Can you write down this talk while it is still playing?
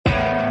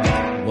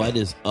What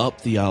is up,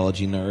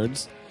 theology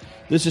nerds?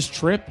 This is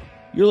Tripp.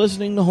 You're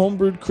listening to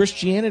Homebrewed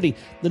Christianity,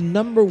 the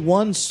number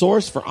one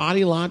source for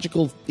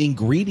ideological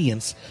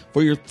ingredients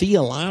for your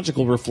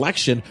theological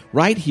reflection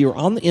right here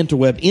on the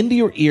interweb into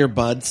your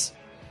earbuds.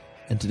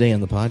 And today on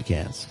the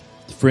podcast,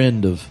 the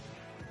friend of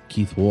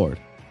Keith Ward,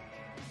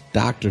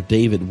 Dr.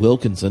 David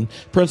Wilkinson,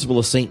 principal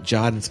of St.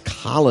 John's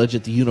College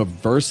at the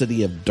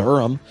University of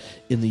Durham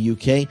in the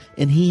UK,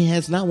 and he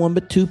has not one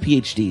but two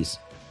PhDs.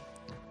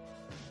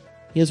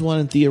 He has one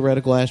in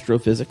theoretical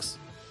astrophysics,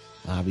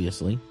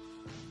 obviously,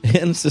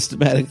 and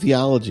systematic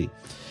theology.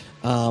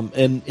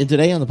 And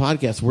today on the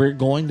podcast, we're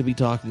going to be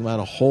talking about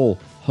a whole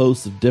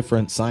host of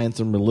different science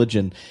and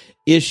religion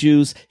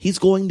issues. He's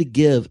going to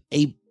give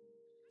a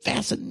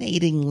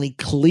fascinatingly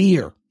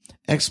clear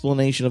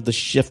explanation of the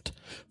shift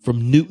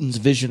from Newton's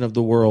vision of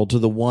the world to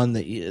the one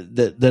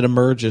that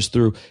emerges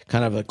through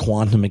kind of a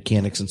quantum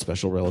mechanics and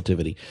special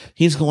relativity.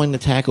 He's going to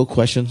tackle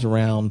questions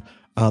around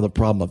the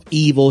problem of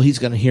evil. He's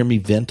going to hear me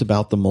vent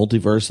about the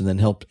multiverse and then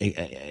help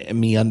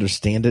me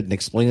understand it and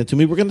explain it to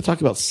me. We're going to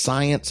talk about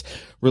science,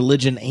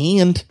 religion,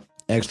 and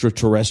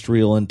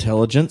extraterrestrial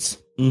intelligence.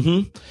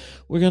 We're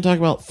going to talk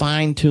about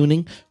fine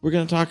tuning. We're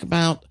going to talk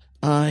about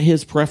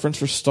his preference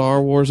for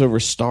Star Wars over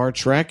Star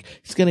Trek.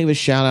 He's going to give a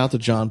shout out to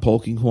John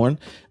Polkinghorne.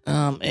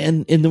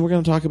 And then we're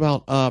going to talk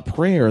about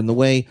prayer and the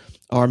way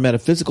our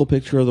metaphysical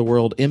picture of the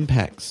world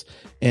impacts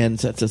and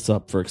sets us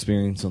up for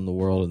experiencing the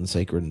world and the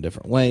sacred in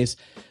different ways.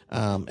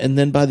 And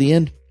then by the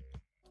end,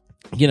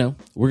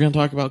 we're going to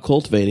talk about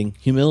cultivating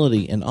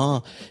humility and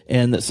awe,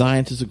 and that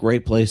science is a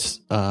great place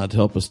to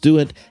help us do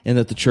it, and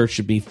that the church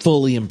should be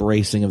fully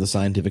embracing of the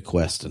scientific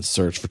quest and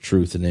search for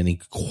truth in any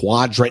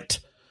quadrant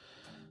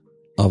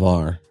of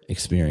our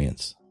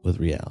experience with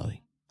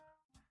reality.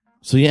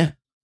 So yeah,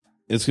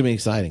 it's going to be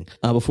exciting.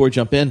 Before we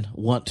jump in, I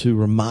want to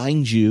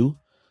remind you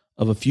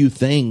of a few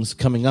things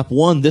coming up.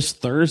 One, this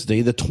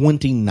Thursday, the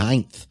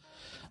 29th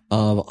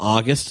of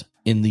August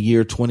in the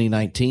year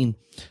 2019,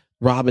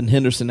 Robin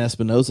Henderson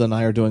Espinoza and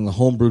I are doing a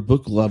Homebrewed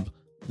Book Club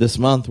this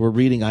month. We're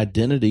reading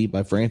Identity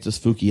by Francis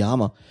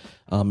Fukuyama.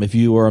 If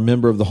you are a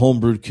member of the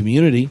Homebrewed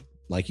community,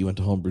 like you went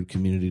to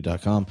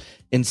homebrewedcommunity.com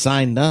and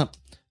signed up,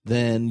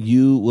 then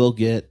you will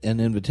get an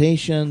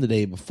invitation the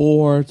day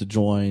before to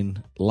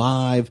join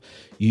live.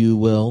 You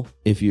will,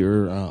 if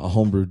you're a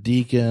homebrew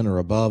deacon or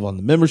above on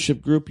the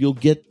membership group, you'll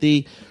get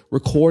the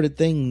recorded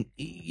thing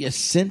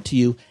sent to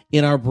you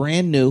in our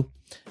brand new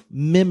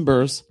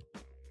members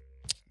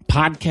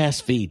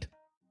podcast feed.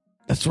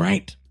 That's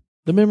right.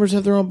 The members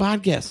have their own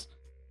podcast.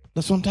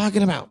 That's what I'm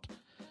talking about.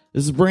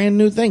 This is a brand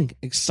new thing.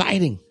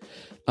 Exciting.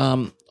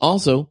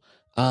 Also,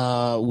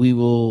 we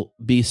will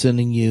be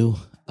sending you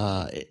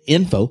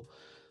info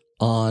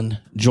on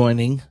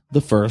joining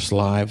the first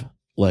live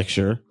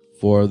lecture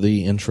for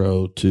the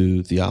Intro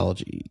to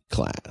Theology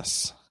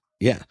class.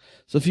 Yeah.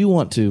 So if you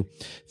want to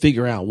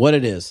figure out what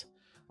it is,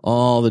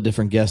 all the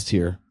different guests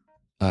here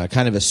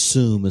kind of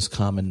assume as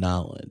common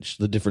knowledge,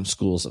 the different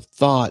schools of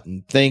thought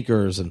and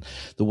thinkers and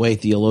the way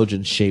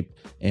theologians shape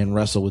and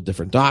wrestle with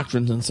different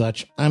doctrines and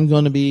such, I'm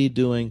going to be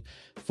doing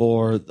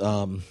for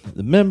the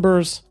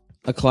members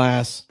a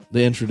class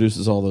that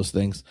introduces all those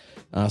things.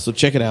 So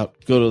check it out.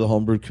 Go to the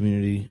Homebrewed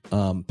community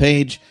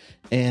page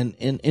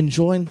and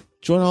join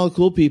all the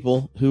cool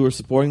people who are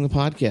supporting the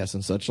podcast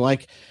and such,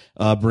 like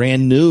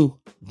brand new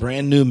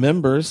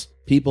members,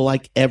 people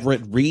like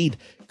Everett Reed,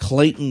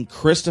 Clayton,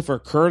 Christopher,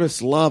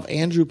 Curtis, Love,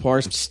 Andrew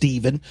Parsons,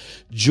 Stephen,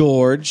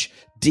 George,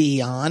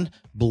 Dion,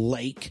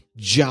 Blake,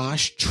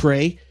 Josh,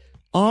 Trey.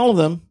 All of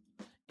them,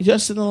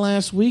 just in the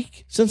last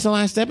week, since the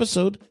last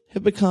episode,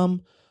 have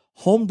become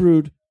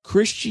Homebrewed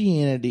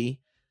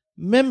Christianity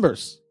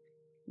members.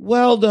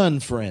 Well done,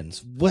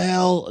 friends.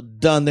 Well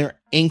done. They're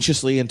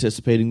anxiously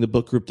anticipating the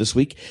book group this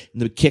week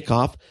and the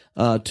kickoff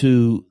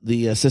to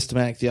the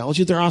systematic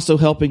theology. They're also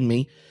helping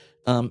me,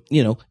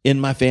 in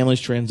my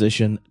family's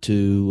transition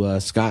to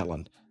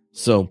Scotland.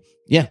 So,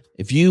 yeah,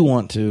 if you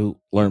want to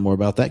learn more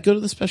about that, go to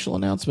the special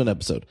announcement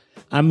episode.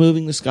 I'm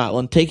moving to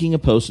Scotland, taking a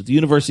post at the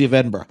University of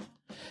Edinburgh.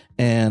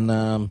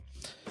 And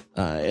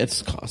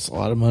it's costs a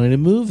lot of money to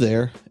move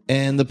there.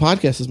 And the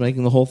podcast is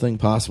making the whole thing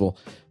possible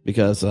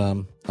because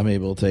I'm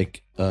able to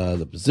take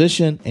the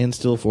position and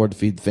still afford to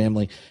feed the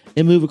family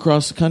and move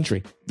across the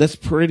country. That's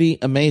pretty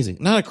amazing.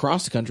 Not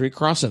across the country,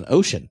 across an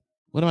ocean.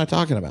 What am I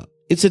talking about?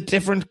 It's a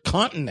different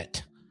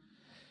continent.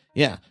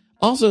 Yeah.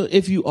 Also,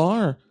 if you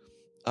are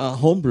a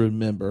Homebrewed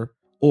member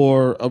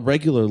or a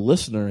regular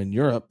listener in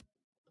Europe,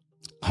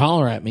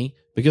 holler at me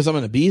because I'm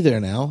going to be there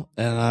now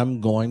and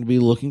I'm going to be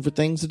looking for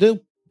things to do,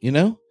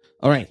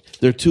 All right.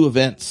 There are two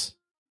events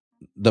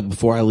that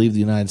before I leave the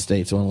United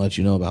States I want to let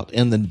you know about.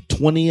 And the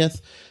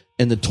 20th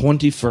and the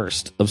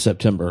 21st of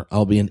September,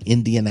 I'll be in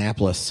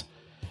Indianapolis.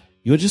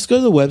 You would just go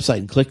to the website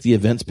and click the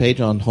events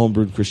page on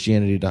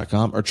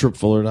homebrewedchristianity.com or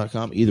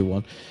trippfuller.com, either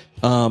one.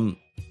 On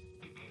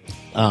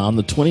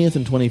the 20th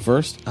and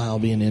 21st, I'll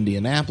be in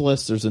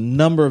Indianapolis. There's a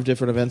number of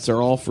different events.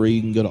 They're all free.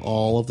 You can go to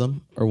all of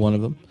them or one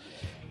of them.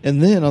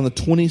 And then on the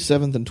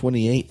 27th and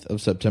 28th of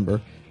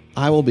September,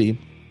 I will be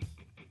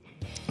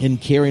in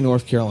Cary,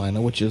 North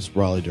Carolina, which is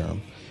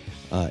Raleigh-Durham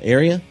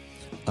area,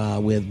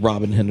 with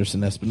Robin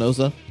Henderson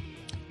Espinoza,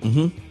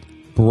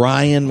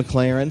 Brian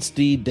McLaren,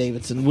 Steve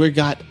Davidson. We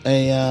got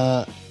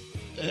a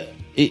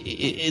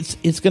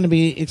it's going to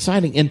be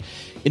exciting, and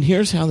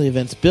here's how the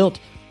event's built.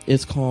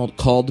 It's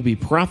called to Be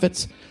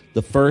Prophets.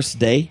 The first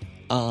day,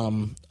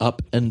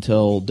 up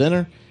until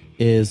dinner,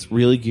 is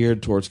really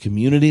geared towards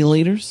community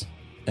leaders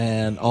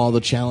and all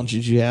the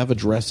challenges you have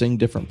addressing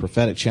different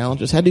prophetic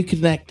challenges. How do you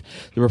connect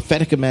the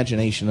prophetic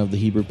imagination of the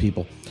Hebrew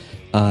people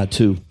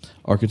to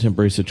our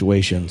contemporary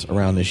situations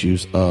around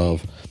issues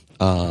of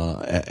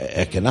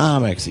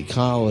economics,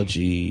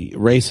 ecology,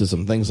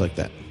 racism, things like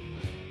that?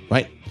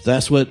 Right?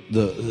 That's what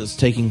is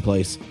taking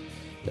place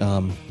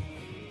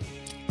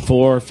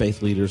for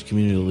faith leaders,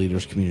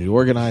 community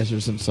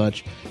organizers, and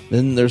such.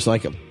 Then there's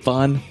like a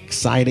fun,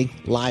 exciting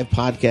live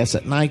podcast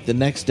at night. The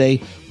next day,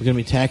 we're going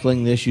to be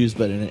tackling the issues,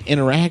 but in an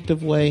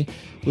interactive way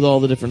with all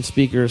the different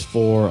speakers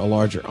for a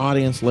larger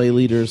audience, lay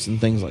leaders, and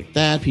things like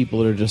that, people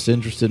that are just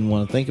interested and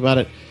want to think about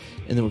it.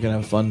 And then we're going to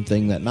have a fun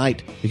thing that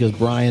night because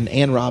Brian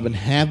and Robin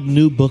have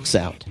new books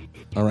out.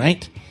 All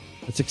right?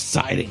 That's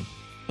exciting.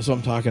 That's what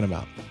I'm talking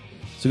about.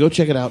 So go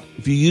check it out.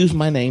 If you use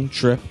my name,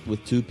 Tripp,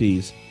 with 2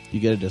 P's, you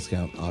get a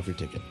discount off your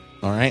ticket.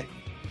 All right?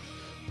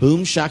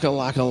 Boom, shaka,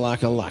 laka,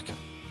 laka, laka.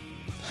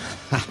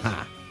 Ha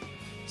ha.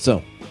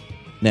 So,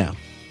 now,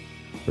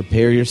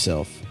 prepare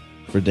yourself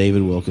for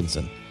David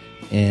Wilkinson.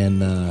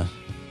 And I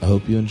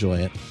hope you enjoy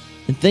it.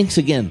 And thanks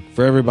again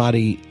for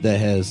everybody that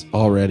has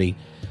already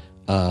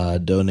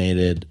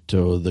donated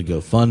to the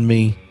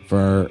GoFundMe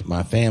for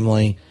my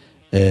family.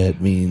 It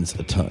means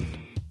a ton.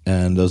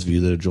 And those of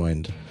you that have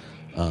joined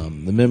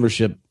the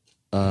membership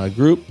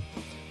group,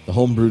 the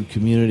Homebrewed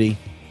community,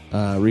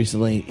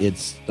 recently,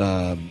 it's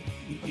I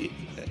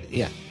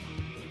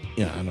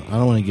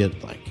don't want to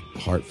get like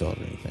heartfelt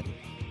or anything.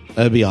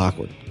 That'd be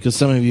awkward because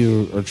some of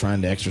you are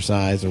trying to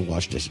exercise or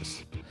wash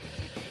dishes.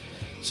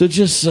 So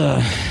just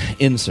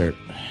insert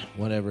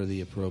whatever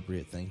the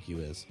appropriate thank you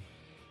is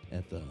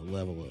at the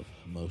level of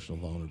emotional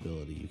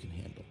vulnerability you can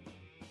handle.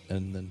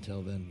 And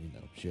until then,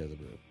 share the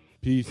brew.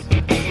 Peace.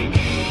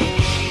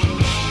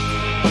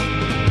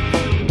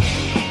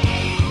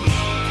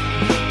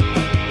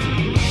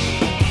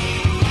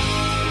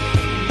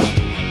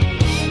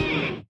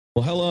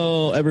 Well,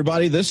 hello,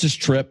 everybody. This is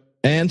Tripp,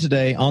 and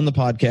today on the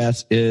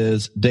podcast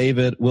is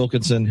David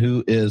Wilkinson,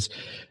 who is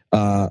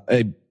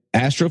a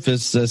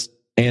astrophysicist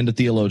and a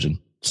theologian.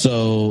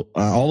 So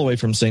all the way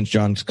from St.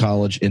 John's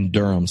College in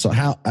Durham. So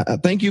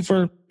thank you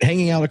for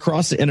hanging out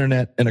across the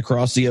internet and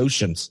across the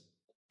oceans.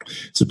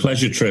 It's a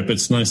pleasure, Tripp.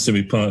 It's nice to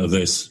be part of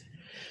this.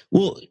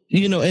 Well,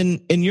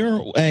 and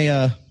you're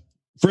a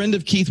friend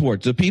of Keith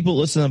Ward. So people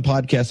listening to the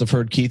podcast have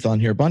heard Keith on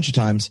here a bunch of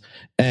times,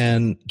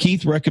 and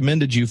Keith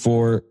recommended you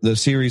for the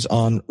series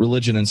on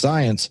religion and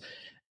science.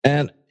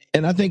 And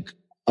I think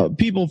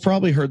people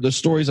probably heard the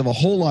stories of a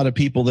whole lot of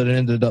people that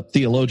ended up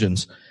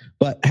theologians.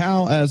 But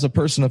how, as a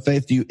person of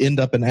faith, do you end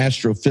up an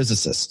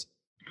astrophysicist?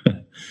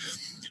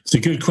 It's a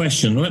good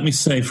question. Let me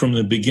say from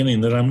the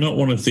beginning that I'm not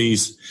one of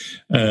these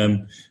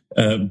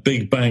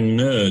Big Bang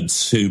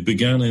nerds who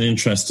began an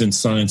interest in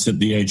science at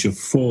the age of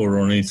 4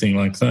 or anything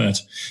like that.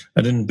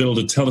 I didn't build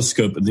a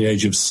telescope at the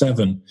age of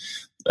 7.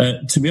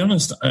 To be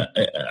honest,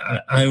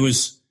 I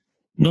was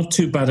not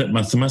too bad at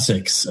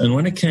mathematics. And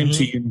when it came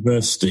to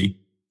university,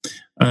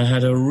 I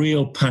had a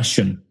real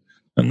passion.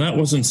 And that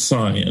wasn't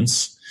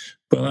science,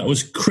 but that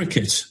was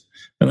cricket.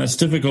 And that's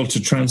difficult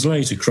to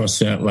translate across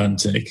the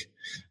Atlantic.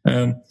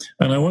 And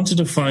I wanted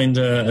to find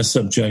a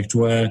subject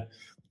where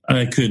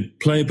I could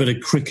play a bit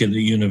of cricket at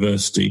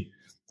university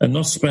and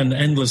not spend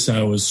endless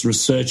hours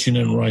researching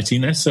and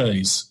writing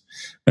essays.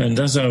 And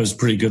as I was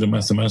pretty good at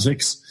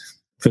mathematics,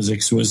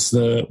 physics was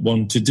the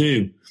one to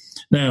do.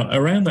 Now,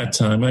 around that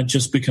time, I'd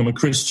just become a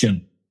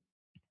Christian,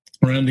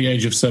 around the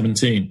age of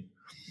 17.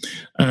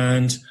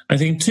 And I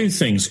think 2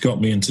 things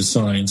got me into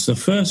science. The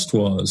first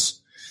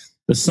was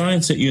the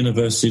science at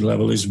university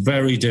level is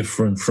very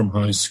different from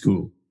high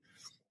school.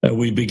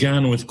 We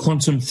began with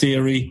quantum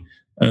theory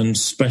and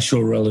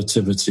special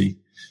relativity,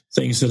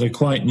 things that are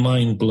quite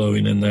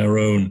mind-blowing in their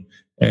own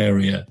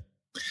area.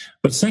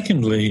 But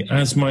secondly,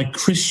 as my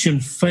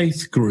Christian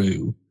faith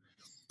grew,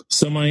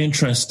 so my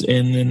interest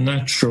in the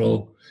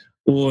natural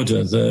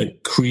order, the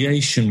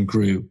creation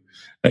grew.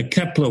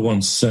 Kepler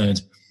once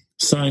said,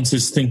 science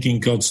is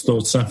thinking God's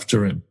thoughts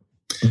after him.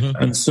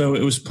 And so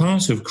it was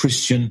part of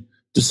Christian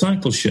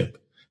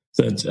discipleship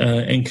that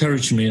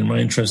encouraged me in my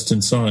interest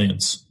in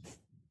science.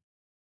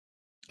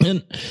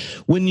 And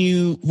when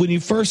you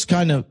first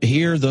kind of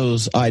hear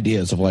those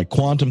ideas of like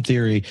quantum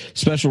theory,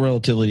 special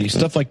relativity,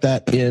 stuff like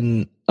that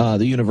in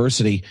the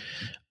university,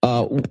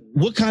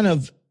 what kind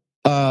of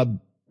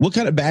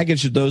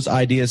baggage did those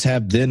ideas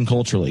have then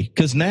culturally?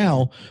 Because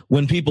now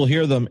when people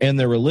hear them and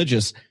they're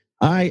religious,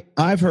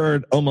 I've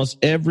heard almost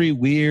every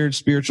weird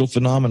spiritual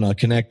phenomena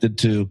connected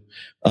to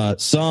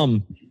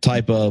some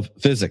type of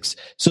physics.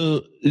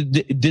 So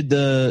did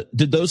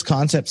those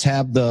concepts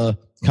have the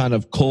kind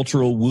of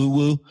cultural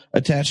woo-woo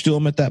attached to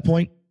them at that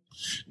point?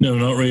 No,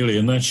 not really.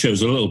 And that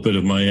shows a little bit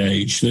of my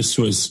age. This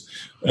was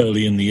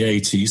early in the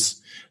 80s.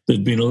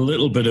 There'd been a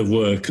little bit of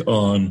work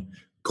on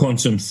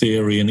quantum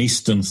theory and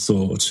Eastern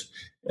thought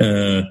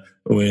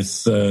with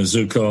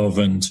Zhukov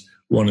and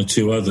one or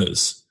two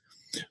others.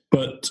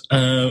 But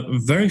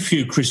very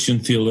few Christian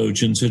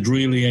theologians had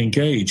really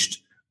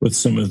engaged with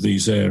some of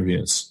these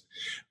areas.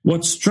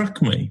 What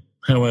struck me,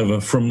 however,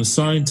 from the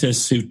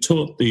scientists who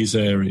taught these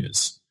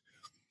areas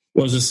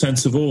was a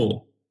sense of awe.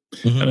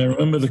 Mm-hmm. And I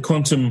remember the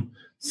quantum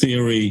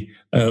theory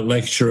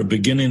lecturer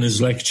beginning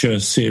his lecture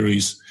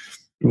series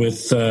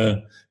with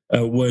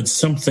words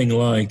something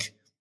like,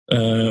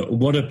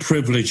 what a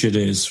privilege it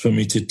is for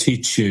me to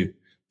teach you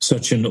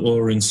such an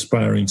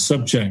awe-inspiring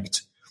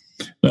subject.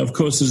 Now, of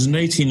course, as an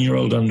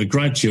 18-year-old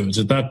undergraduate,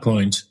 at that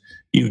point,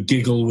 you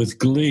giggle with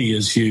glee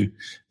as you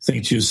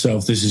think to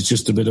yourself, this is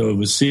just a bit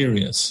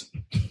over-serious.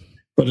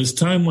 But as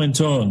time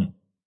went on,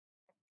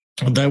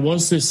 there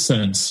was this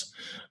sense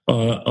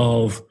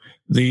of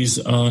these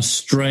are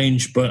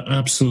strange but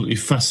absolutely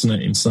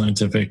fascinating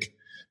scientific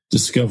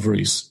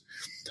discoveries.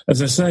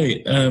 As I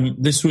say,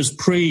 this was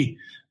pre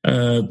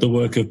the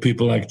work of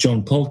people like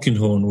John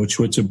Polkinghorne, which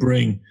were to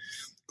bring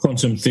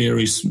quantum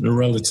theory,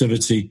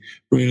 relativity,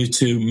 really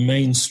to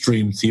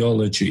mainstream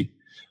theology.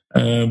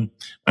 And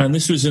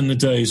this was in the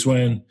days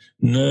when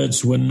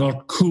nerds were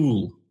not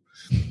cool.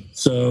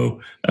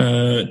 So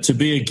to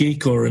be a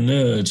geek or a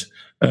nerd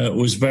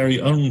was very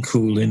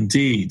uncool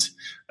indeed.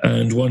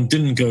 And one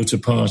didn't go to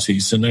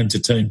parties and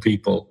entertain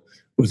people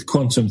with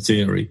quantum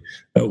theory.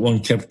 One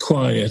kept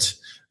quiet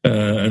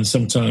and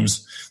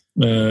sometimes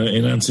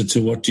in answer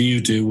to what do you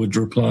do would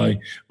reply,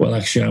 well,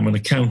 actually, I'm an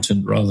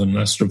accountant rather than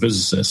an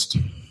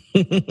astrophysicist.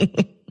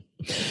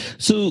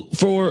 So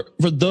for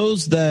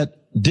those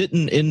that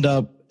didn't end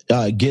up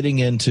getting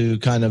into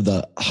kind of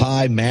the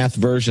high math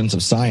versions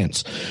of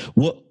science,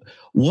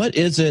 what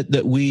is it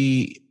that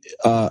we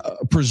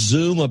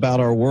presume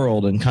about our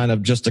world in kind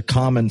of just a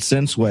common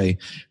sense way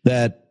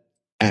that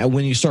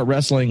when you start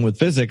wrestling with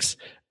physics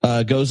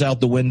goes out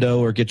the window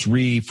or gets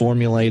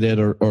reformulated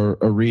or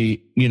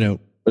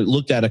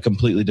looked at a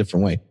completely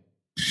different way?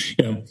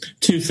 Yeah,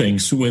 two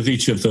things with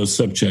each of those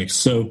subjects.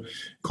 So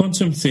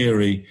quantum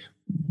theory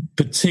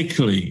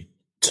particularly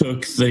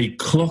took the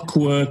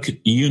clockwork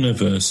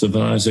universe of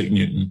Isaac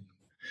Newton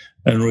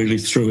and really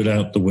threw it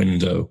out the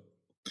window.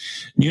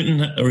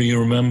 Newton, or you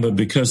remember,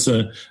 because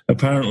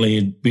apparently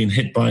he'd been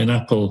hit by an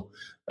apple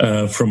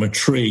from a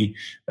tree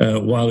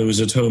while he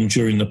was at home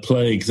during the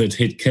plague that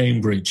hit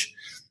Cambridge,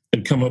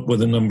 had come up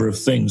with a number of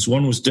things.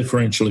 One was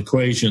differential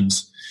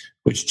equations,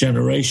 which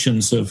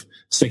generations of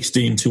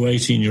 16 to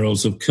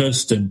 18-year-olds have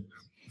cursed him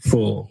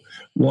for.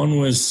 One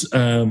was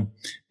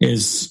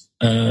his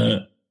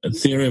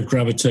theory of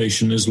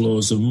gravitation as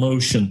laws of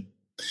motion.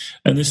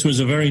 And this was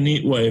a very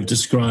neat way of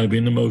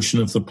describing the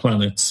motion of the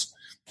planets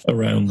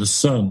around the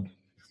sun.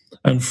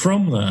 And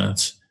from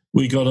that,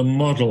 we got a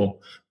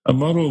model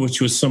which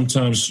was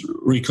sometimes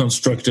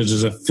reconstructed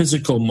as a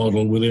physical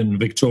model within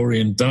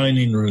Victorian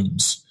dining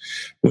rooms,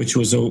 which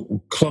was a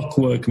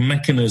clockwork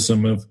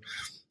mechanism of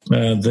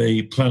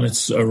the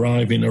planets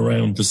arriving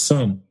around the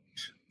sun.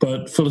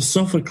 But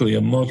philosophically,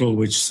 a model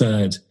which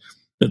said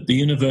that the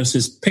universe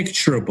is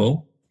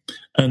picturable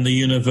and the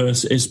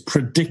universe is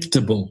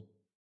predictable.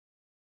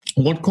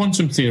 What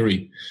quantum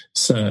theory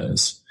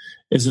says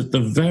is that the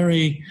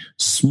very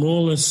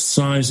smallest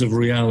size of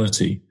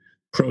reality,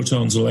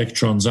 protons,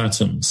 electrons,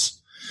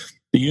 atoms,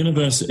 the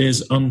universe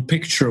is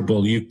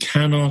unpicturable. You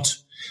cannot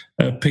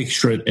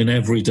picture it in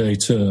everyday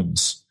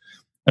terms.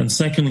 And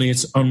secondly,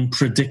 it's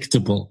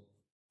unpredictable.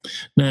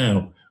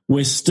 Now,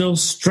 we're still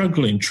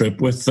struggling,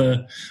 Tripp, with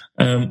the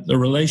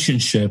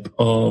relationship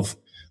of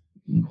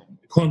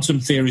quantum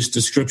theory's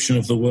description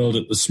of the world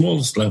at the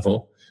smallest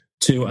level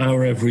to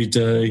our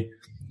everyday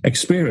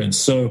experience.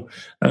 So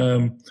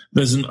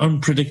there's an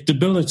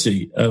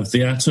unpredictability of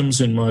the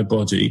atoms in my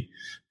body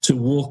to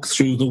walk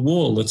through the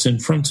wall that's in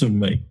front of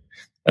me.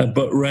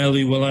 But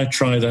rarely will I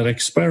try that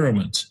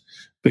experiment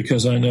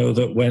because I know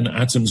that when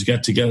atoms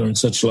get together in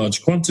such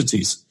large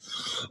quantities,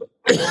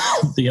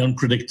 the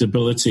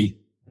unpredictability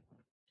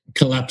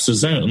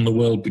collapses out and the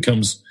world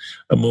becomes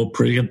a more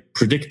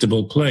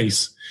predictable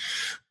place.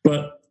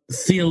 But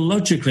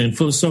theologically and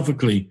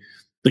philosophically,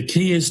 the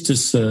key is to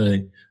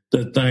say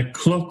that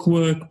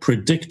clockwork,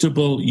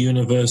 predictable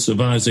universe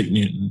of Isaac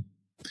Newton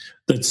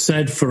that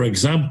said, for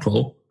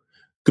example,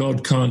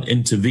 God can't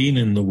intervene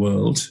in the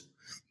world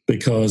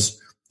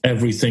because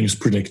everything's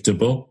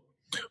predictable,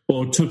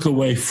 or took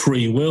away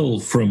free will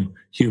from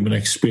human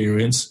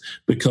experience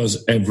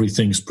because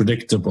everything's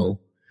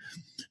predictable,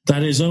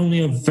 that is only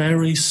a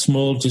very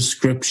small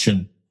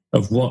description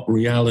of what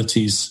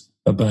reality's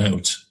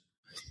about.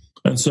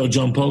 And so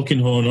John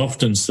Polkinghorne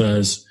often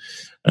says,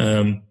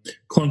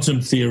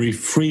 quantum theory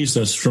frees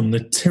us from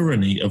the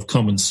tyranny of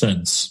common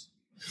sense.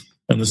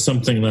 And there's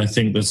something I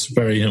think that's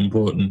very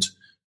important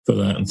for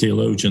that in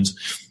theologians.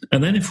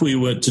 And then if we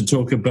were to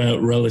talk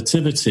about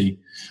relativity,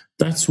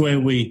 that's where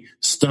we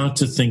start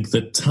to think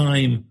that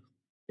time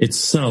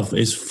itself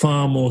is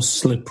far more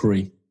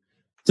slippery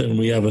than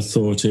we ever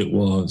thought it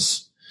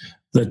was.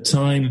 That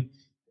time,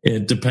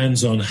 it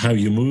depends on how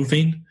you're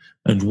moving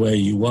and where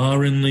you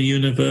are in the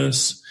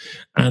universe.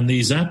 And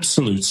these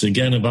absolutes,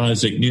 again, of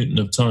Isaac Newton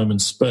of time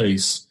and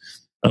space,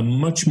 are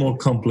much more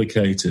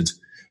complicated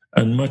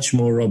and much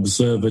more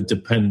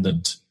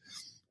observer-dependent.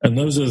 And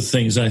those are the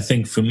things I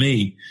think, for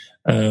me,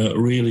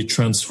 really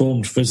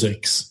transformed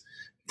physics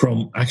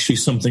from actually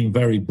something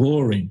very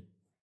boring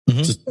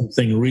to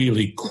something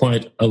really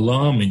quite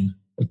alarming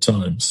at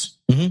times.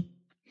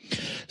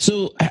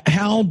 So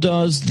how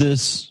does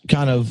this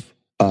kind of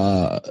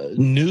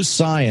new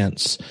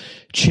science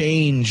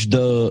change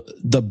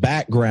the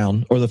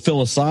background or the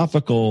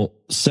philosophical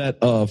set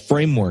of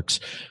frameworks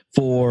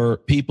for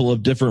people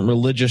of different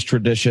religious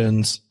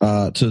traditions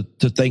to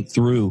think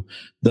through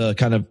the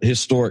kind of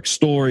historic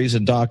stories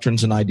and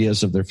doctrines and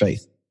ideas of their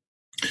faith?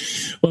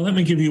 Well, let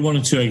me give you one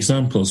or two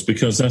examples,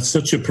 because that's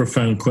such a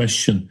profound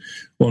question.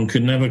 One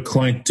could never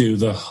quite do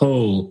the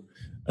whole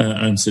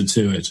answer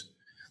to it.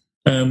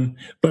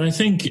 But I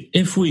think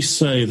if we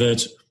say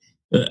that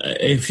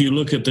if you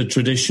look at the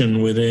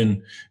tradition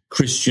within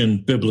Christian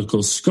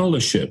biblical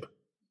scholarship,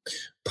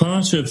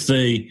 part of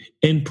the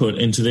input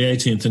into the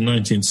 18th and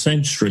 19th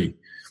century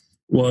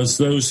was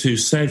those who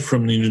said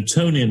from the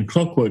Newtonian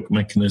clockwork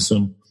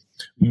mechanism,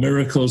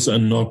 miracles are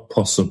not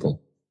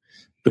possible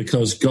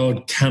because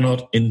God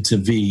cannot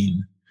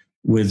intervene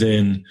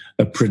within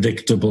a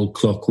predictable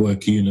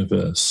clockwork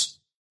universe.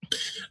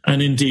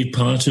 And indeed,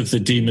 part of the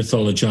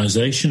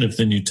demythologization of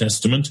the New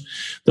Testament,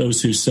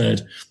 those who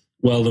said,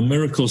 well, the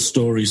miracle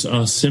stories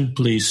are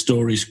simply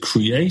stories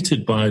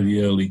created by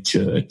the early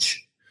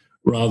church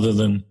rather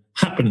than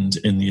happened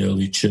in the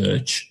early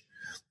church,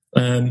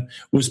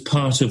 was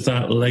part of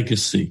that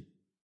legacy.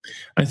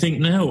 I think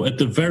now, at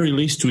the very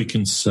least, we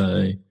can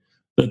say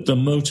that the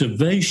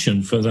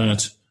motivation for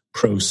that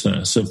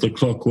process of the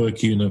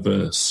clockwork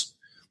universe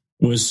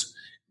was,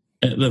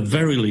 at the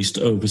very least,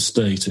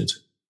 overstated.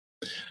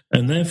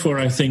 And therefore,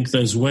 I think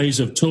there's ways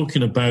of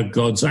talking about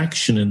God's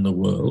action in the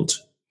world,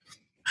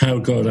 how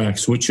God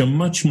acts, which are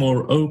much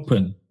more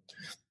open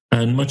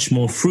and much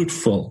more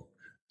fruitful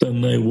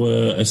than they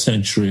were a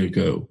century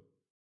ago.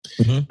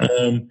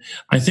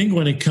 I think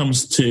when it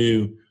comes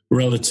to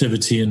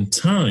relativity and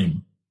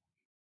time,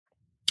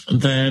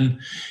 then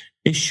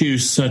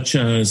issues such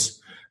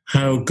as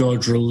how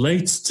God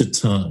relates to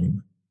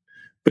time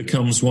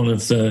becomes one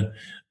of the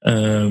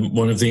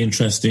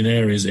interesting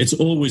areas. It's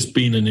always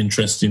been an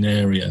interesting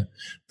area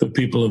for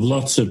people of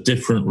lots of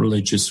different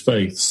religious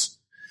faiths,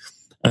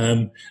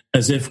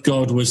 as if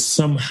God was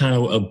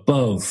somehow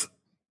above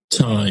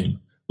time,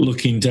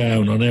 looking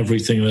down on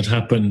everything that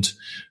happened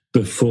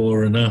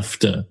before and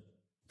after.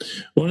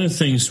 One of the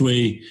things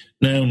we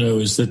now know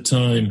is that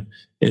time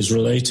is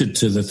related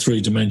to the three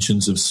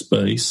dimensions of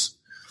space,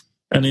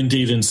 and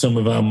indeed in some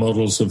of our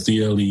models of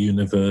the early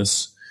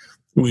universe,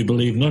 we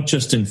believe not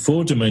just in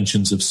 4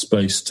 dimensions of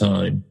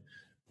space-time,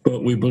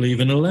 but we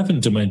believe in 11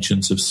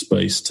 dimensions of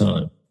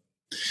space-time.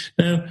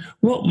 Now,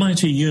 what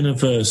might a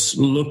universe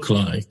look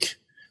like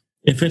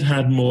if it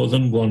had more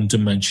than one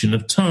dimension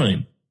of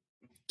time?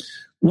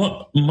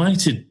 What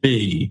might it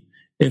be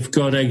if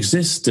God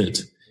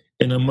existed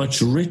in a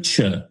much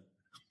richer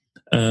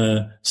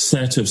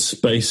set of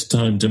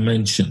space-time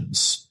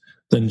dimensions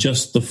than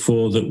just the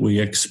 4 that we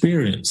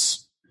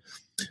experience?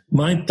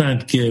 Might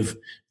that give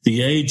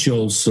the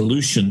age-old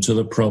solution to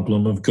the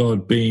problem of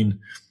God being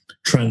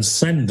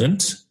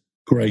transcendent,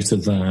 greater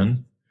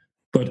than,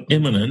 but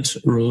immanent,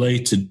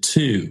 related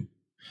to?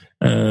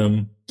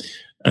 And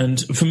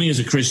for me as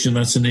a Christian,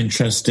 that's an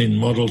interesting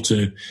model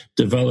to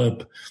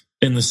develop,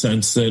 in the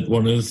sense that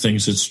one of the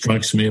things that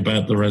strikes me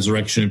about the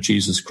resurrection of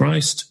Jesus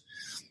Christ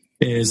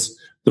is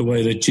the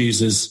way that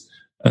Jesus,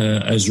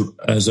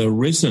 as a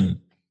risen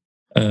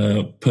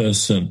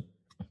person,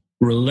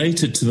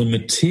 related to the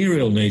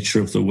material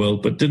nature of the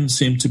world, but didn't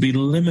seem to be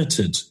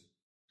limited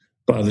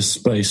by the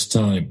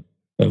space-time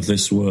of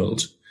this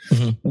world.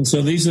 And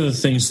so these are the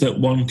things that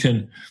one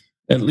can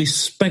at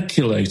least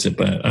speculate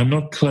about. I'm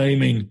not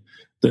claiming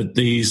that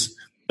these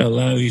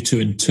allow you to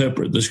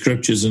interpret the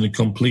scriptures in a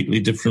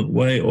completely different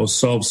way or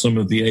solve some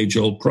of the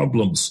age-old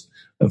problems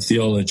of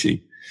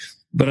theology.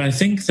 But I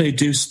think they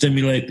do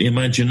stimulate the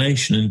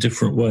imagination in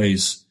different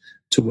ways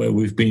to where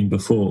we've been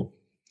before.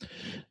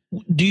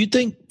 Do you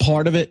think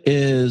part of it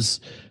is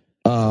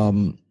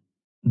that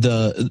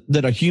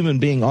a human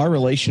being, our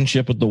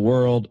relationship with the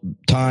world,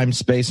 time,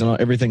 space, and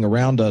everything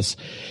around us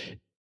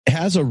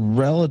has a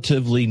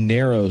relatively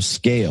narrow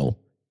scale,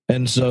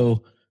 and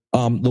so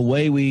the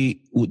way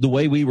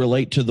we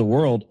relate to the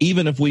world,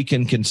 even if we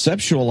can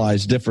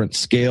conceptualize different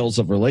scales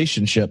of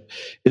relationship,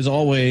 is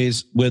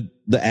always with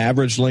the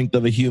average length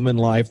of a human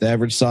life, the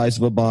average size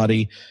of a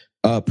body,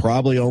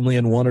 probably only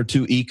in 1 or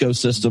 2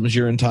 ecosystems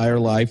your entire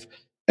life.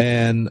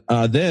 And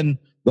then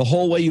the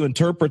whole way you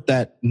interpret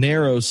that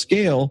narrow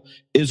scale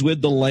is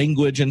with the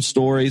language and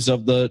stories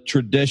of the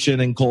tradition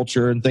and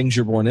culture and things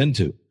you're born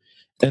into.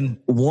 And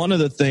one of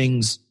the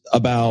things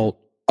about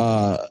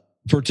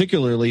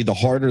particularly the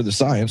harder the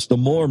science, the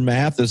more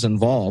math is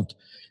involved,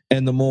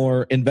 and the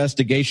more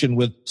investigation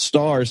with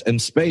stars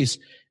and space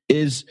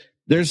is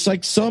there's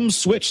like some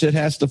switch that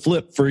has to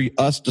flip for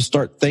us to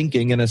start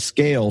thinking in a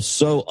scale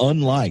so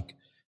unlike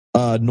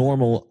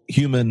normal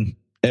human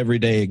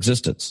everyday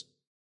existence.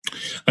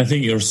 I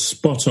think you're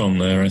spot on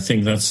there. I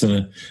think that's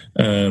one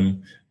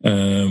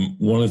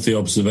of the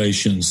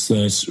observations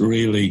that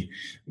really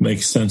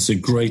makes sense a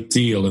great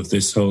deal of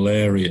this whole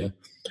area,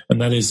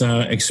 and that is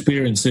our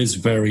experience is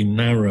very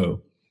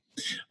narrow.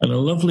 And a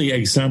lovely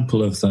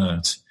example of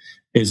that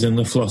is in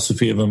the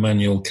philosophy of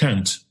Immanuel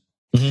Kant.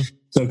 Mm-hmm.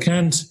 So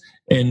Kant,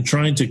 in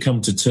trying to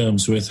come to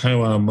terms with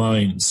how our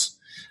minds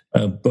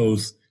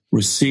both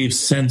receive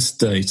sense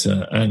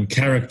data and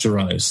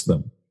characterize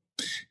them,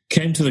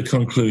 came to the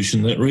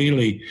conclusion that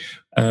really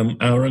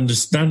our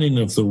understanding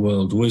of the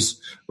world was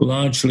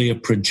largely a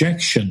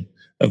projection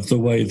of the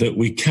way that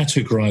we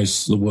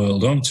categorize the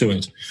world onto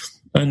it.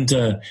 And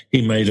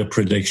he made a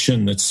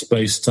prediction that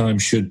space-time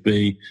should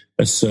be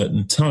a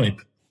certain type.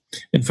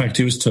 In fact,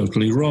 he was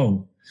totally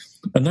wrong.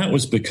 And that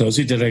was because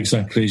he did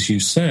exactly as you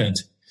said.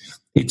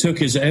 He took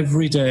his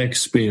everyday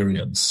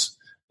experience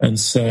and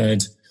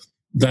said,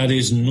 that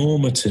is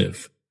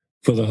normative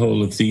for the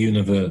whole of the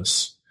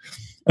universe.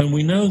 And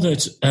we know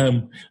that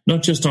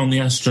not just on the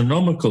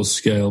astronomical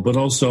scale, but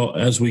also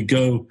as we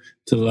go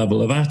to the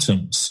level of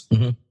atoms,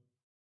 mm-hmm.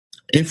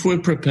 if we're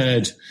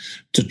prepared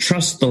to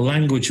trust the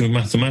language of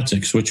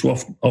mathematics, which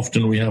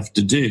often we have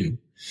to do,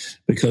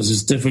 because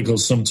it's difficult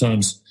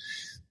sometimes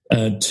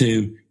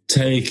to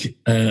take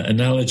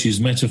analogies,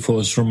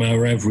 metaphors from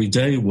our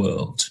everyday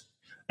world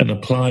and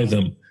apply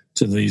them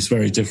to these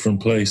very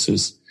different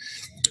places,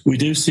 we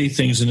do see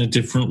things in a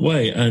different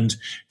way. And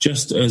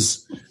just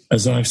as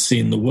I've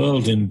seen the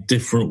world in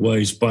different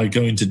ways by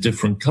going to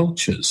different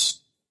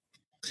cultures,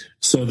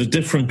 so the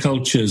different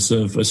cultures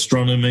of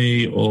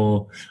astronomy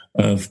or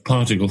of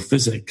particle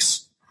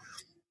physics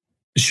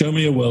show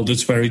me a world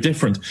that's very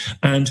different.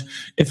 And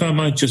if I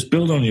might just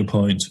build on your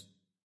point,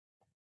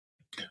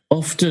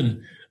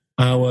 often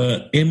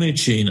our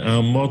imaging,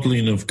 our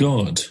modeling of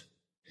God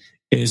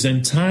is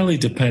entirely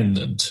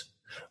dependent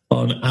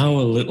on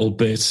our little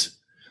bit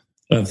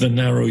of the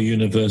narrow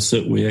universe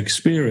that we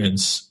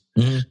experience.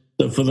 Mm-hmm.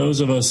 So for those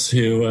of us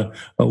who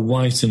are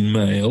white and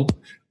male,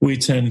 we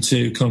tend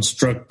to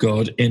construct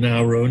God in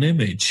our own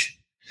image.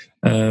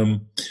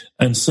 And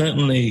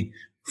certainly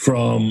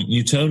from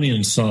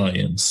Newtonian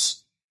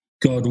science,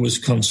 God was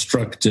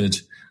constructed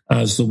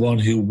as the one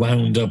who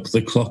wound up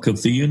the clock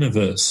of the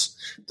universe,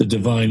 the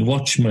divine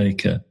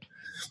watchmaker.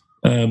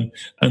 And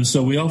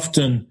so we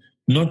often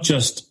not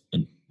just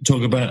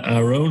talk about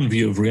our own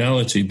view of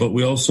reality, but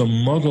we also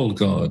model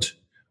God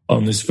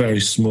on this very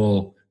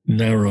small,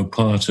 narrow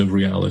part of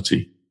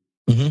reality.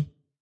 Mm-hmm.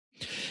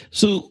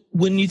 So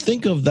when you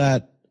think of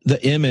that,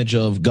 the image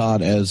of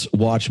God as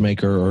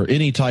watchmaker or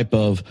any type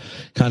of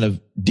kind of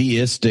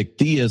deistic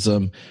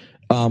theism,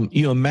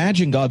 you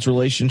imagine God's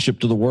relationship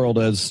to the world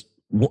as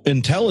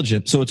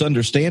intelligent, so it's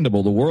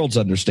understandable. The world's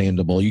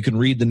understandable. You can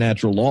read the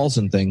natural laws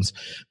and things,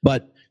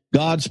 but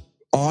God's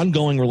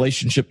ongoing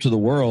relationship to the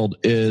world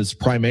is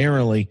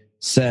primarily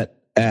set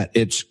at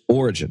its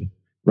origin,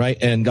 right?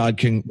 And God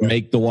can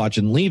make the watch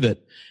and leave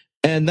it.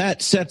 And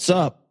that sets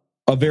up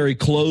a very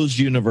closed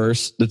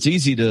universe that's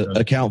easy to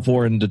account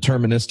for in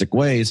deterministic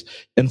ways.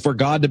 And for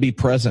God to be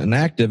present and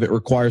active, it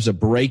requires a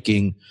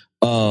breaking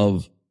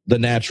of the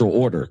natural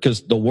order,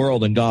 because the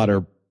world and God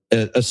are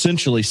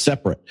essentially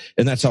separate,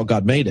 and that's how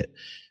God made it.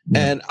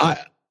 Yeah. And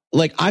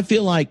I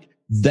feel like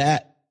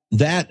that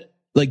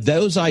like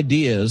those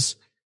ideas,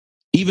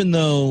 even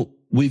though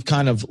we've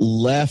kind of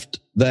left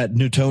that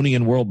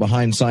Newtonian world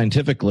behind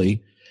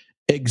scientifically,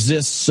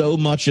 exists so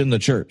much in the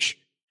church.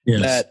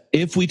 Yes. That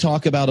if we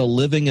talk about a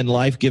living and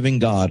life-giving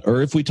God,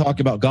 or if we talk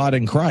about God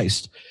in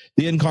Christ,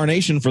 the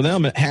incarnation for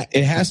them,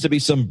 it has to be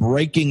some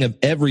breaking of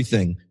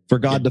everything for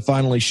God to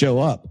finally show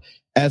up,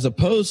 as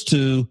opposed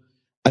to,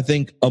 I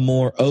think, a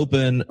more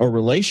open or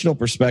relational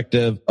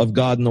perspective of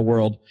God in the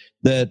world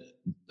that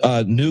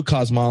new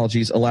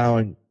cosmologies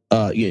allowing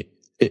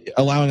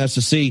us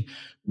to see.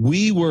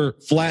 We were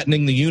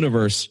flattening the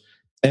universe,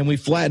 and we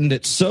flattened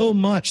it so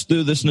much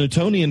through this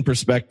Newtonian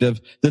perspective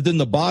that then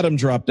the bottom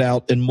dropped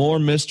out and more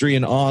mystery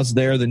and awe's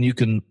there than you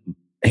can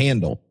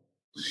handle.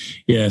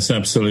 Yes,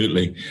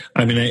 absolutely.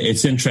 I mean,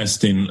 it's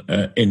interesting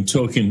in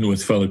talking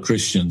with fellow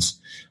Christians,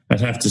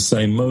 I'd have to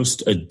say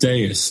most are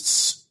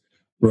deists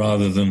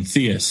rather than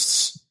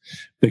theists,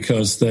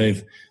 because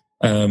they've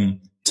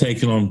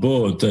taken on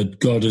board that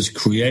God as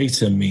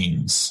creator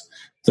means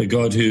the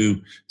God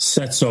who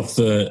sets off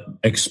the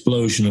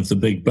explosion of the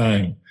Big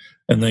Bang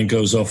and then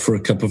goes off for a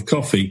cup of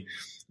coffee.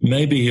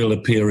 Maybe he'll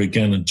appear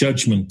again at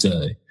Judgment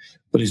Day,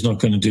 but he's not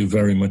going to do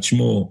very much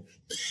more.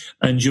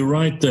 And you're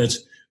right that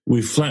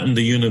we've flattened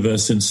the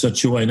universe in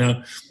such a way.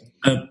 Now,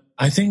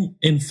 I think,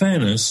 in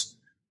fairness,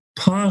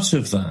 part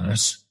of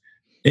that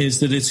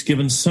is that it's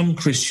given some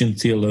Christian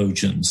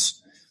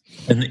theologians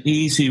an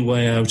easy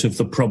way out of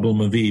the problem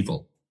of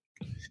evil.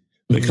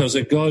 Because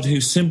a God who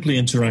simply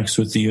interacts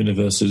with the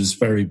universe at its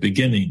very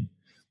beginning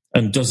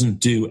and doesn't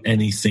do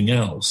anything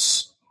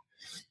else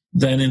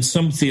then in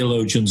some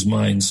theologians'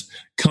 minds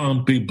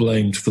can't be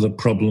blamed for the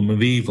problem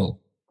of evil.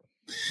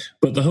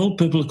 But the whole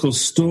biblical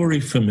story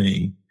for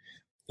me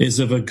is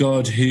of a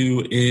God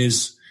who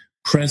is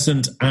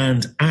present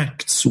and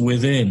acts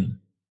within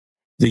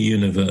the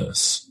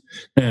universe.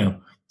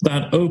 Now,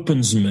 that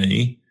opens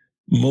me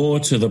more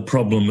to the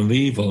problem of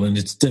evil and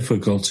its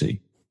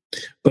difficulty.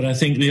 But I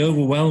think the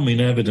overwhelming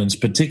evidence,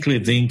 particularly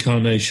of the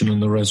incarnation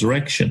and the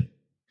resurrection,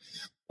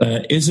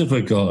 is of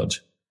a God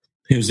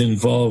who's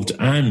involved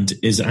and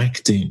is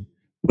acting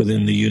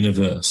within the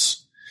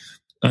universe.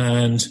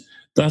 And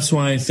that's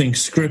why I think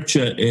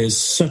Scripture is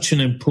such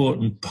an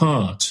important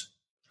part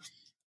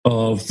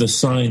of the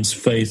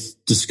science-faith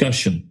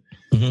discussion.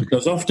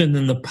 Because often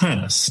in the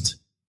past,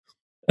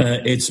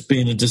 it's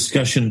been a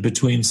discussion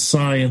between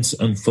science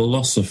and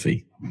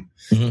philosophy,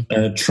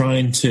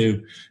 trying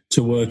to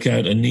work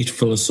out a neat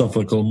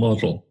philosophical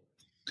model.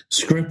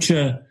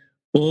 Scripture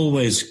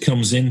always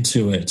comes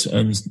into it,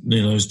 and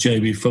as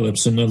J.B.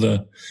 Phillips,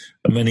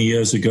 many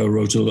years ago,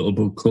 wrote a little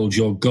book called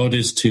 "Your God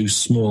is Too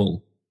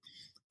Small,"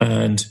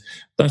 and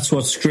that's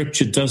what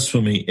Scripture does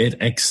for me. It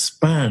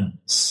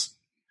expands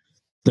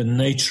the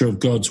nature of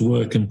God's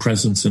work and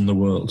presence in the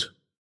world.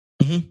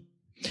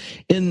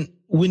 And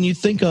when you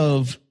think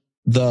of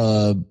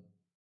the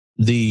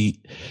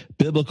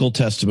biblical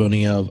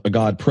testimony of a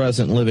God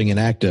present, living, and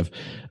active,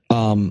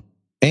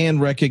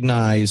 and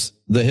recognize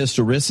the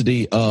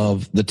historicity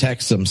of the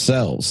texts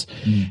themselves,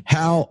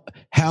 how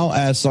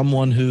as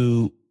someone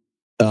who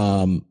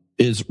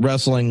is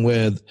wrestling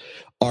with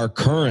our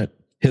current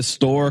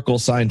historical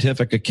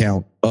scientific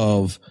account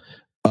of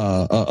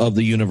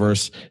the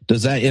universe,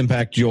 does that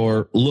impact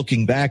your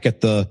looking back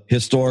at the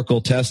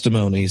historical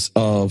testimonies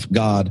of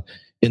God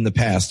in the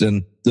past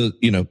and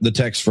the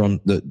text from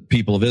the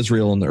people of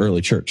Israel and the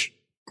early church?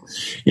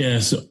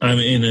 Yes, I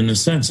mean, in a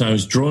sense, I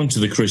was drawn to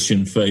the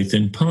Christian faith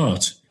in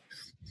part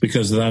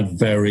because of that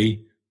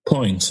very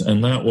point,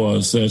 and that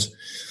was that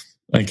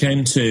I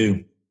came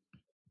to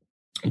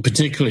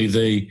particularly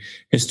the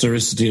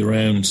historicity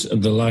around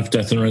the life,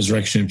 death, and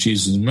resurrection of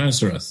Jesus of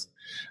Nazareth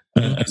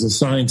as a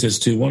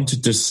scientist who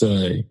wanted to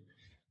say,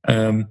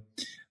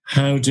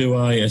 how do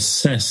I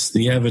assess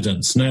the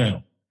evidence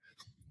now?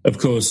 Of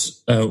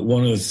course,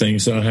 one of the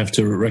things that I have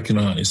to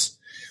recognize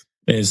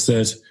is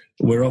that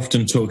we're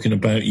often talking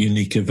about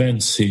unique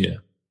events here.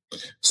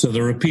 So the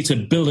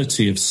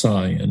repeatability of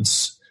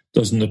science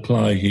doesn't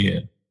apply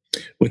here.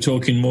 We're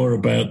talking more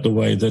about the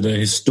way that a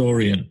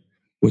historian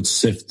would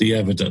sift the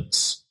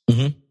evidence.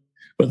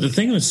 But the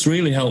thing that's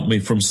really helped me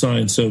from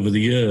science over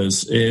the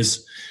years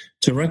is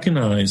to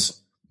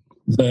recognize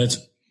that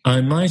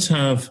I might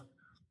have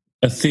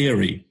a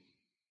theory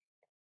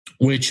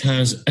which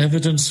has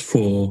evidence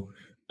for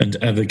and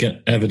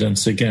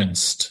evidence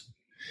against.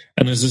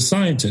 And as a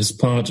scientist,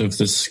 part of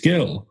the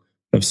skill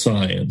of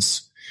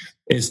science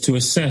is to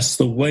assess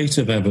the weight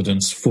of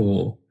evidence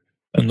for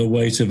and the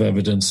weight of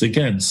evidence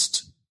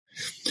against.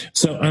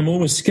 So I'm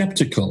always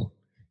skeptical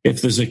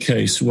if there's a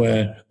case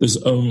where there's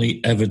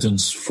only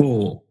evidence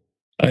for.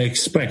 I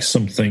expect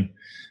something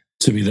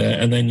to be there,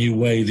 and then you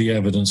weigh the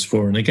evidence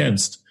for and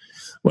against.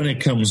 When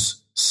it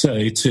comes,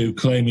 say, to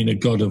claiming a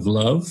God of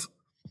love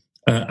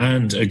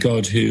and a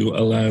God who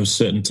allows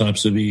certain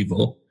types of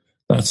evil,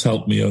 that's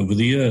helped me over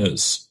the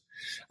years.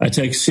 I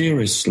take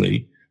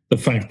seriously the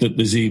fact that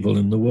there's evil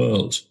in the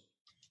world.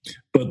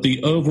 But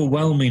the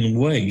overwhelming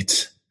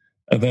weight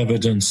of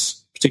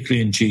evidence,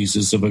 particularly in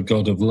Jesus, of a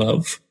God of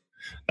love,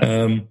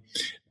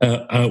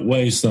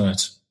 outweighs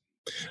that.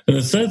 And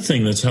the third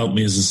thing that's helped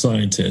me as a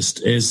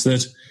scientist is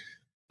that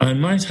I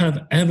might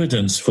have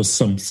evidence for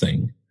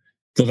something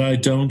that I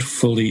don't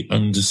fully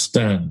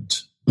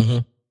understand.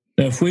 Now,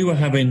 if we were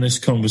having this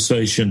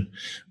conversation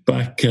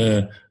back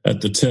at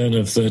the turn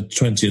of the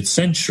 20th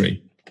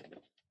century,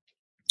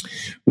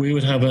 we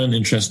would have an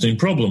interesting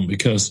problem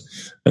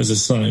because as a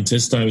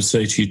scientist, I would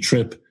say to you,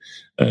 Tripp,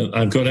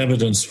 I've got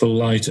evidence for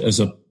light as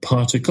a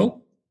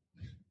particle,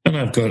 and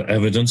I've got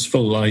evidence for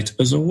light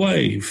as a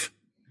wave.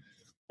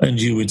 And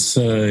you would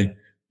say,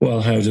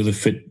 well, how does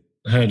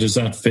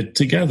that fit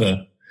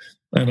together?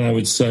 And I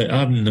would say, I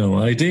have no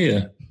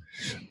idea.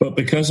 But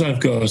because I've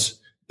got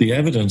the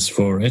evidence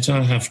for it,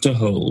 I have to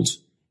hold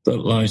that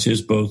light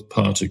is both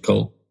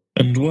particle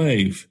and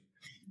wave.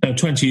 Now,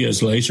 20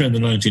 years later, in the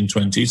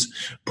 1920s,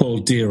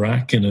 Paul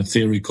Dirac, in a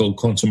theory called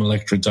quantum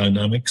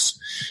electrodynamics,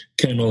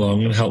 came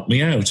along and helped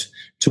me out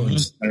to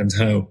understand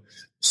how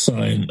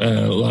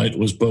light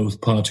was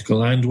both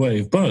particle and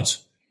wave. But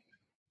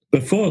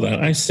before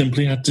that, I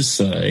simply had to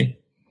say,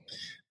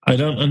 I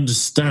don't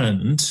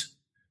understand,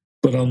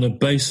 but on the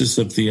basis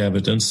of the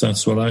evidence,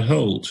 that's what I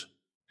hold.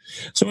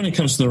 So when it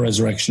comes to the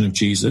resurrection of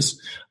Jesus,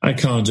 I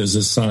can't, as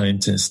a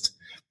scientist,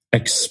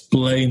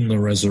 explain the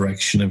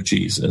resurrection of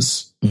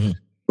Jesus.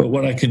 But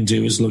what I can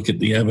do is look at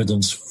the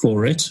evidence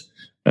for it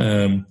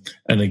and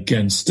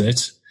against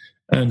it,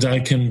 and I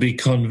can be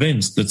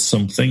convinced that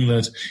something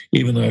that,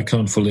 even though I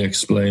can't fully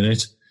explain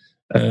it,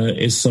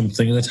 is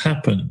something that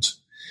happened.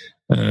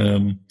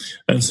 And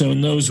so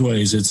in those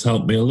ways, it's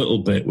helped me a little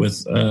bit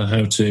with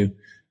how to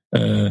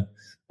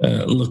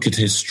look at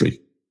history.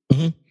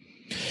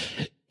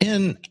 Mm-hmm.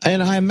 And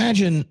I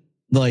imagine,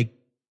 like,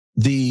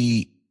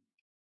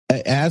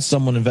 as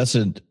someone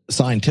invested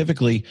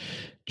scientifically,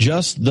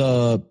 just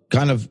the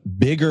kind of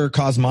bigger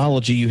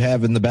cosmology you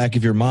have in the back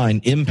of your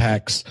mind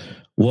impacts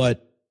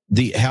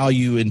how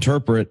you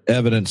interpret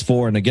evidence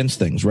for and against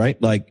things,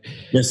 right? Like,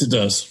 yes, it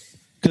does.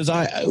 Because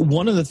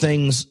one of the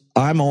things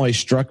I'm always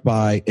struck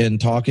by in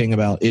talking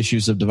about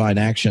issues of divine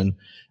action,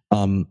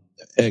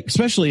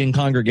 especially in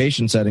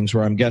congregation settings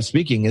where I'm guest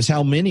speaking, is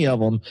how many of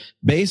them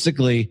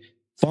basically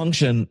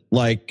function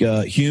like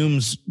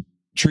Hume's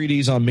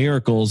treatise on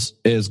miracles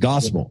is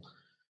gospel.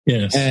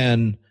 Yes.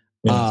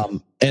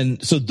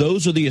 And so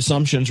those are the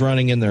assumptions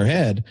running in their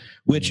head,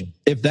 which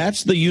if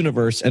that's the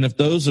universe and if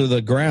those are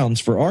the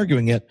grounds for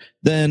arguing it,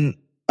 then,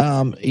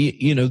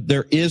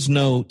 there is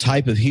no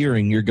type of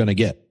hearing you're going to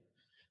get.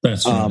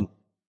 That's right.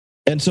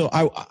 And so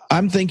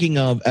I'm thinking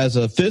of, as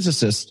a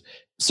physicist,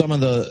 some of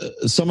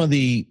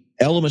the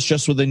elements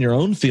just within your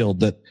own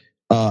field that,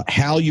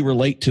 how you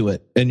relate to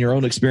it and your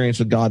own experience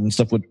with God and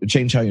stuff would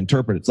change how you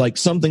interpret it. It's like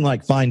something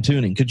like fine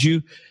tuning. Could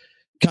you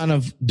kind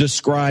of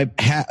describe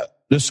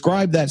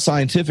that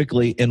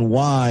scientifically and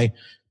why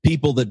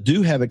people that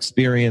do have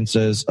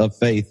experiences of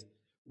faith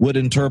would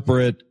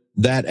interpret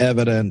that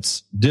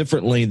evidence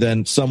differently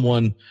than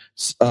someone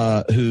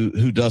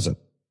who doesn't?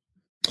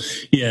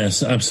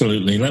 Yes,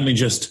 absolutely. Let me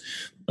just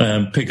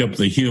pick up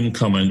the Hume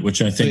comment,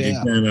 which I think,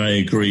 again, I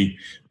agree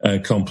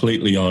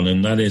completely on,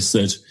 and that is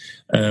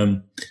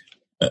that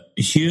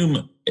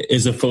Hume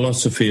is a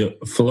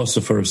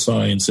philosopher of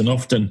science, and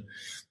often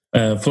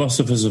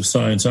philosophers of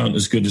science aren't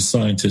as good as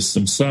scientists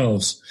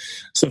themselves.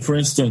 So, for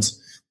instance,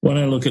 when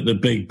I look at the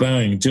Big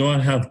Bang, do I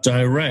have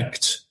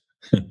direct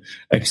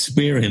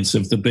experience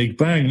of the Big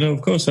Bang? No,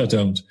 of course I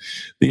don't.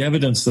 The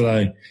evidence that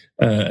I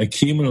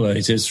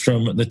accumulate is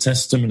from the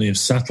testimony of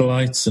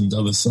satellites and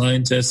other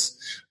scientists,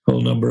 a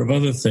whole number of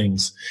other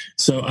things.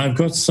 So I've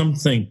got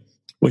something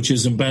which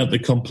is about the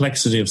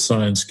complexity of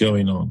science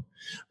going on.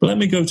 But let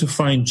me go to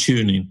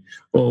fine-tuning,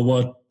 or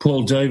what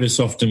Paul Davies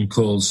often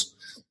calls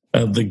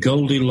the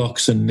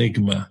Goldilocks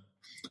enigma.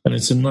 And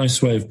it's a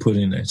nice way of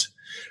putting it,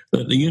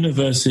 that the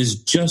universe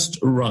is just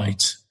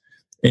right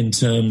in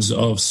terms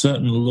of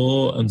certain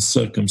law and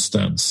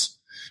circumstance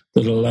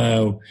that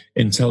allow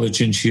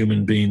intelligent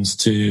human beings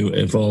to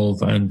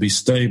evolve and be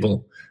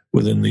stable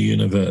within the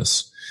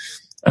universe.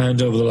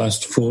 And over the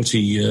last 40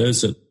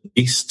 years, at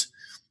least,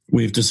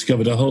 we've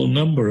discovered a whole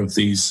number of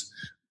these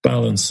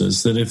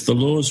balances that if the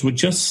laws were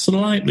just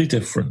slightly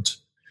different,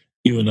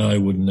 you and I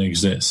wouldn't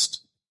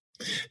exist.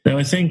 Now,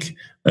 I think,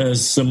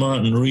 as Sir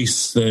Martin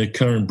Rees, the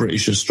current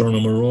British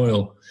Astronomer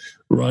Royal,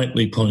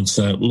 rightly points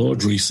out,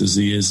 Lord Rees as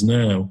he is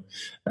now,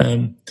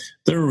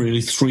 there are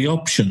really three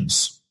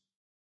options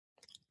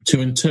to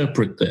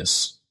interpret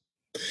this.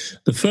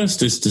 The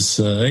first is to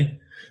say,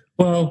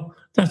 well,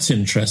 that's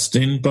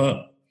interesting,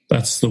 but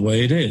that's the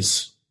way it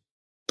is.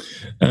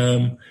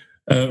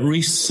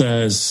 Rees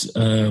says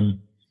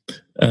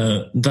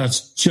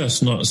that's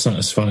just not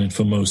satisfying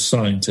for most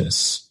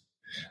scientists.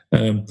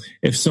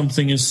 If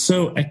something is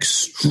so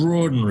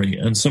extraordinary,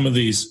 and some of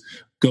these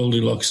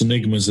Goldilocks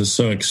enigmas are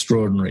so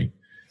extraordinary,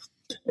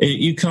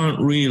 you can't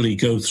really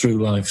go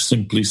through life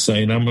simply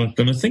saying, I'm not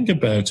going to think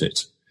about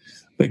it,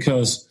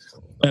 because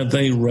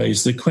they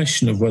raise the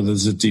question of whether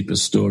there's a deeper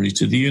story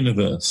to the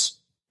universe.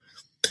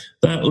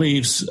 That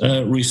leaves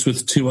Rees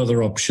with two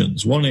other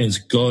options. One is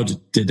God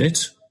did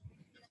it.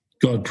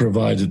 God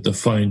provided the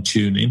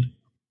fine-tuning.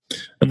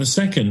 And the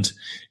second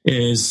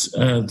is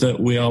that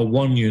we are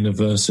one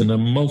universe in a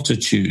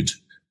multitude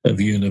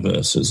of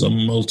universes, a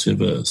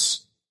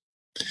multiverse.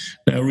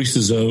 Now,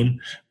 Rees's own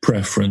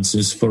preference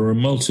is for a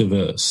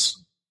multiverse.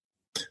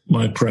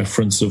 My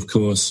preference, of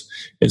course,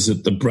 is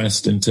that the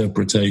best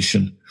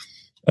interpretation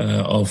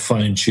of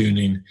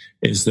fine-tuning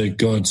is that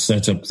God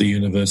set up the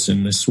universe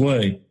in this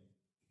way.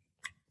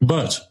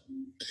 But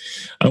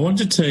I want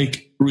to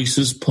take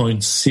Rees's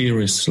point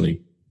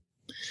seriously,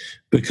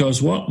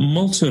 because what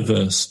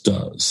multiverse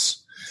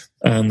does,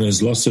 and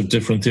there's lots of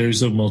different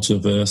theories of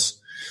multiverse,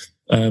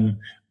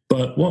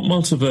 but what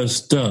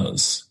multiverse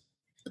does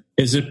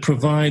is it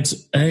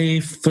provides a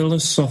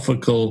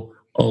philosophical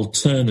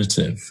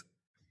alternative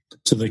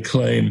to the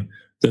claim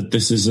that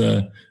this is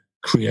a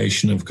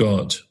creation of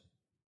God.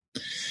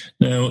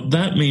 Now,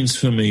 that means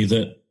for me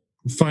that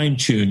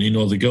fine-tuning,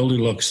 or the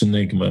Goldilocks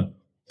enigma,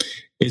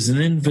 is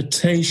an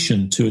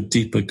invitation to a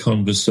deeper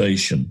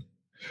conversation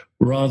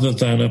rather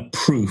than a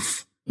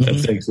proof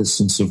of the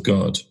existence of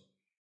God.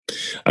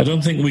 I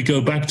don't think we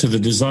go back to the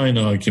design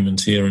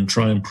argument here and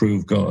try and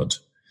prove God,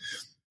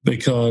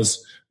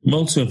 because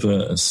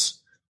multiverse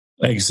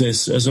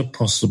exists as a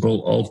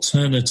possible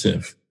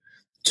alternative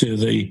to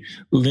the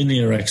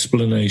linear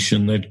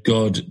explanation that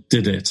God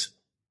did it.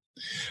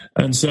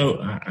 And so,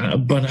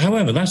 but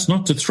however, that's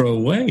not to throw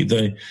away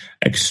the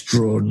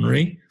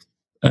extraordinary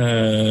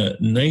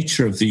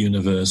nature of the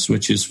universe,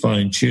 which is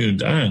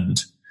fine-tuned,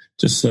 and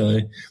to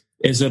say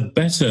is a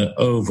better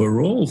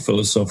overall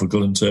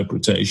philosophical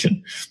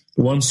interpretation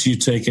once you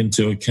take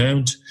into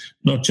account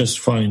not just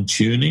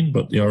fine-tuning,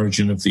 but the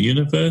origin of the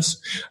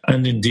universe,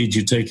 and indeed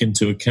you take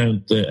into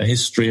account the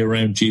history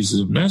around Jesus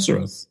of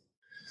Nazareth.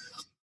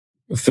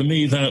 For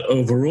me, that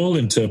overall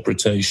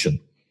interpretation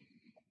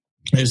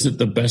is that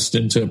the best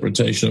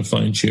interpretation of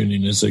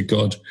fine-tuning is that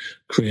God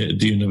created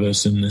the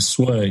universe in this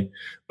way.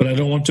 But I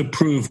don't want to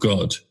prove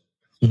God.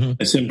 Mm-hmm.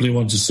 I simply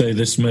want to say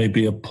this may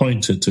be a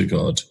pointer to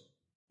God.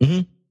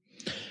 Mm-hmm.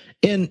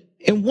 And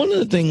one of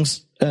the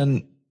things,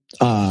 and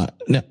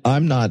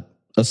I'm not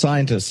a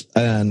scientist,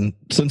 and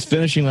since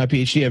finishing my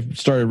PhD, I've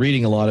started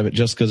reading a lot of it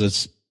just because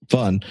it's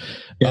fun.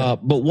 Yeah.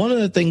 But one of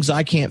the things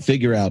I can't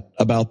figure out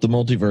about the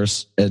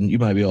multiverse, and you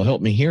might be able to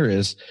help me here,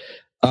 is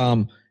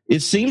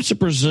it seems to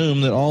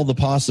presume that all the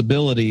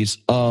possibilities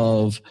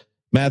of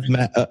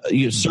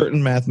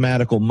certain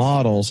mathematical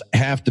models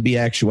have to be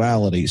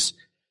actualities.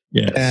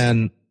 Yes.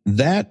 And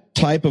that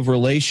type of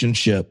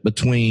relationship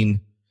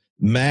between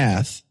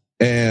math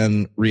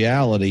and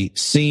reality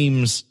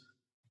seems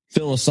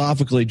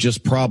philosophically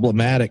just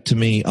problematic to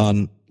me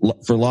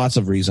for lots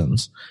of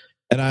reasons.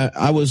 And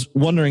I was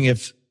wondering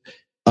if,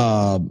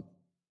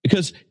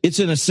 because it's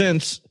in a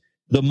sense,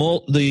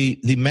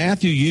 the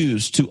math you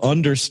use to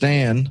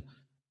understand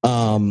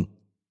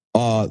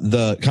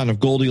the kind of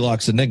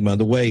Goldilocks enigma,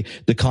 the way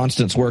the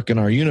constants work in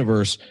our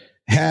universe,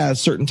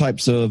 has certain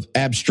types of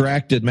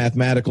abstracted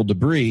mathematical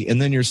debris. And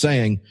then you're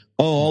saying,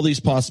 oh, all these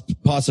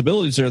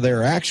possibilities are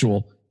there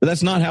actual. But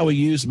that's not how we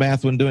use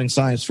math when doing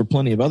science for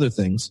plenty of other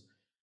things.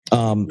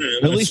 At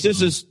least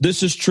this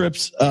is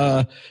Tripp's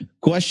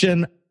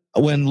question.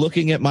 When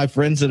looking at my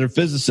friends that are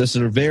physicists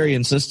that are very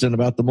insistent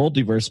about the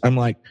multiverse, I'm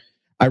like,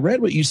 I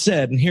read what you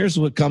said, and here's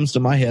what comes to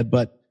my head.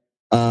 But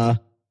my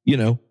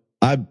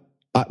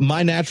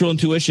natural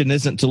intuition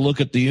isn't to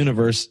look at the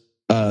universe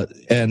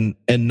and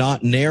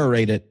not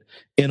narrate it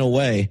in a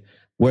way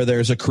where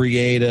there's a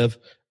creative,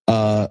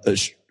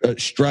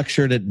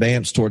 structured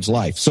advance towards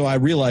life. So I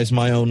realize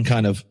my own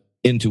kind of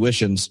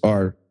intuitions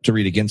are to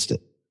read against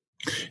it.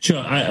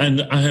 Sure,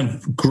 and I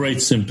have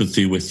great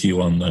sympathy with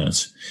you on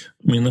that.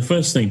 I mean, the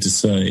first thing to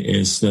say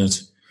is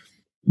that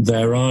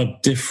there are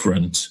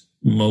different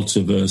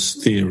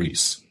multiverse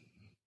theories.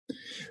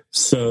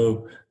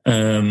 So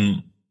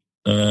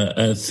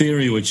a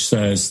theory which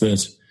says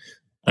that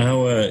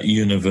our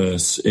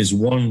universe is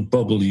one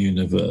bubble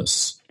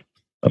universe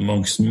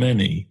amongst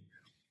many,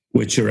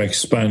 which are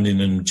expanding,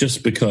 and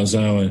just because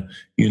our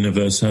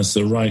universe has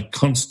the right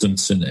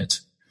constants in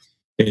it,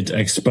 it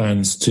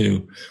expands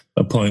to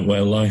a point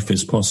where life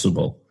is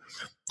possible,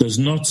 does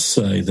not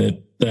say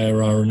that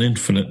there are an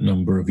infinite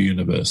number of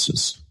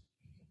universes.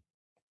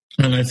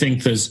 And I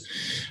think there's,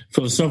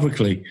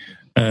 philosophically,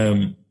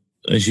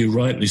 as you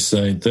rightly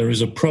say, there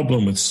is a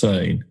problem with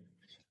saying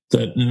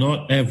that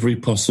not every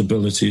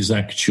possibility is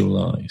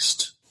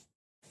actualized.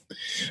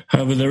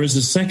 However, there is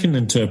a second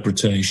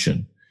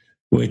interpretation,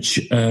 which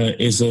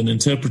is an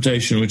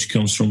interpretation which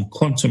comes from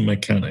quantum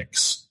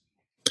mechanics.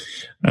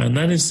 And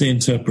that is the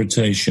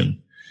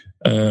interpretation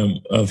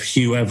of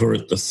Hugh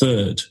Everett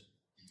III,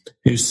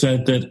 who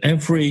said that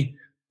every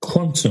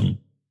quantum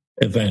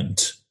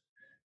event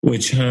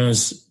which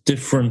has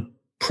different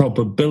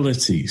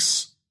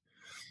probabilities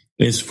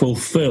is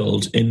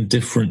fulfilled in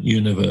different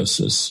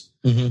universes.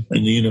 Mm-hmm.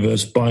 And the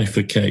universe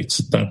bifurcates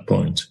at that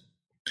point.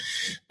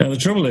 Now, the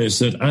trouble is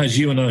that as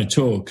you and I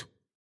talk,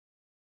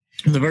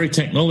 the very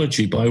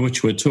technology by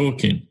which we're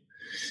talking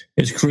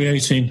is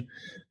creating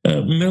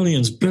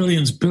millions,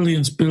 billions,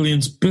 billions,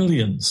 billions,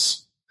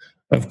 billions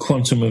of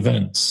quantum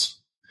events.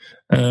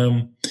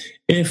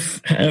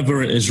 If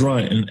ever it is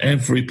right and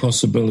every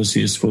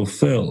possibility is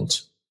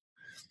fulfilled,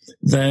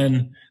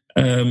 then,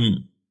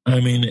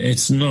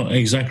 it's not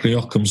exactly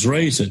Occam's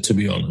razor, to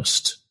be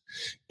honest.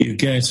 You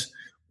get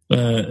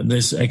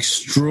this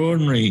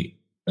extraordinary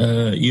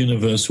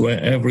universe where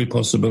every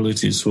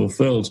possibility is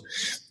fulfilled,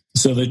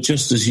 so that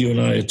just as you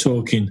and I are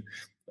talking,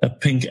 a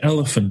pink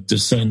elephant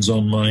descends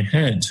on my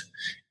head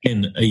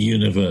in a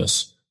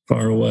universe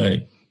far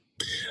away.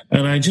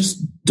 And I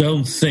just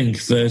don't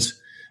think that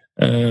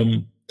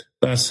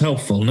that's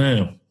helpful.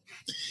 Now,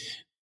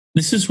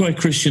 this is where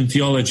Christian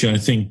theology, I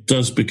think,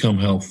 does become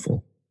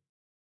helpful.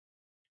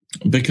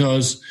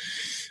 Because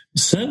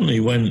certainly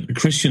when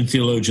Christian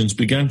theologians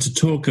began to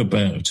talk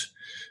about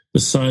the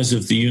size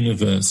of the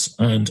universe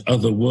and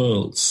other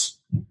worlds,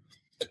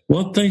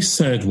 what they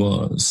said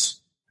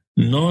was,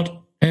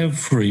 not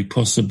every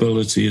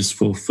possibility is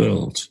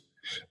fulfilled.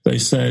 They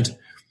said,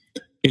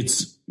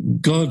 it's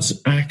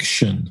God's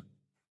action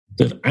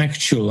that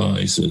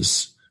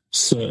actualizes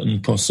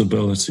certain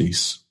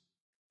possibilities.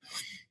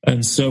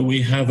 And so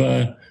we have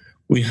a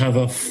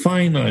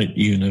finite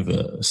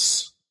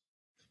universe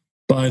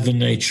by the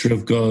nature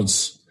of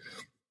God's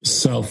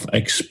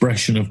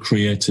self-expression of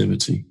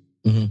creativity.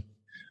 Mm-hmm.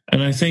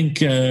 And I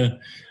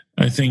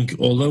think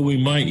although we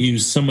might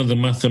use some of the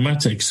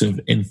mathematics of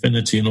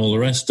infinity and all the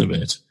rest of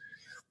it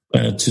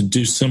to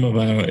do some of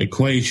our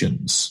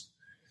equations,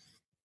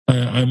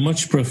 I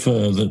much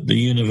prefer that the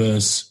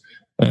universe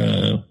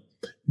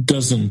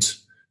doesn't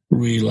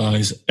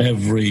realize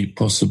every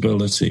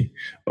possibility,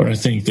 or I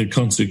think the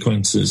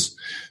consequences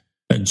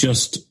are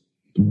just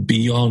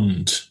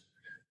beyond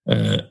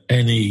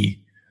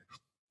any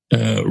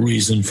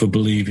reason for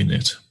believing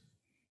it.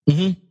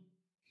 Mm-hmm.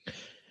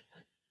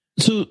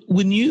 So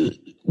when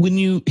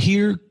you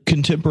hear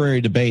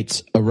contemporary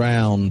debates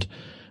around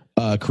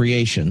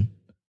creation,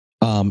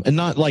 and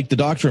not like the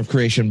doctrine of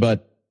creation,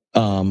 but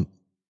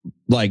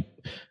like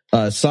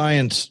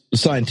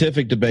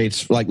scientific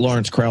debates, like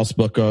Lawrence Krauss'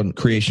 book on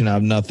creation out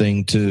of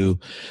nothing, to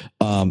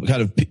kind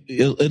of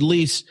at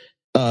least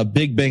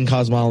Big Bang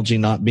cosmology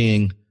not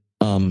being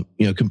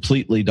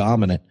completely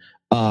dominant.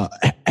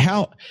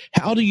 How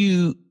do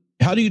you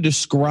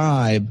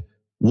describe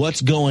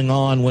what's going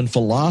on when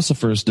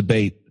philosophers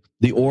debate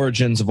the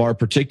origins of our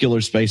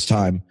particular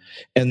space-time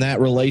and that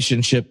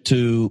relationship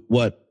to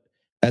what,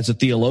 as a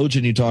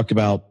theologian, you talk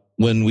about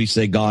when we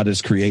say God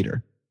is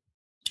creator?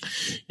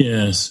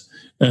 Yes.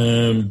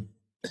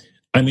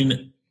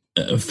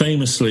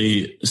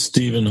 Famously,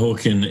 Stephen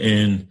Hawking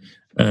in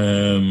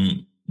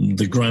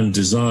The Grand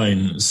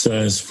Design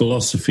says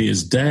philosophy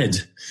is dead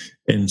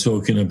in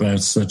talking about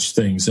such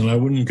things, and I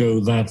wouldn't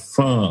go that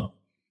far.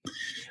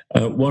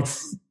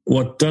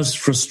 What does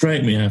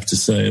frustrate me, I have to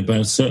say,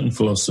 about certain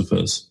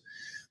philosophers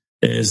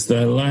is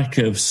their lack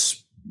of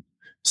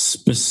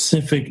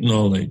specific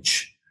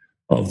knowledge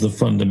of the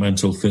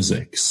fundamental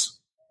physics.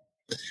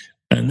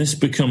 And this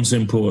becomes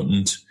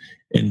important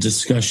in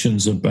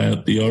discussions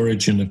about the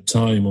origin of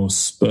time or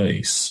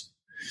space.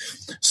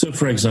 So,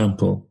 for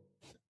example,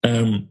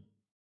 the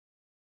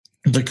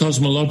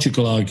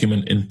cosmological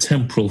argument in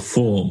temporal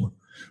form,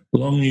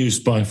 long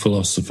used by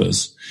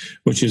philosophers,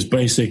 which is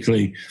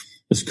basically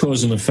there's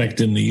cause and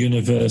effect in the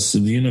universe,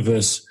 and the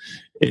universe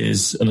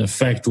is an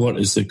effect. What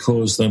is the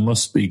cause? There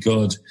must be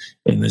God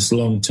in this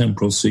long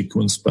temporal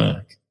sequence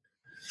back.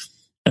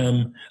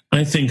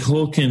 I think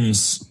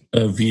Hawking's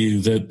view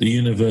that the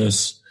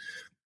universe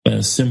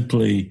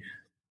simply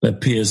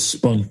appears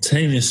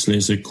spontaneously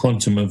as a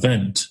quantum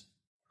event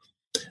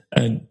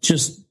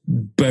just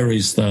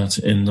buries that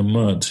in the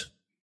mud.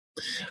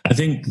 I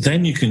think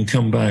then you can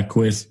come back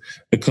with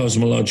a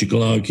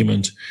cosmological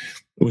argument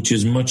which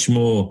is much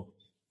more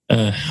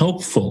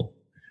helpful,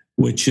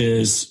 which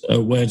is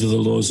where do the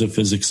laws of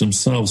physics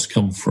themselves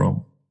come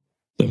from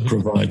that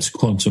provides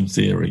quantum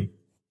theory.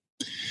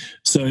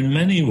 So in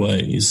many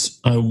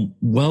ways, I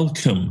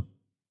welcome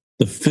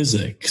the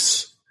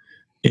physics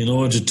in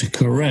order to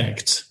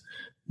correct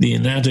the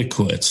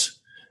inadequate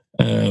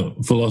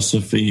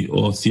philosophy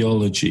or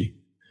theology.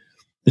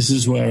 This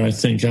is where I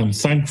think I'm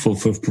thankful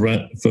for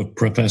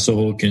Professor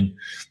Hawking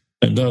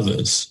and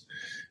others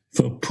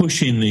for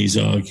pushing these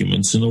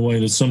arguments in a way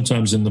that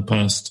sometimes in the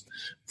past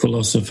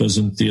philosophers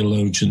and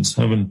theologians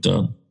haven't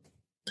done.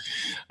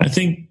 I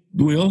think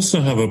we also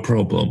have a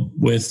problem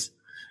with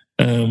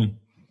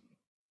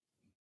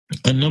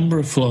a number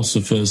of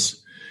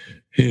philosophers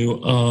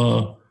who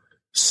are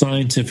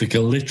scientific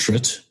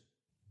illiterate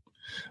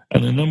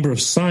and a number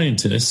of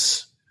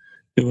scientists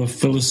who are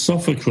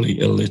philosophically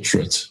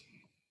illiterate.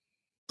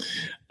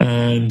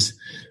 And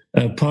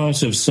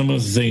part of some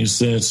of the things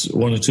that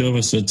one or two of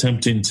us are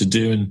attempting to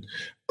do in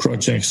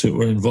projects that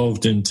we're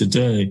involved in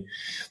today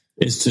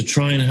is to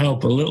try and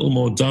help a little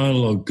more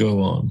dialogue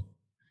go on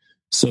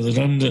so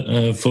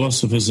that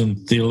philosophers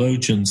and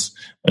theologians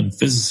and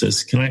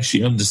physicists can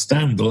actually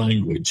understand the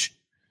language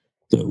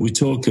that we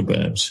talk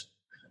about.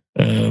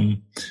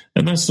 And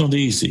that's not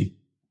easy.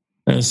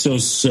 So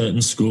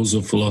certain schools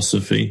of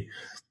philosophy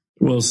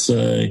will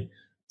say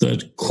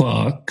that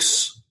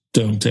quarks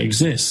don't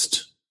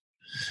exist.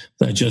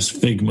 They're just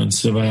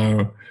figments of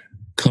our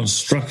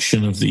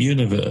construction of the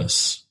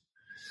universe.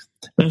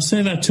 Now,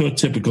 say that to a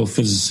typical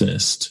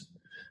physicist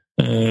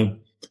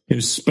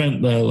who's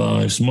spent their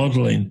lives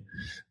modeling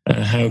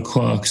how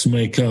quarks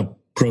make up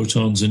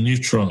protons and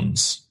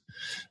neutrons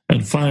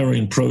and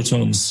firing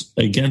protons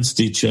against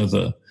each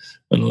other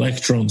and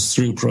electrons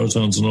through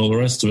protons and all the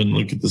rest of it, and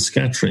look at the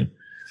scattering.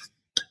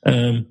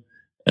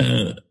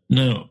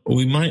 Now,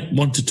 we might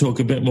want to talk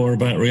a bit more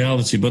about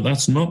reality, but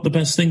that's not the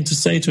best thing to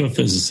say to a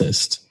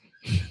physicist.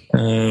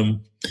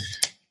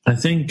 I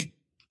think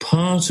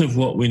part of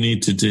what we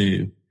need to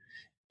do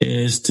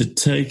is to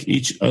take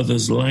each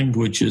other's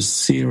languages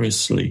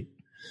seriously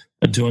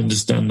and to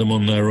understand them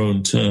on their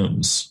own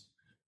terms.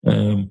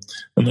 And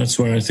that's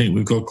where I think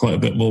we've got quite a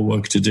bit more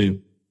work to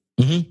do.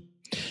 Mm-hmm.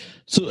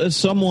 So as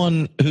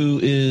someone who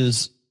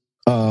is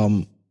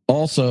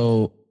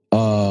also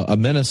a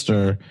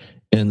minister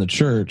in the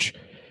church,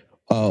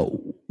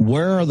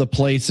 where are the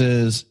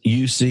places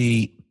you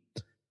see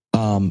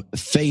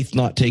faith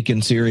not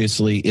taken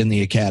seriously in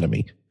the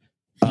academy?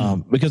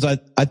 Because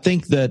I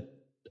think that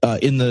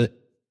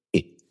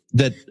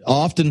that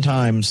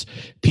oftentimes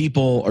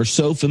people are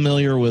so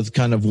familiar with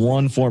kind of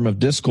one form of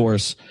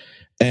discourse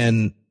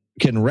and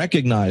can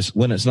recognize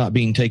when it's not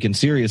being taken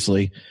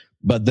seriously,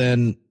 but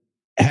then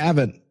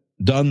haven't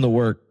done the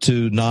work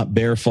to not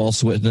bear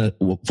false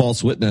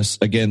witness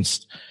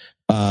against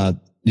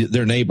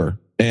their neighbor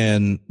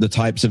and the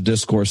types of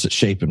discourse that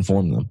shape and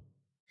form them.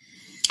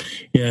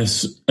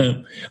 Yes.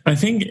 I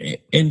think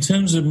in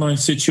terms of my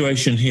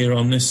situation here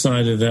on this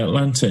side of the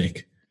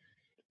Atlantic,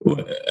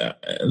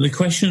 the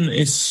question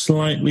is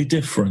slightly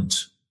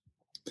different.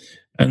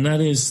 And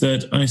that is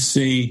that I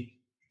see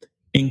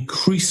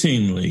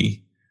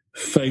increasingly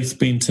faith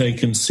being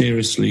taken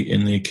seriously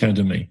in the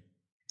academy.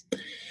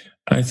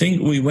 I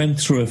think we went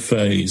through a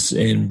phase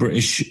in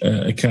British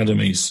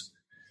academies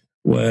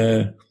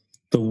where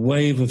the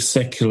wave of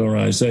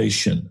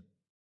secularization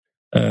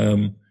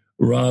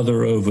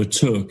rather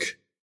overtook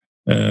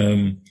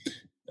the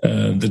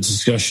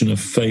discussion of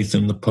faith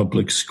in the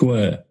public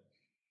square.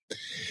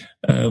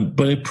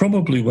 But it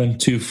probably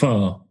went too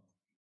far.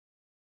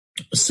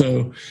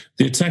 So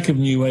the attack of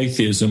new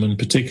atheism, and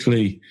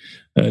particularly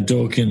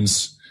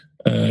Dawkins'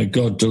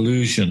 God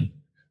delusion,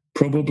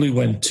 probably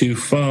went too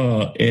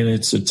far in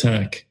its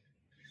attack.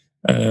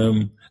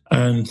 And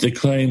the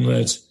claim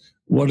that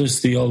what has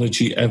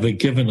theology ever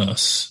given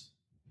us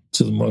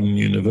to the modern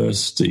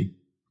university?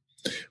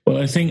 Well,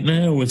 I think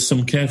now with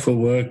some careful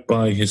work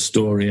by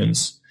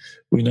historians,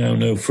 we now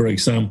know, for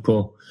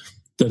example,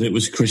 that it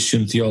was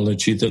Christian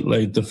theology that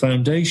laid the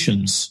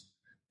foundations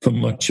for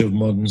much of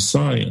modern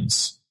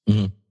science.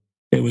 Mm-hmm.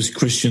 It was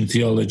Christian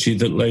theology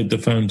that laid the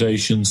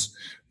foundations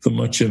for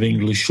much of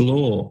English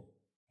law.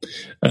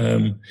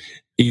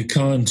 You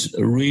can't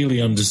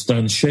really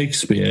understand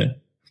Shakespeare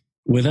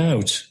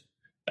without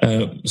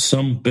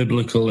some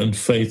biblical and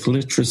faith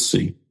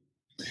literacy.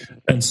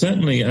 And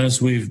certainly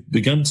as we've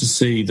begun to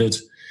see that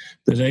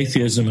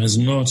atheism has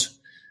not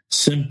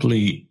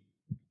simply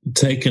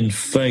taken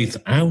faith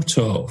out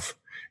of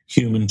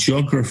human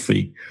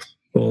geography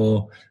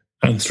or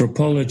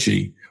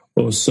anthropology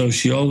or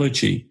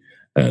sociology,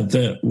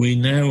 that we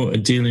now are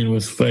dealing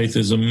with faith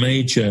as a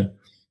major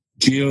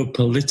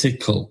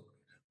geopolitical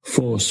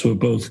force for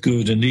both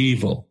good and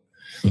evil.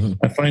 Mm-hmm.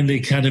 I find the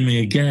academy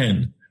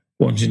again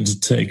wanting to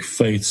take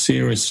faith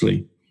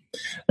seriously.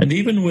 And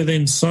even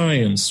within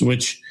science,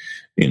 which,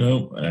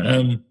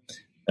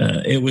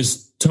 it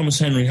was Thomas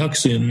Henry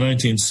Huxley in the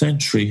 19th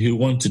century who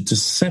wanted to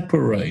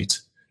separate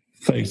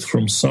faith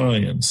from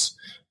science.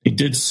 He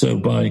did so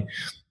by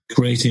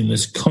creating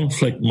this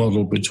conflict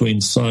model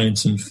between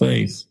science and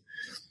faith.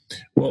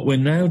 What we're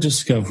now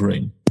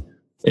discovering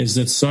is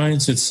that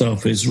science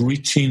itself is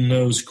reaching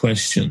those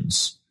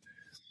questions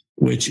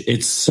which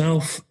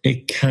itself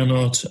it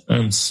cannot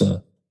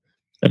answer,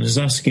 and is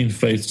asking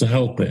faith to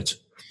help it.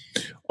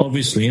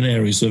 Obviously, in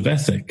areas of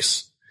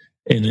ethics,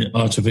 in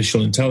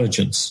artificial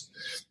intelligence,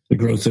 the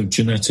growth of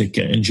genetic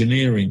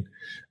engineering,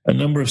 a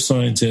number of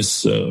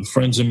scientists,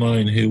 friends of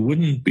mine who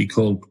wouldn't be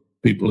called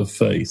people of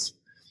faith,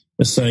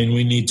 are saying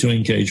we need to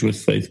engage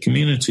with faith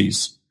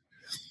communities.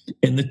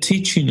 In the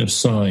teaching of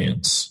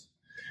science,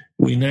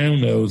 we now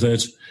know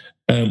that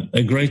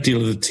a great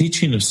deal of the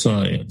teaching of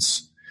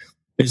science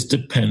is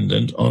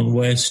dependent on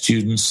where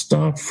students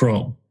start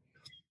from,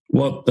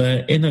 what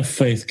their inner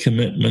faith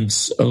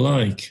commitments are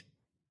like,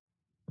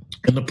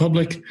 and the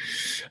public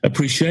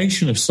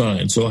appreciation of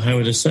science or how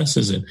it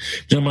assesses it.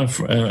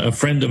 A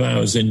friend of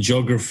ours in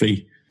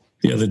geography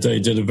the other day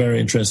did a very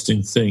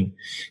interesting thing.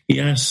 He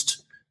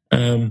asked,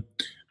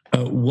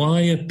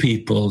 why are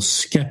people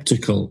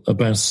skeptical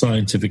about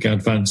scientific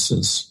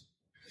advances?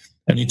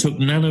 And he took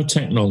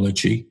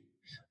nanotechnology,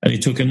 and he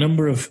took a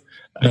number of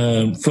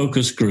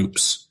focus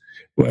groups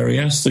where he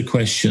asked the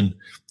question,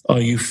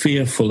 are you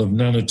fearful of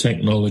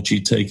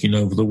nanotechnology taking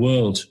over the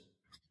world?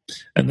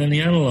 And then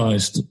he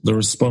analyzed the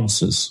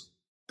responses.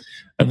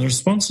 And the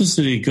responses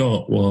that he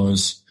got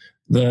was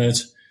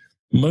that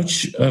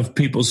much of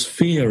people's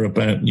fear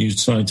about new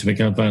scientific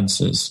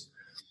advances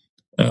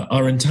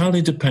are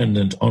entirely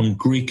dependent on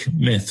Greek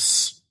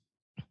myths.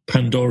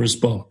 Pandora's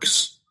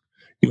box.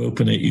 You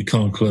open it, you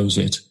can't close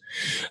it.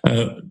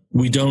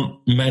 We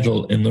don't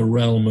meddle in the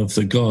realm of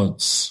the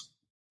gods.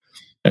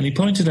 And he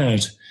pointed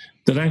out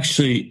that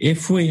actually,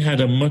 if we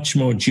had a much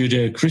more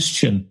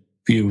Judeo-Christian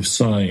view of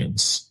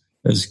science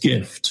as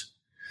gift,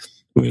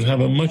 we would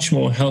have a much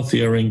more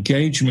healthier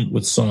engagement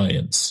with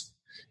science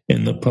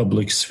in the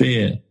public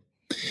sphere.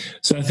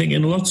 So I think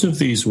in lots of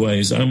these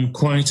ways, I'm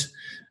quite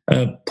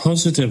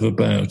positive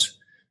about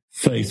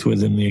faith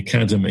within the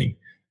academy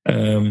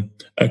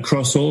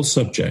across all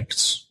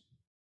subjects.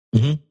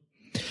 Mm-hmm.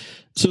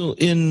 So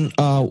in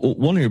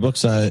one of your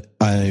books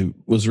I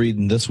was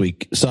reading this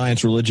week,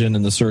 Science, Religion,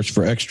 and the Search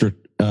for Extra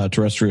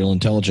Terrestrial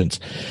Intelligence,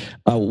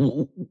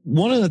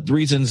 one of the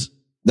reasons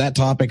that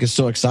topic is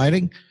so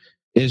exciting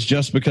is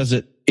just because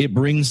it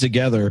brings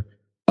together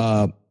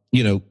a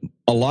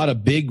lot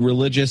of big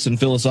religious and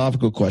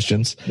philosophical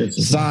questions,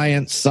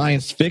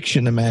 science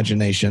fiction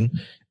imagination,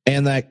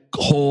 and that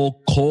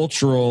whole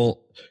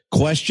cultural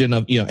question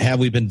of, have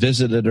we been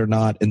visited or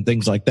not, and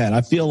things like that.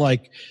 I feel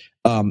like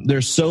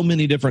there's so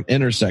many different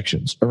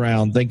intersections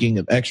around thinking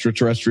of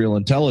extraterrestrial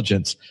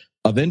intelligence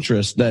of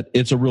interest that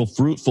it's a real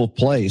fruitful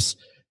place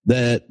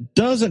that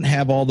doesn't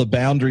have all the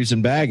boundaries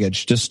and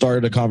baggage to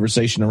start a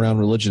conversation around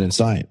religion and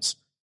science.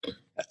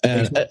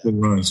 Exactly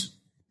right.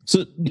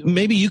 So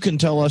maybe you can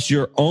tell us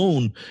your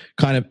own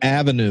kind of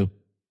avenue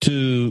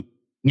to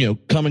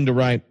coming to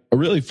write a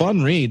really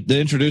fun read that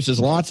introduces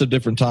lots of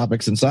different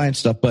topics and science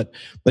stuff. But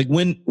like,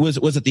 when was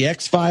it the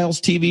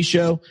X-Files TV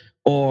show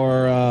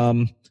or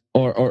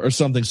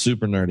something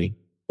super nerdy?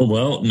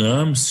 Well,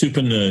 no, I'm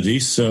super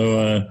nerdy,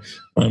 so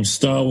I'm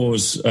Star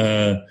Wars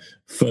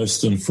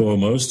first and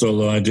foremost,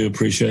 although I do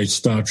appreciate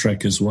Star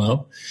Trek as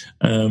well.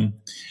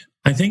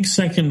 I think,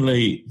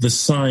 secondly, the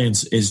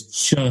science is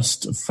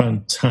just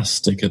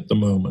fantastic at the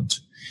moment.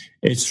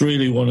 It's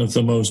really one of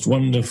the most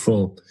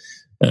wonderful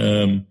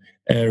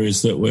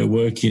areas that we're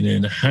working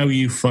in, how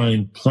you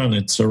find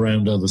planets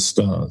around other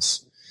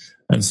stars.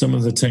 And some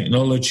of the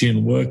technology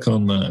and work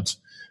on that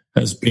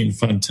has been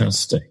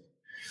fantastic.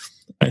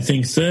 I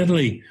think,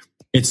 thirdly,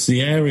 it's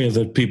the area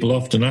that people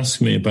often ask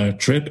me about,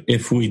 Tripp.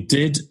 If we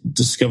did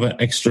discover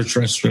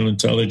extraterrestrial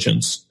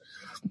intelligence,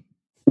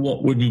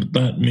 what would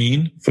that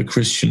mean for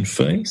Christian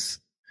faith?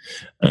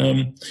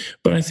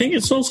 But I think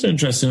it's also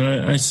interesting,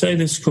 I say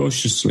this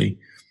cautiously,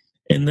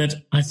 in that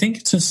I think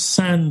it's a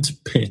sand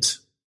pit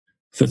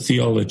for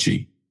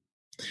theology,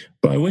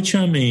 by which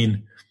I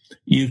mean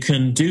you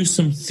can do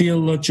some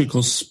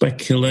theological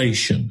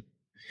speculation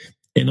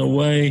in a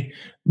way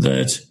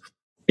that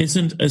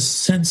isn't as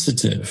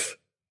sensitive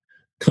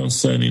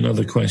concerning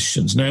other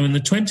questions. Now, in the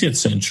 20th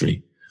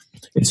century,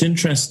 it's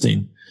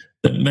interesting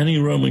that many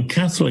Roman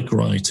Catholic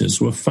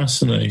writers were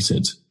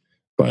fascinated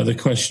by the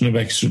question of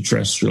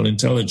extraterrestrial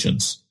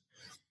intelligence.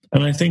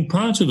 And I think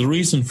part of the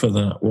reason for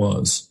that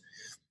was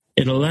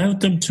it allowed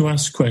them to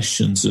ask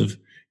questions of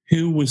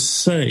who was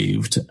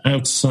saved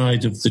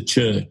outside of the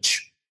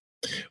church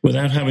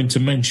without having to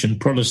mention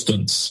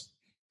Protestants.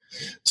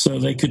 So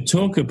they could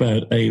talk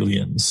about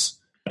aliens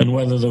and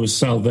whether there was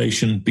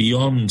salvation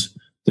beyond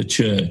the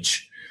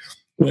church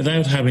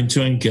without having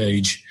to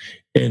engage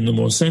in the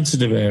more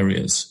sensitive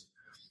areas.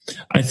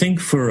 I think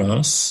for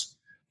us,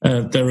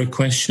 there are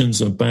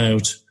questions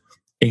about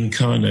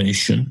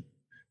incarnation,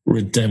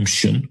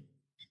 redemption,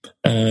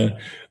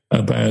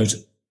 about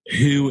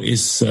who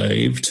is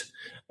saved,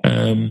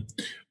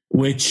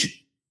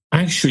 which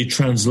actually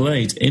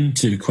translate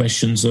into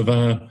questions of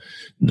our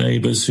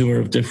neighbors who are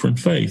of different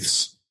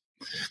faiths.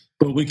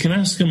 But we can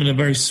ask them in a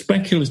very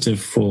speculative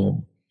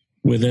form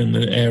within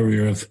the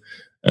area of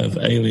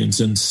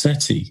aliens and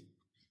SETI,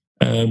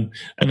 and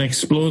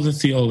explore the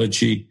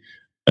theology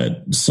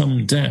at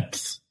some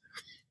depth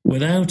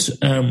without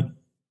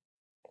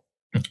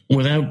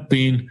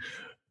being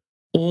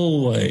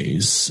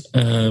always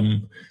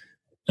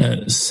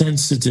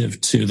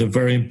sensitive to the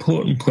very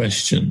important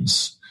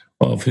questions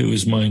of who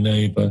is my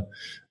neighbor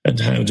and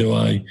how do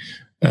I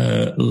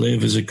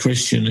live as a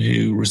Christian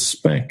who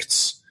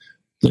respects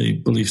the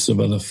beliefs of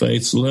other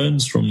faiths,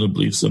 learns from the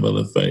beliefs of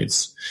other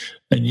faiths,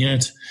 and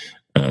yet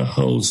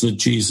holds that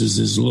Jesus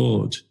is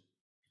Lord.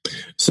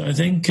 So I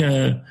think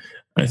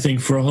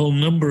for a whole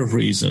number of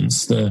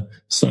reasons, the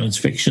science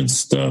fiction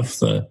stuff,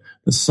 the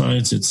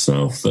science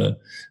itself, the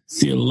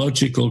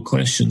theological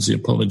questions, the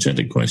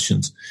apologetic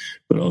questions,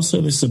 but also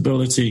this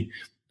ability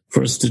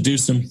for us to do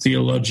some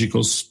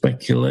theological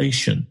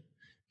speculation.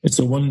 It's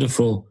a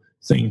wonderful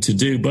thing to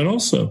do. But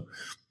also,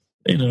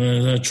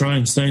 as I try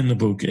and say in the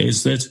book,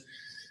 is that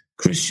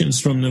Christians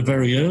from the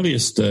very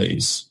earliest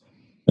days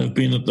have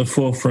been at the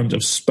forefront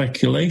of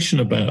speculation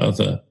about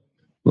other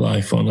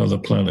life on other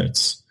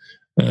planets,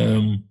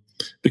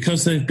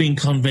 because they've been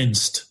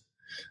convinced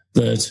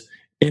that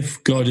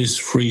if God is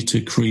free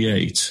to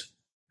create,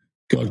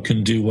 God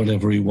can do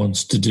whatever he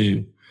wants to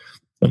do.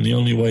 And the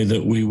only way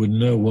that we would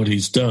know what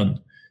he's done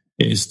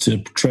is to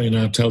train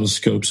our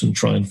telescopes and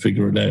try and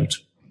figure it out.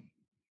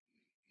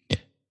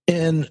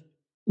 And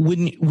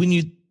when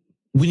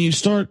you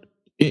start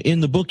in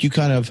the book, you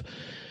kind of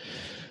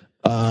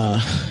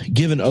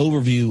give an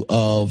overview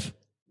of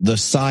the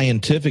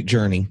scientific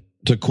journey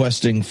to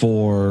questing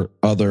for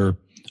other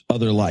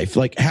life.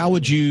 Like, how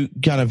would you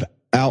kind of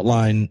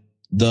outline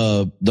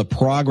the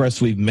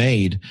progress we've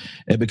made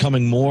at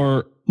becoming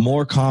more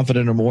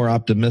confident or more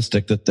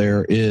optimistic that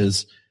there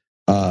is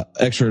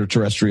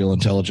extraterrestrial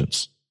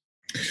intelligence?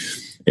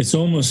 It's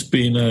almost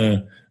been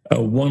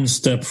a one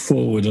step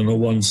forward and a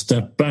one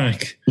step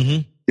back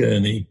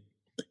journey,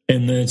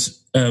 in that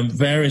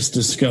various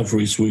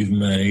discoveries we've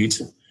made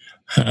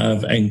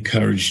have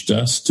encouraged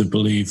us to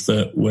believe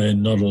that we're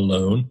not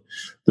alone.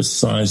 The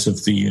size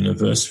of the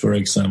universe, for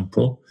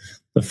example,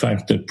 the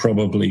fact that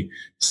probably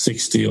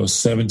 60 or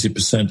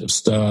 70% of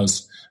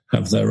stars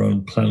have their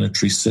own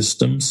planetary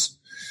systems,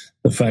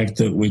 the fact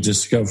that we're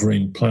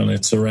discovering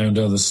planets around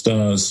other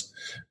stars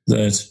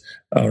that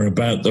are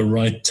about the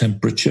right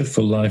temperature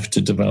for life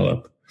to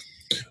develop.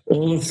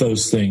 All of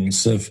those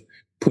things have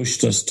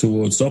pushed us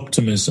towards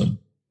optimism.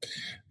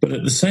 But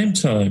at the same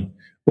time,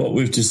 what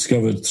we've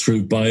discovered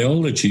through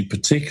biology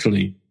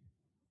particularly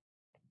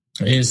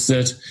is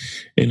that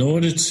in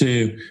order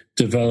to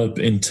develop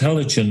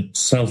intelligent,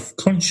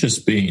 self-conscious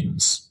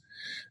beings,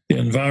 the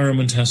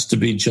environment has to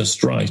be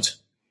just right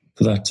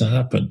for that to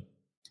happen.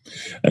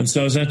 And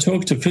so as I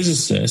talk to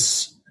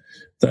physicists,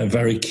 they're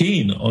very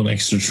keen on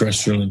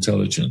extraterrestrial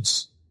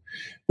intelligence.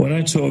 When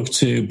I talk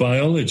to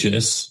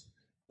biologists,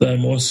 they're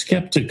more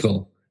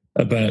skeptical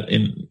about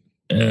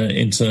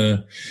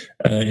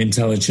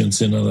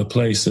intelligence in other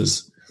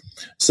places.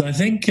 So I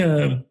think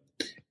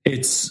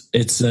it's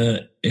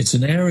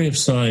an area of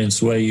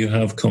science where you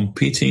have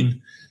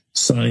competing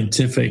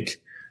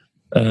scientific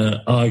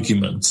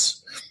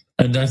arguments,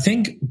 and I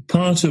think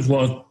part of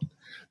what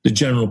the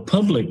general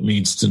public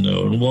needs to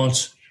know and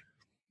what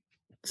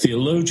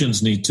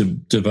theologians need to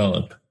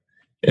develop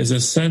is a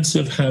sense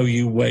of how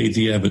you weigh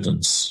the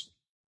evidence.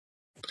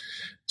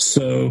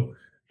 So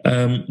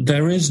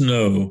there is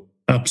no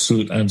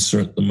absolute answer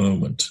at the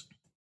moment.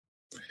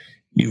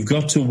 You've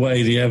got to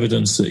weigh the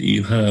evidence that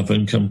you have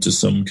and come to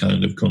some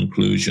kind of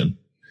conclusion.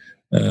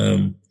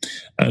 And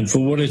for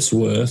what it's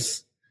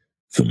worth,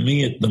 for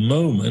me at the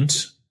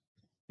moment,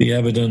 the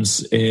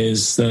evidence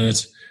is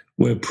that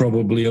we're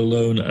probably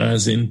alone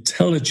as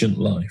intelligent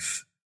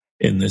life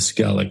in this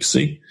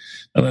galaxy.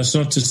 And that's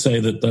not to say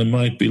that there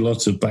might be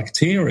lots of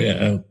bacteria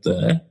out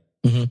there.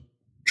 Mm-hmm.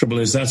 Trouble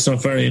is, that's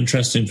not very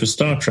interesting for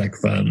Star Trek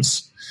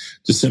fans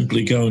to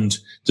simply go and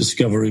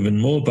discover even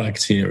more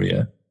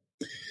bacteria.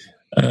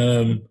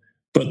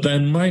 But there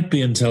might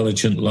be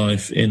intelligent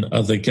life in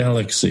other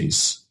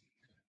galaxies.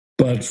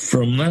 But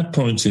from that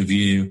point of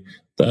view,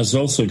 that's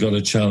also got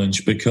a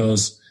challenge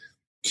because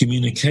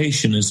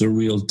communication is a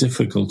real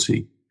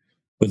difficulty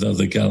with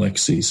other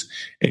galaxies.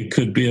 It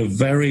could be a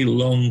very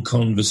long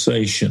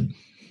conversation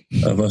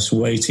of us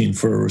waiting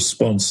for a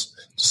response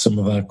to some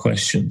of our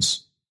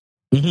questions.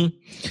 Mm-hmm.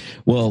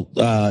 Well,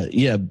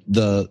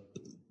 the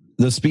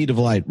speed of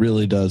light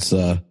really does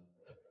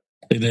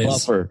it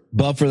is.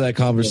 buffer that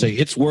conversation.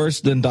 Yeah. It's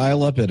worse than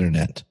dial-up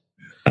internet.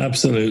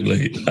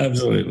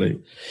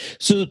 Absolutely.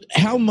 So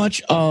how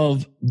much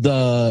of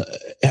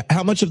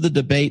the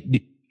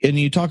debate, and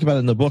you talk about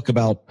in the book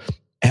about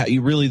how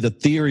the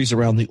theories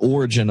around the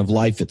origin of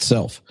life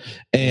itself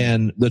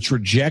and the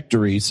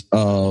trajectories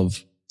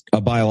of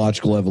a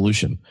biological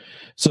evolution.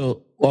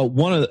 So,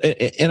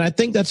 and I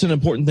think that's an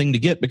important thing to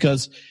get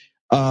because,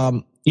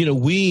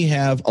 we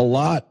have a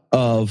lot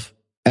of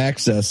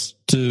access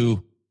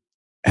to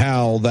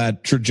how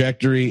that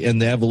trajectory and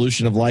the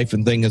evolution of life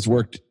and thing has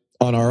worked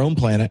on our own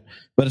planet,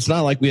 but it's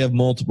not like we have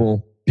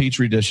multiple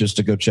petri dishes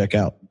to go check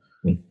out.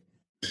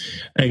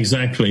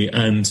 Exactly.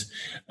 And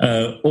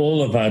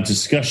all of our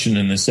discussion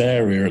in this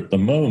area at the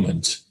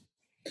moment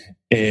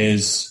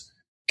is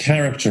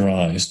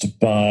characterized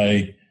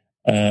by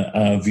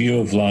our view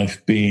of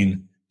life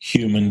being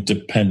human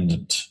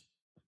dependent.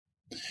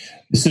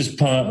 This is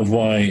part of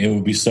why it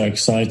would be so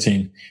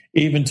exciting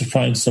even to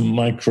find some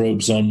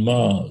microbes on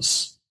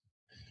Mars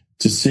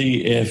to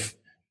see if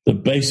the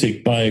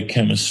basic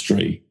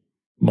biochemistry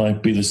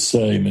might be the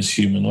same as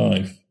human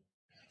life.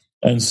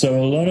 And so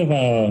a lot of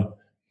our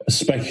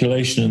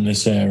speculation in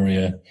this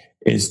area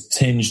is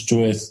tinged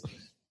with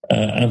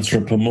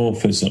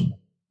anthropomorphism.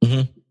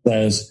 Mm-hmm.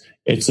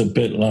 It's a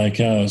bit like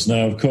ours.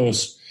 Now, of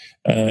course,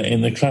 in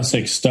the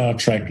classic Star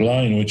Trek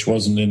line, which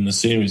wasn't in the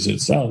series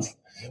itself,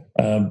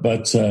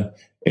 but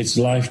it's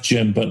life,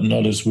 Jim, but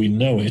not as we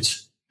know it,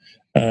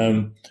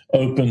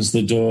 opens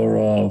the door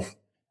of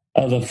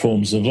other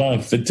forms of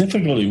life. The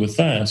difficulty with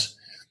that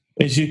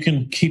is you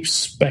can keep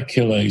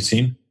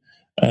speculating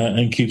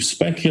and keep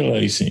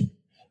speculating.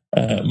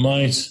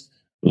 Might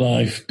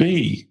life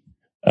be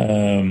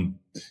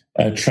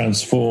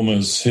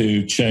transformers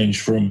who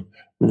change from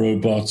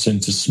robots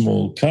into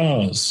small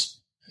cars?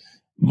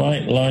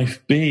 Might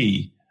life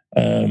be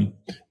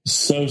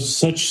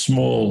such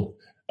small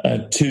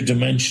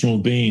two-dimensional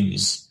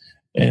beings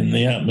in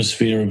the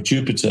atmosphere of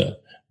Jupiter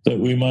that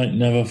we might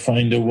never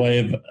find a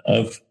way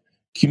of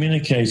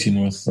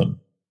communicating with them?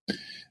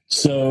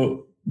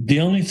 So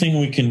the only thing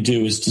we can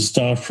do is to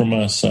start from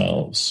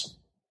ourselves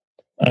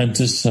and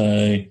to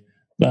say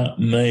that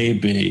may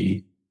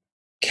be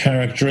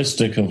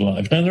characteristic of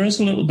life. Now, there is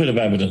a little bit of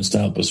evidence to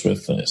help us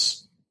with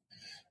this.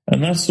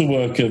 And that's the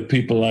work of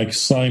people like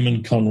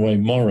Simon Conway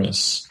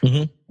Morris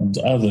and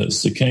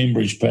others, the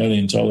Cambridge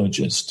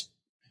paleontologist,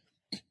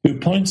 who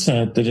points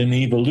out that in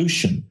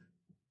evolution,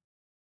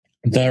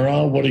 there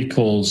are what he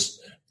calls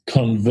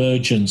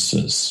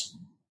convergences.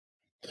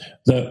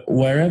 That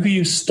wherever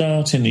you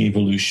start in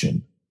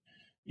evolution,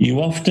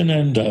 you often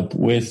end up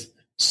with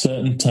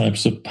certain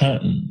types of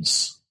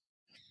patterns.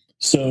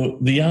 So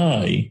the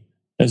eye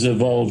has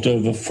evolved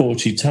over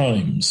 40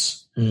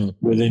 times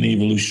within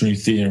evolutionary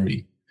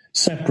theory,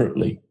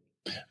 separately,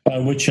 by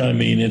which I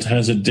mean it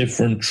has a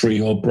different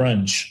tree or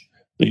branch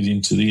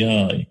leading to the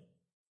eye.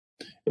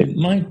 It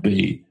might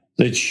be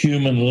that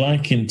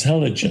human-like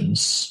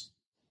intelligence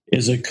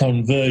is a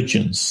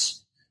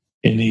convergence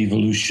in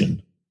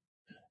evolution,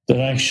 that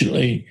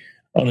actually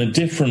on a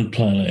different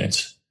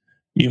planet,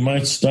 you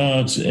might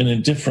start in a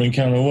different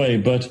kind of way,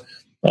 but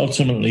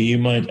ultimately you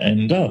might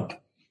end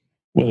up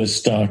with a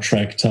Star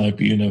Trek type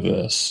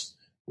universe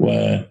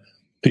where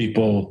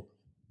people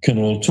can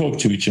all talk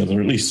to each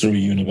other, at least through a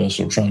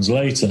universal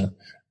translator,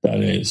 that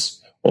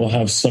is, or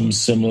have some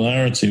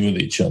similarity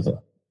with each other.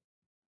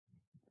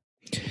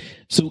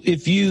 So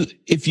if you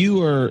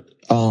are,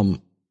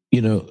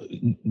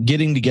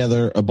 getting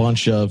together a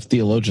bunch of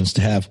theologians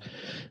to have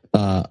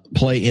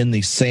play in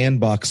the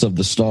sandbox of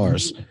the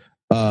stars.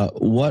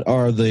 What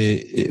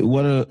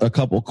are a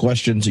couple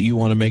questions that you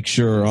want to make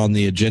sure are on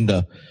the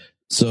agenda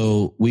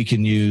so we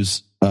can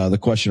use the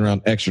question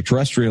around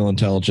extraterrestrial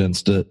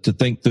intelligence to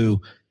think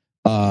through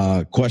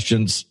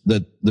questions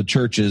that the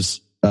church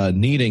is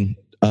needing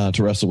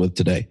to wrestle with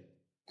today?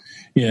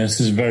 Yes,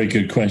 this is a very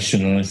good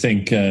question. And I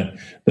think the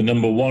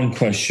number one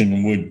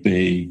question would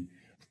be,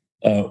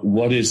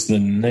 what is the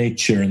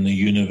nature and the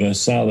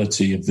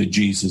universality of the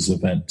Jesus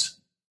event?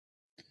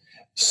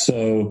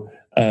 So,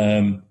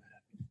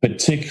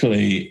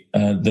 particularly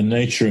the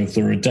nature of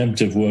the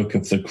redemptive work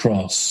of the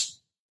cross.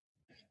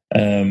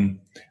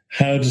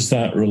 How does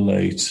that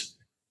relate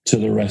to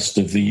the rest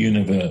of the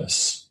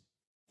universe?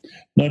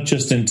 Not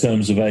just in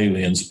terms of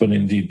aliens, but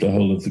indeed the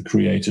whole of the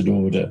created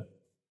order.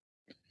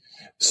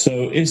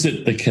 So is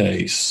it the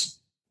case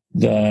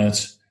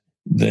that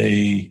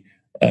the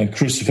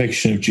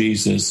crucifixion of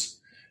Jesus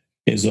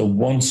is a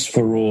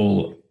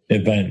once-for-all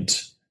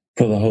event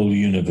for the whole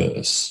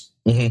universe?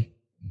 Mm-hmm.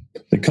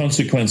 The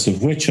consequence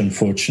of which,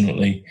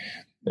 unfortunately,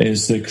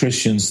 is that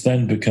Christians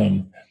then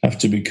have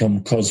to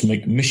become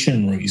cosmic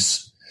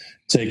missionaries,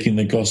 taking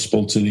the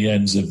gospel to the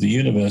ends of the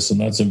universe,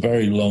 and that's a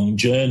very long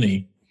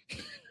journey.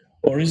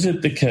 Or is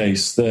it the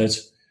case that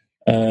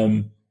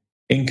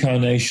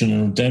incarnation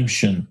and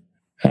redemption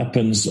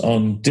happens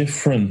on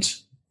different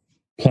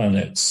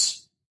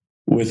planets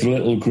with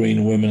little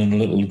green women and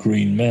little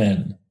green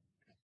men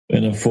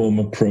in a form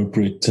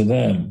appropriate to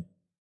them?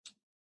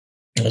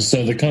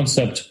 So the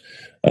concept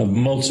of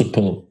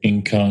multiple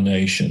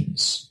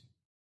incarnations.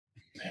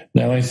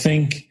 Now, I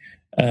think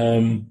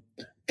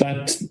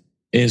that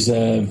is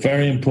a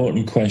very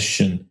important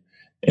question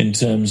in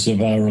terms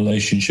of our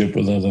relationship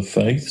with other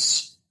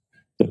faiths,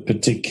 the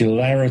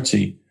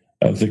particularity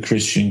of the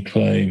Christian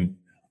claim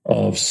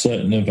of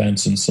certain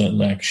events and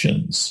certain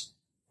actions.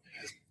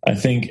 I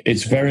think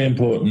it's very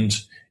important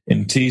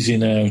in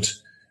teasing out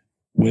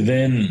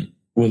within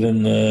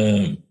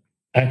the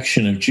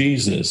action of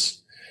Jesus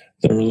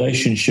the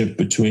relationship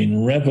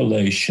between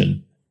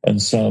revelation and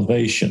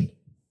salvation.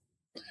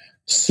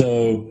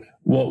 So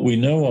what we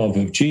know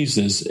of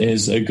Jesus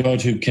is a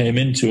God who came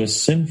into a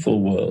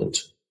sinful world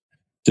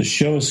to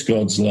show us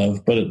God's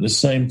love, but at the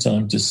same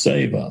time to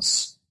save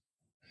us.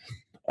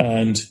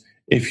 And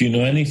if you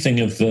know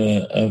anything of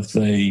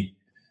the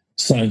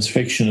science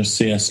fiction of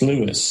C.S.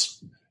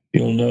 Lewis,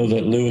 you'll know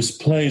that Lewis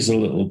plays a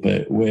little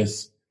bit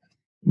with,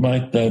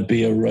 might there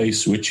be a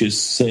race which is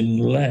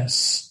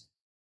sinless?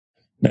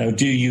 Now,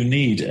 do you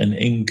need an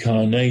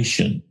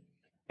incarnation,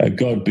 a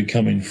God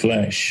becoming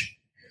flesh,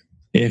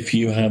 if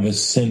you have a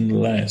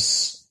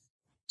sinless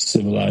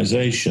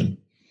civilization?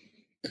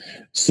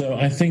 So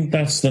I think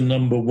that's the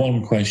number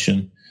one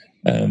question,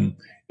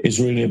 is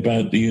really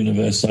about the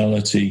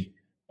universality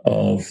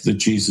of the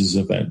Jesus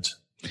event.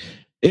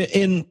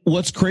 And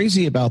what's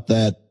crazy about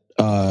that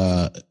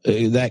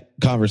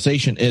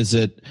conversation is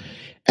it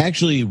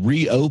actually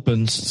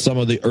reopens some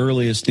of the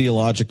earliest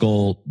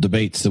theological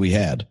debates that we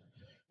had.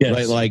 Yes.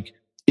 Right? Like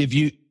if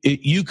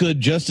you could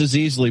just as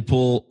easily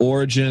pull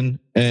Origen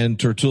and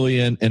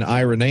Tertullian and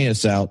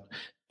Irenaeus out,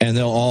 and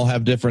they'll all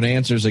have different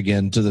answers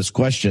again to this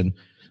question.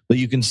 But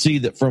you can see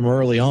that from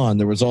early on,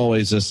 there was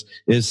always this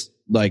is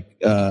the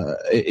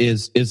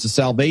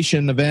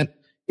salvation event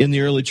in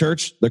the early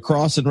church, the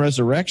cross and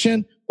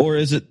resurrection, or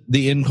is it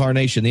the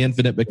incarnation, the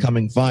infinite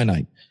becoming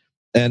finite?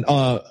 And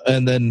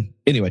then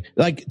anyway,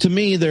 like to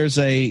me, there's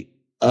it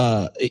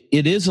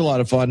is a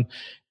lot of fun.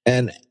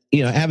 And,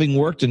 you know, having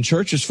worked in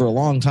churches for a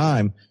long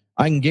time,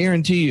 I can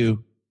guarantee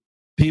you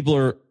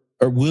people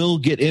will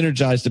get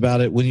energized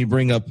about it when you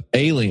bring up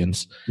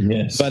aliens.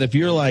 Yes. But if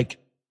you're like,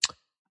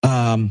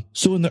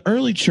 so in the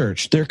early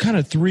church, there are kind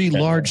of three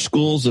large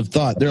schools of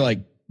thought. They're like,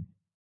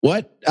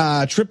 what?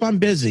 Tripp, I'm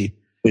busy.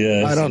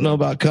 Yes. I don't know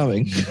about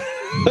coming.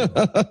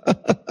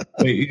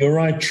 You're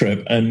right,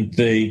 Tripp. And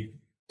the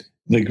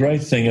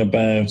great thing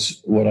about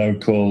what I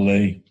would call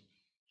the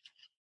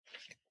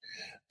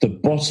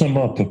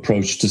bottom-up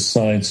approach to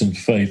science and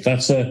faith,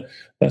 that's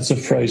a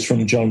phrase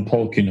from John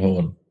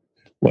Polkinghorne,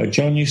 where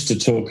John used to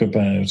talk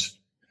about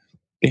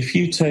if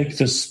you take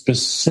the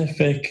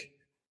specific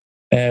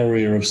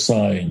area of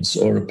science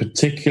or a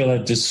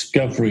particular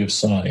discovery of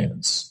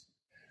science,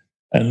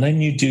 and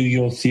then you do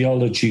your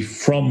theology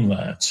from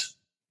that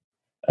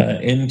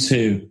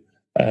into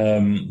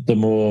the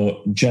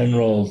more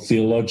general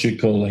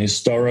theological,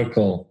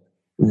 historical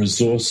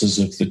resources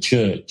of the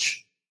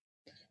church,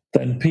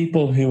 then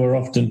people who are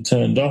often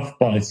turned off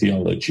by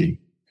theology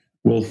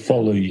will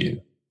follow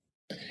you.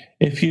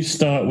 If you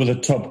start with a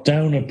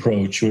top-down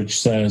approach, which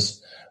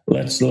says,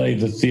 let's lay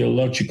the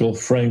theological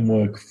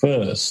framework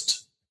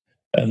first,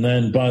 and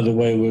then, by the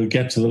way, we'll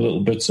get to the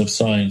little bits of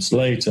science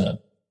later,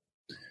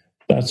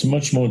 that's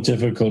much more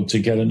difficult to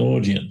get an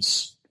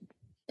audience.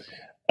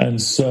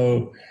 And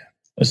so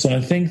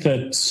I think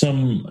that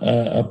some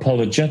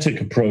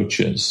apologetic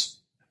approaches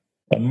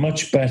are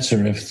much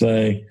better if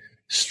they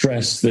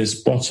stress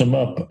this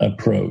bottom-up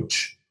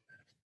approach,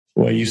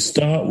 where you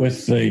start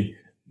with the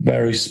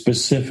very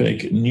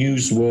specific,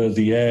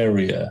 newsworthy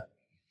area,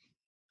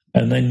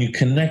 and then you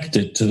connect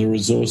it to the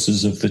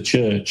resources of the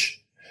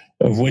church,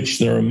 of which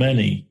there are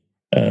many,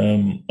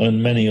 and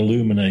many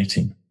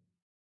illuminating.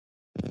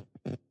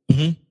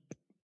 Mm-hmm.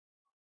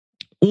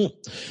 Well,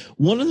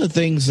 one of the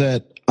things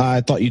that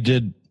I thought you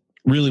did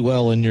really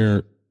well in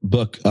your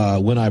book,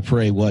 When I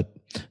Pray, What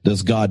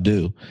Does God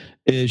Do?,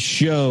 is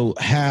show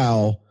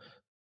how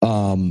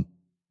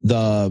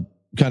the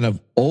kind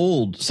of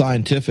old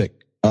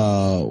scientific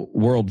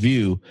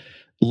worldview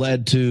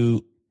led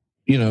to,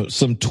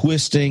 some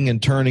twisting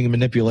and turning and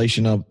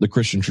manipulation of the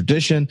Christian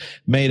tradition,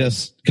 made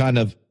us kind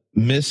of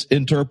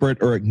misinterpret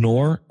or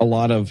ignore a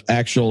lot of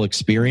actual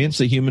experience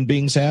that human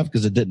beings have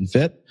because it didn't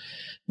fit,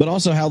 but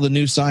also how the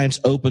new science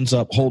opens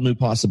up whole new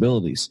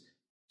possibilities.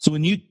 So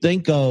when you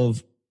think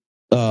of,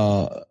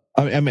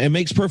 it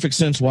makes perfect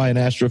sense why an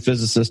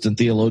astrophysicist and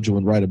theologian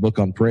would write a book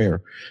on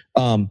prayer.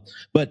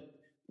 But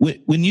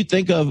when you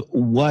think of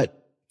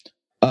what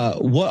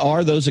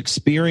are those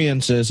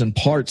experiences and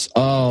parts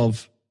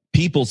of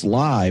people's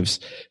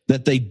lives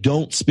that they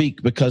don't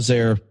speak because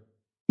they're,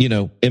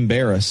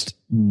 embarrassed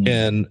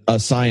in a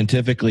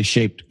scientifically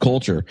shaped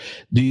culture,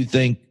 do you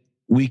think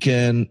we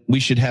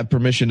should have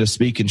permission to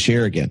speak and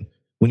share again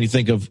when you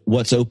think of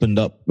what's opened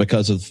up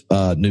because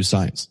of new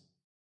science?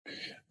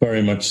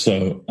 Very much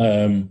so.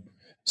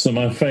 So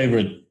my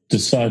favorite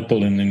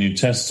disciple in the New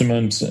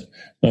Testament,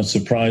 not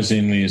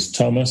surprisingly, is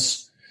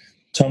Thomas.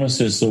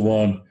 Thomas is the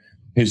one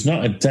who's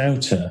not a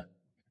doubter.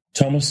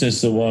 Thomas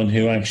is the one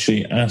who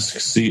actually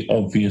asks the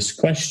obvious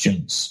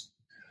questions.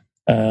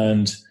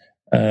 And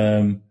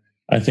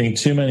I think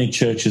too many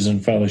churches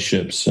and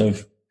fellowships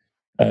have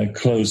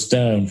closed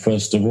down,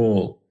 first of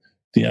all,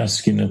 the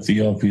asking of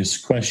the obvious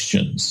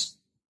questions.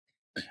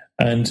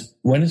 And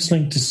when it's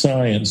linked to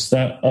science,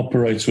 that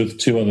operates with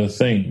two other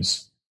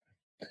things.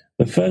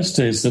 The first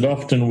is that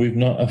often we've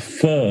not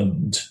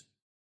affirmed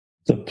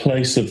the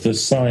place of the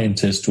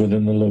scientist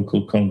within the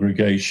local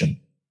congregation.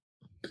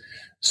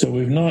 So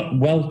we've not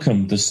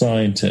welcomed the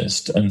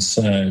scientist and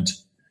said,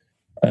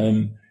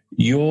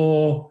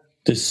 your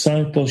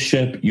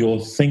discipleship,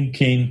 your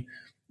thinking,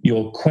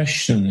 your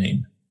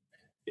questioning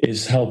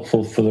is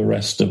helpful for the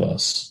rest of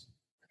us.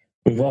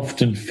 We've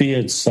often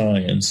feared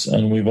science,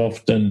 and we've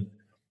often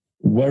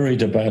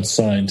worried about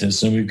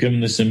scientists, and we've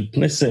given this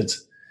implicit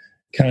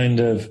kind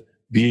of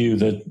view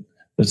that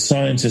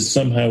science is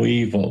somehow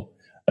evil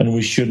and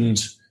we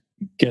shouldn't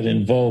get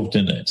involved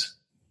in it.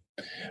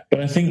 But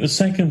I think the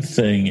second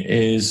thing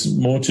is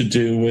more to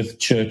do with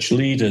church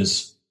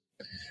leaders,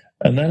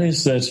 and that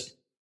is that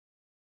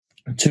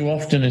too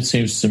often it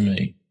seems to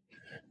me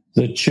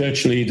that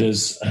church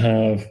leaders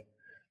have,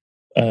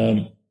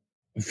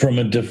 from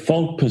a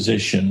default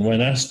position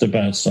when asked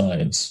about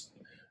science,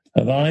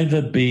 have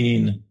either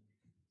been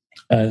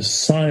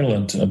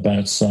silent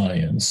about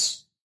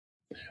science,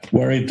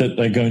 worried that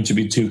they're going to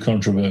be too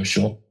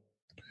controversial,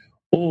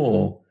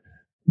 or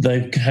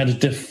they've had a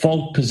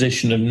default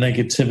position of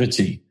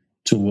negativity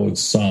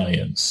towards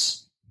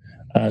science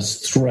as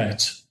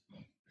threat,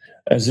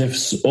 as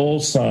if all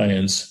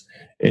science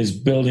is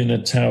building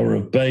a Tower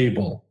of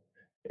Babel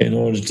in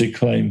order to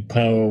claim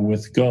power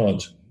with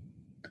God.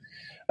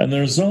 And the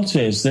result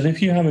is that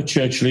if you have a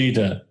church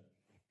leader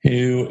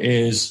who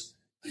is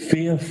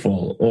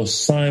fearful or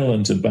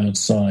silent about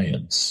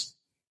science,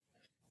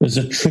 there's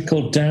a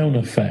trickle-down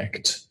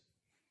effect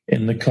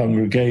in the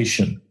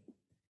congregation.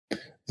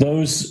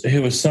 Those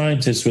who are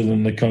scientists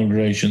within the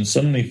congregation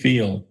suddenly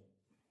feel,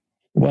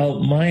 well,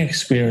 my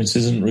experience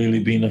isn't really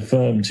being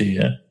affirmed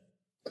here.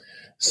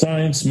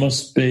 Science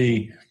must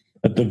be,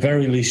 at the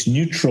very least,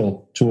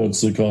 neutral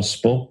towards the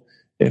gospel,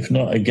 if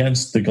not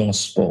against the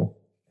gospel.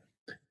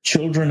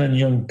 Children and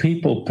young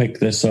people pick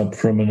this up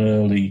from an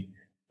early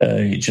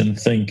age and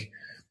think,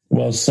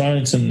 well,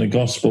 science and the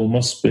gospel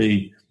must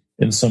be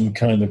in some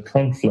kind of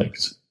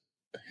conflict.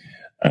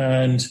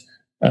 And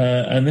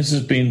this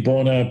has been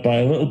borne out by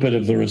a little bit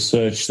of the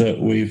research that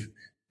we've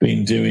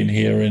been doing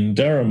here in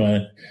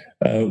Durham.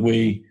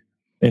 We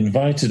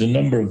invited a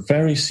number of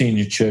very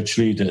senior church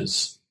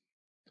leaders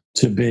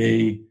to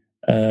be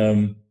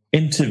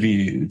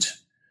interviewed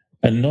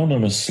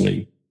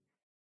anonymously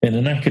in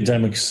an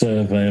academic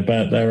survey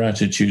about their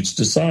attitudes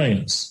to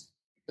science.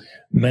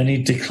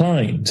 Many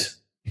declined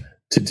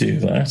to do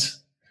that,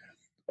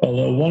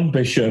 although one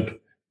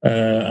bishop,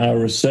 our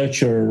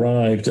researcher,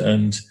 arrived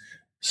and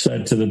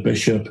said to the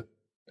bishop,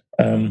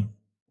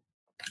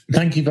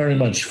 thank you very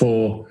much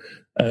for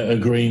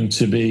agreeing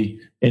to be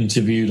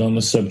interviewed on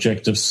the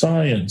subject of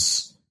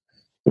science,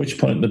 at which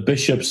point the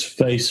bishop's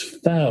face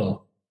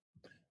fell.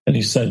 And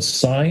he said,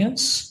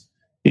 science?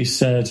 He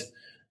said,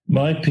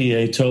 my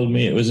PA told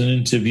me it was an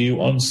interview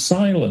on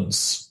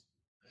silence.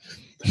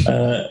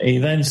 He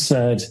then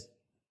said,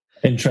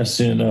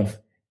 interesting enough,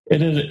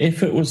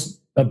 if it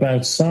was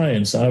about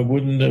science, I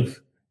wouldn't have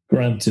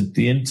granted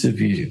the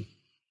interview.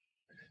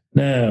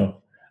 Now,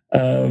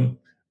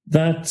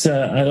 that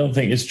I don't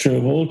think is true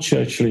of all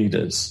church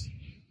leaders,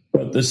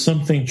 but there's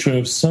something true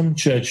of some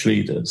church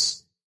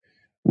leaders,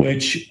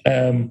 which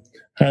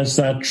has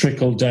that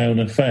trickle-down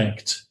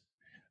effect.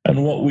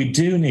 And what we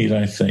do need,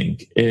 I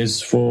think,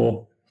 is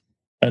for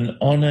an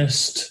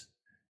honest,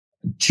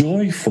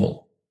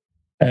 joyful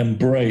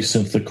embrace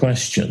of the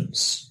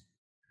questions,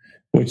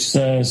 which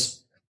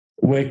says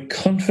we're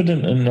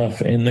confident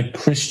enough in the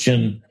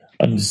Christian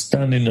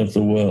understanding of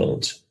the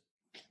world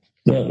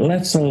that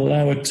let's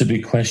allow it to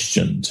be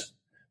questioned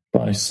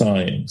by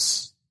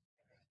science.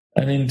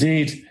 And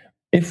indeed,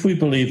 if we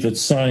believe that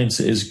science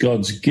is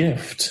God's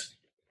gift,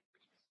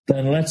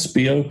 then let's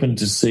be open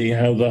to see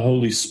how the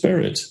Holy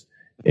Spirit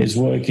is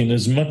working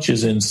as much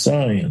as in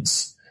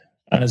science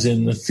as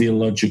in the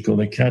theological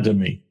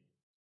academy.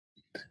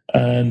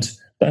 And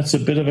that's a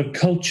bit of a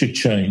culture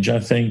change, I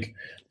think,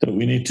 that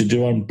we need to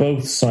do on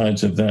both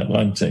sides of the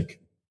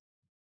Atlantic.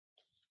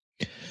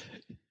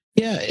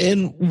 Yeah,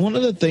 and one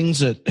of the things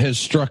that has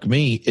struck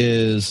me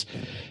is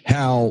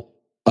how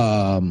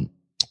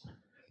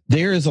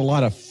there is a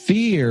lot of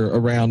fear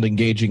around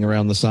engaging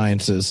around the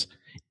sciences,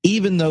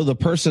 even though the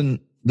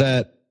person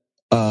that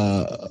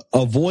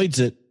avoids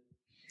it,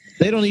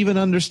 they don't even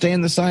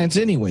understand the science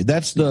anyway.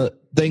 That's the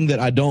thing that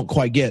I don't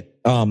quite get.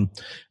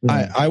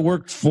 I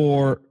worked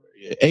for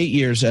 8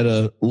 years at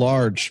a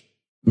large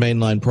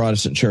mainline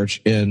Protestant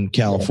church in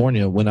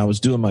California when I was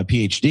doing my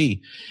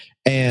PhD,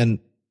 and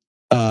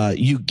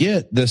you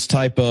get this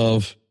type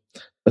of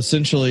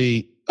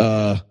essentially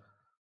a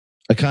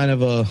kind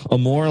of a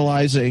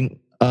moralizing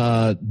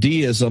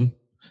deism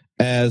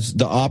as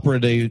the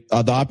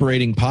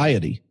operating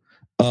piety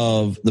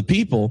of the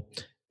people.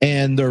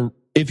 And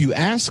if you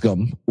ask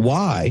them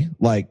why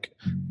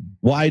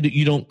do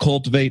you don't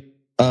cultivate,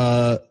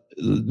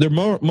 they're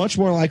much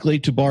more likely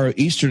to borrow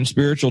Eastern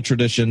spiritual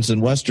traditions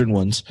than Western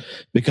ones,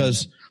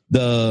 because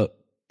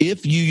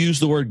if you use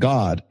the word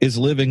God is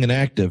living and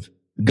active,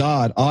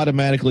 God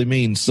automatically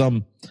means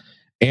some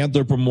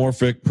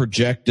anthropomorphic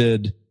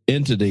projected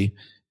entity.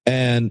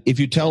 And if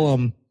you tell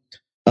them,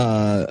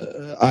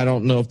 I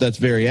don't know if that's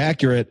very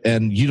accurate,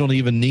 and you don't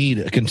even need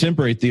a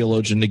contemporary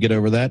theologian to get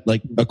over that.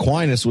 Like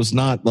Aquinas was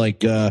not like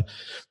the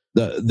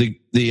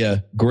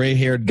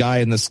gray-haired guy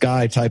in the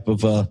sky type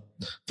of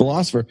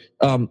philosopher.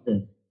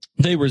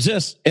 They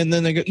resist, and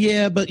then they go,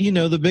 yeah, but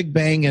the Big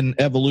Bang and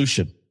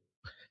evolution.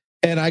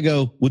 And I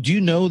go, would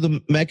you know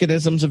the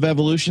mechanisms of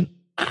evolution?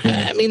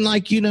 I mean,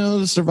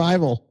 the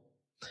survival.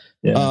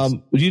 Yes.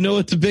 You know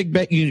what the Big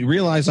Bang? You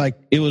realize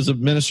it was a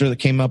minister that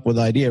came up with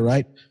the idea,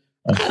 right?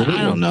 Absolutely.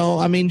 I don't know.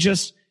 I mean,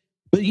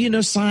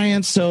 but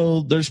science.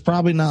 So there's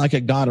probably not a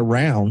God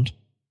around,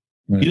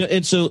 right.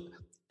 And so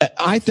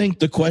I think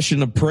the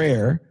question of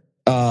prayer,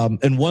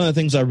 and one of the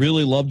things I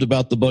really loved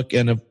about the book,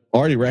 and have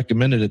already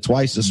recommended it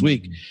twice this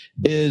week,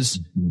 is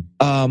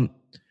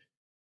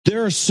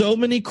there are so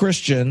many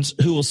Christians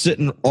who will sit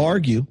and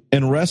argue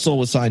and wrestle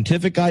with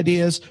scientific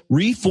ideas,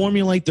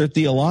 reformulate their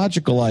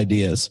theological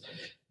ideas,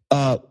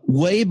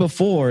 way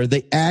before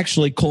they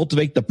actually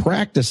cultivate the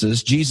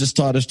practices Jesus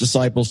taught his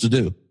disciples to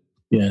do.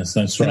 Yes,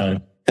 that's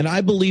right. And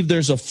I believe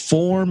there's a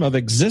form of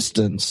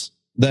existence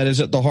that is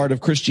at the heart of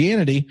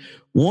Christianity,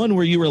 one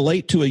where you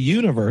relate to a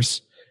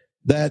universe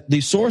that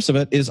the source of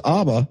it is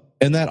Abba,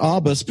 and that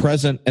Abba is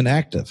present and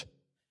active.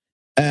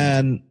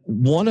 And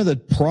one of the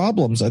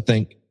problems, I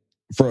think,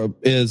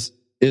 is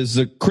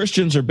the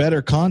Christians are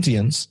better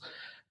Kantians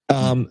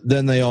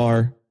than they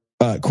are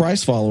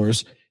Christ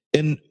followers.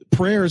 And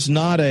prayer is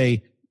not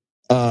a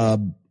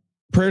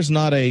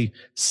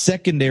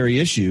secondary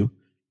issue.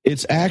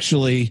 It's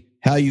actually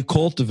how you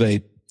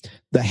cultivate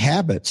the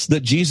habits that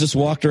Jesus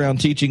walked around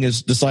teaching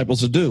his disciples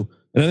to do.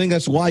 And I think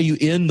that's why you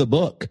end the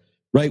book,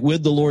 right,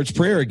 with the Lord's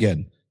Prayer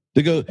again.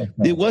 To go,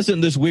 it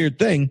wasn't this weird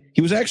thing.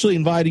 He was actually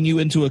inviting you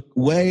into a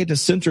way to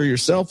center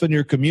yourself and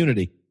your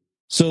community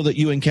so that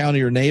you encounter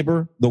your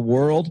neighbor, the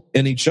world,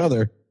 and each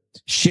other,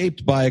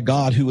 shaped by a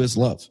God who is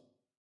love.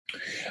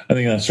 I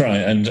think that's right.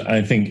 And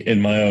I think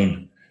in my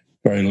own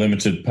very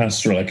limited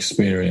pastoral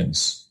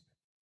experience,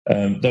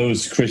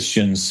 those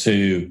Christians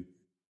who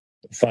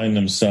find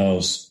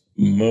themselves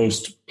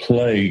most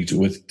plagued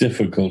with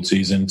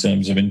difficulties in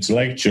terms of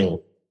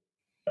intellectual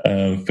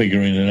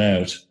figuring it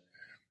out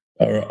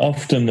are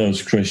often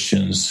those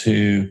Christians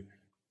who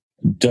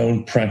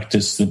don't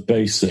practice the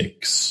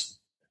basics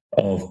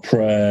of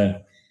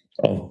prayer,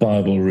 of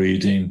Bible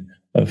reading,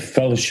 of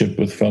fellowship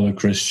with fellow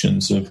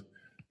Christians, of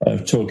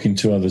talking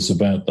to others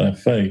about their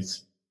faith.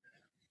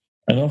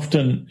 And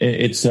often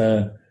it's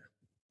an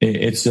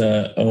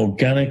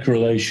organic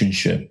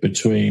relationship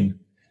between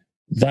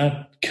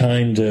that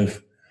kind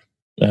of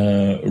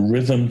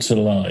rhythm to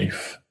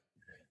life,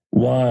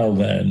 while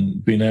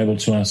then being able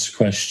to ask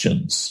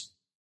questions.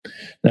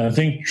 Now, I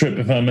think, Tripp,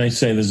 if I may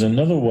say, there's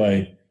another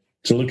way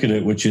to look at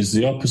it, which is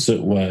the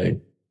opposite way.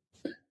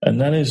 And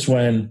that is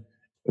when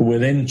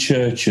within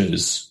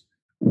churches,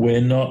 we're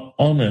not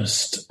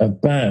honest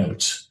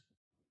about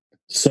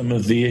some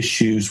of the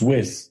issues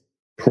with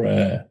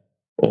prayer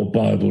or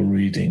Bible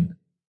reading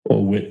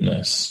or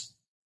witness.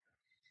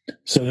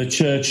 So the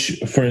church,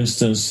 for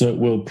instance,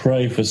 will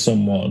pray for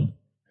someone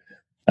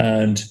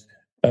and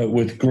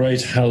with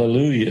great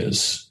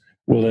hallelujahs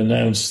will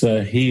announce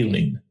their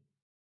healing.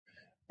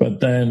 But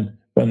then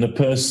when the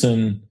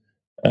person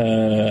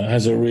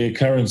has a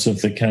reoccurrence of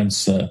the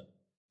cancer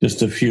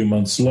just a few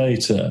months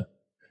later,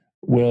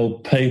 will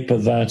paper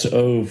that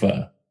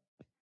over,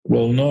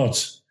 will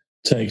not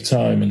take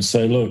time and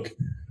say, look,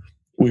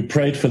 we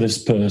prayed for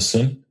this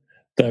person,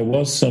 there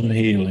was some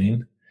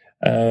healing,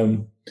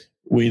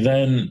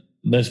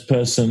 this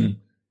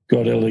person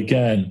got ill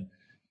again.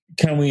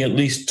 Can we at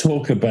least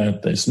talk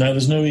about this? Now,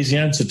 there's no easy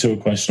answer to a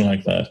question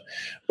like that,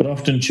 but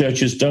often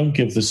churches don't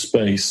give the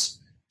space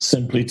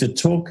simply to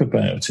talk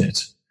about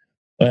it,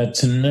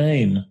 to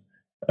name,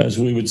 as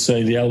we would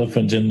say, the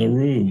elephant in the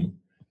room,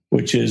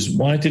 which is,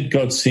 why did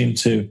God seem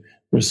to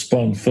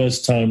respond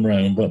first time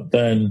round, but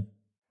then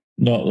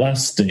not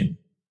lasting?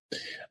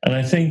 And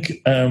I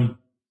think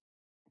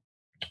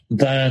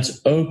that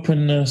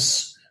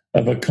openness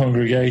of a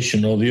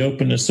congregation or the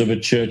openness of a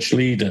church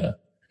leader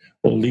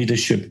or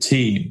leadership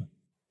team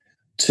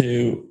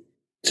to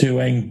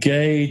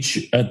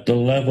engage at the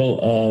level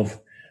of,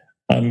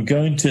 I'm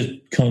going to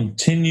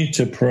continue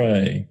to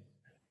pray,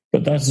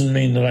 but that doesn't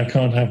mean that I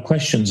can't have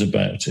questions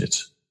about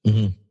it,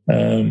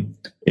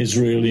 is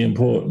really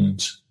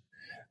important.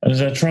 And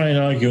as I try and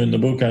argue in the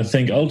book, I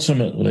think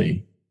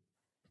ultimately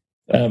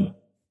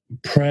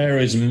prayer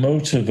is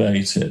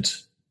motivated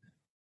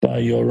by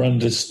your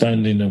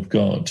understanding of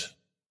God.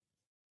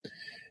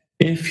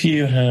 If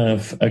you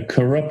have a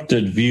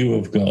corrupted view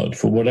of God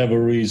for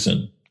whatever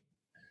reason,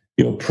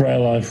 your prayer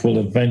life will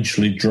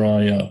eventually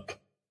dry up.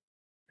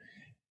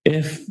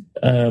 If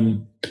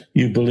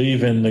you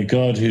believe in the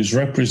God who's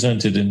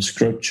represented in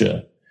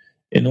Scripture,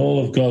 in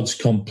all of God's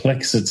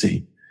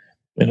complexity,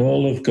 in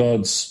all of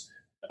God's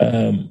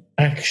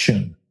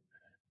action,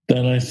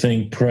 then I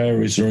think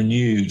prayer is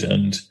renewed.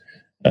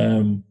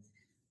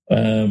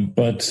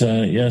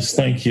 Yes,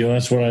 thank you.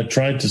 That's what I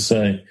tried to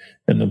say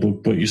in the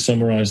book, but you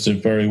summarized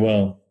it very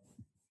well.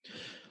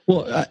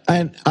 Well,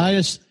 I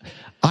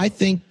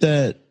think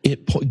that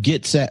it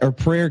gets at, or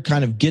prayer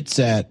kind of gets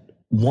at,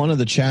 one of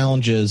the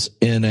challenges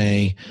in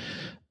a,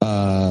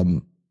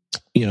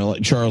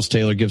 like Charles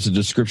Taylor gives a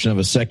description of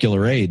a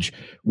secular age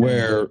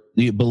where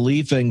the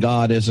belief in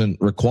God isn't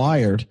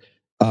required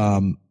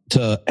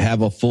to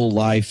have a full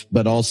life,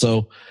 but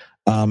also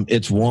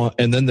it's one,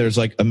 and then there's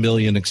like a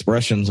million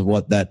expressions of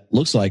what that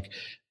looks like,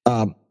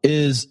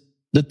 is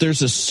that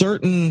there's a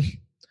certain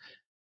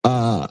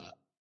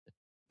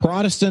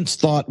Protestants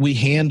thought we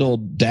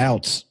handled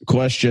doubts,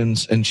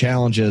 questions, and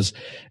challenges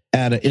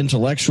at an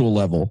intellectual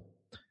level,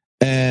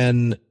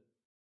 and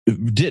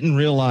didn't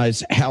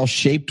realize how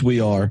shaped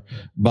we are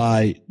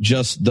by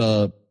just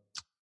the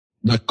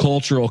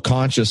cultural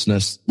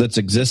consciousness that's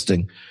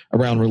existing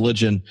around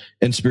religion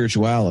and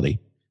spirituality.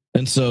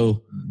 And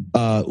so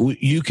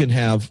you can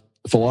have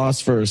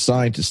philosophers,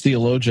 scientists,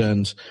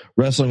 theologians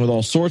wrestling with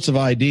all sorts of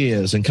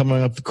ideas and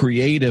coming up with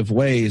creative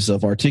ways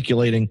of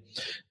articulating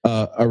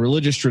a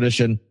religious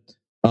tradition.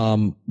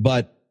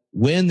 But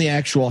when the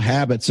actual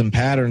habits and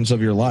patterns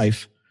of your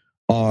life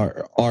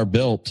are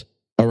built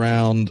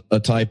around a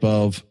type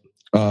of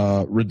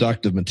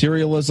reductive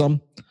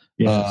materialism,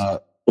 yes.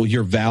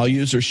 Your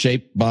values are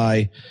shaped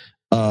by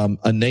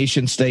a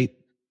nation state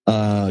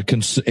and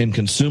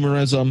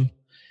consumerism.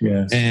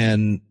 Yes.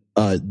 And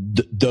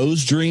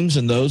those dreams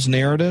and those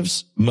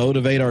narratives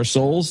motivate our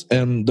souls,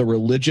 and the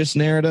religious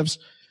narratives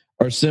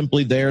are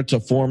simply there to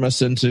form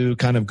us into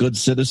kind of good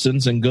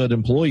citizens and good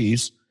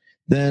employees.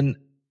 Then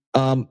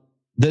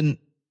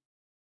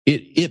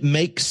it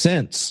makes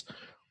sense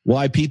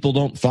why people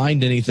don't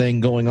find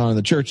anything going on in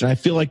the church. And I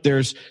feel like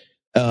there's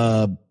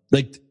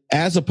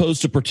as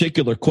opposed to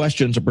particular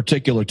questions or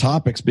particular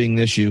topics being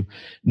the issue,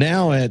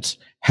 now it's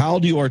how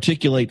do you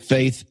articulate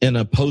faith in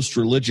a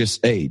post-religious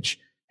age?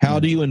 How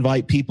do you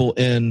invite people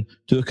in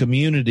to a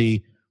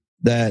community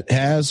that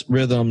has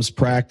rhythms,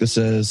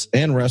 practices,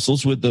 and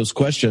wrestles with those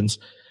questions,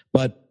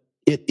 but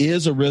it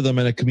is a rhythm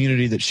and a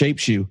community that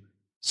shapes you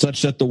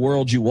such that the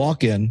world you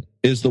walk in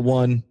is the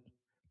one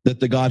that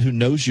the God who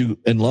knows you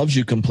and loves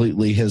you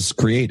completely has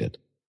created?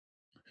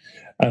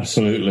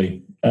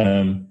 Absolutely.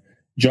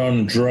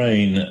 John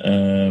Drain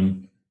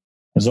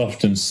has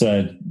often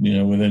said,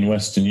 within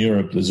Western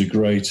Europe, there's a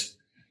great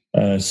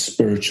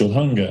spiritual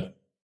hunger.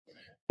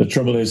 The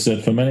trouble is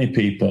that for many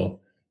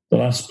people, the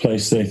last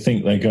place they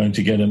think they're going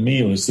to get a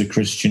meal is the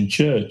Christian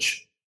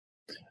church.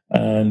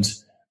 And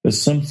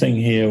there's something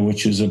here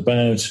which is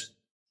about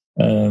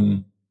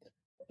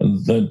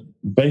the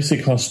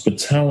basic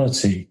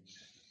hospitality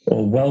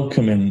or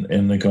welcome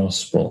in the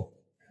gospel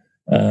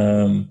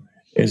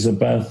is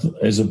about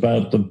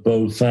the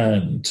both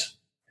and.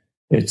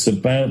 It's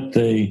about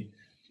the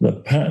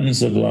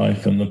patterns of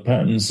life and the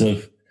patterns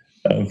of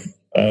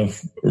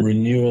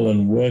renewal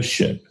and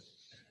worship,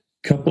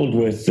 coupled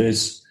with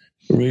this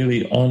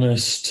really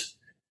honest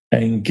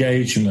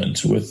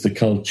engagement with the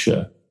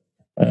culture,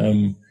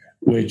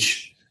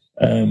 which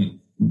to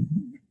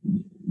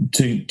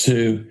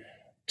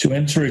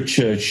enter a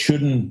church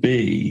shouldn't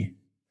be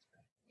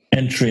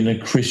entering a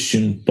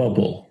Christian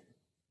bubble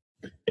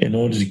in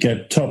order to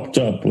get topped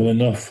up with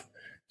enough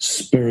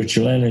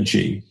spiritual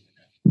energy,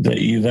 that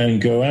you then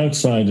go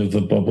outside of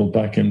the bubble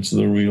back into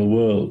the real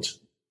world.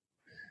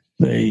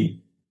 The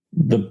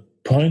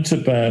point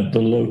about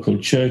the local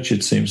church,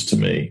 it seems to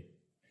me,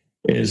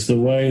 is the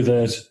way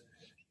that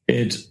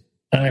it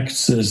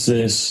acts as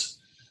this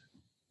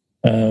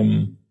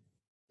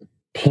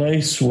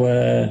place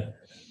where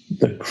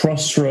the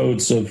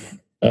crossroads of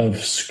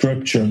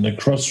Scripture and the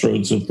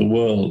crossroads of the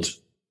world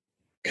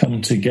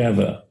come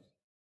together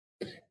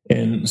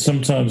in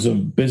sometimes a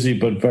busy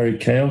but very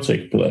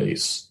chaotic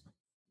place,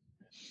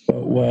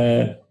 but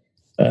where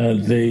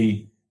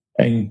the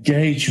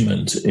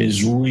engagement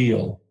is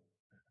real.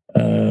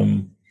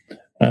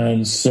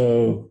 And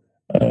so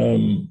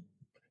in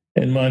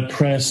my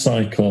prayer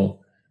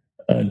cycle,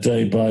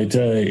 day by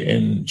day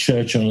in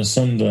church on a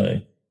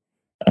Sunday,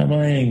 am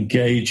I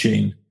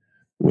engaging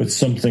with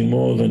something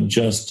more than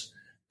just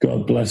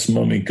God bless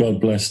Mummy, God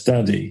bless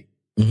Daddy?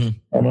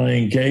 Mm-hmm. Am I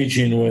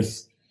engaging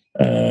with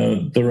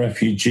the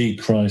refugee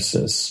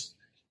crisis?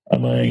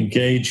 Am I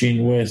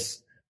engaging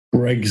with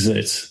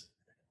Brexit?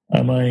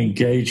 Am I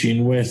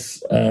engaging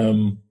with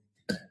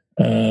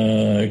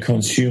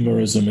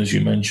consumerism, as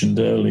you mentioned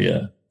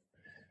earlier?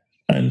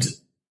 And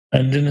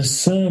in a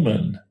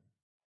sermon,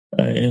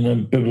 in a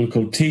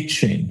biblical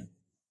teaching,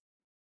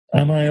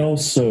 am I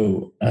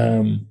also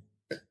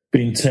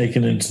being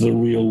taken into the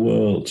real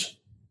world?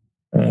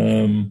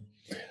 I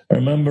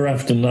remember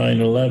after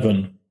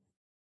 9/11,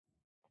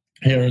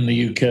 here in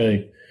the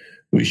UK,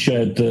 we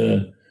shared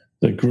the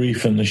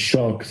grief and the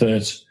shock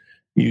that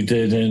you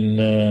did in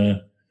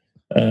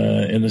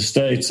the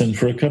States. And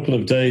for a couple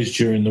of days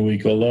during the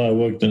week, although I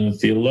worked in a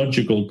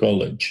theological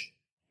college,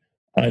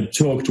 I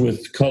talked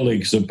with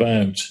colleagues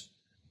about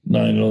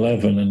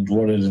 9/11 and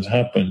what had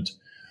happened.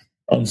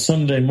 On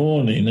Sunday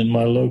morning in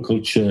my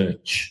local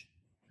church,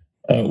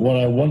 what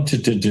I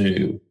wanted to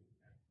do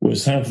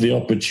was have the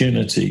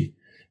opportunity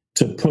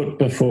to put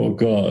before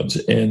God,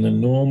 in the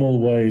normal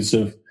ways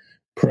of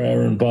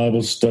prayer and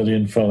Bible study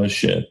and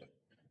fellowship,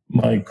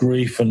 my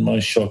grief and my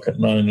shock at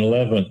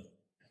 9/11.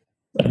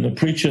 And the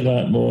preacher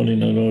that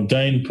morning, an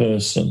ordained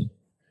person,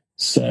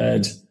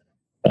 said,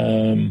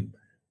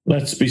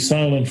 let's be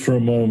silent for a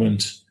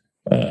moment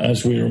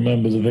as we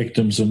remember the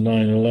victims of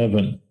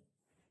 9/11.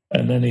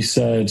 And then he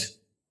said,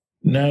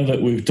 now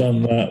that we've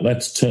done that,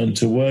 let's turn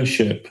to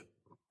worship.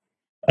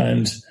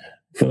 And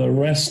for the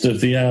rest of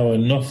the hour,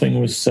 nothing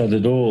was said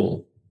at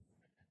all.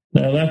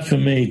 Now that for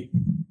me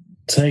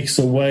takes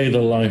away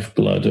the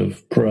lifeblood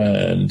of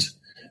prayer and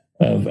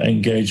of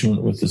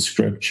engagement with the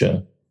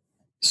Scripture.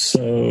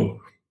 So,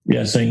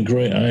 yes, I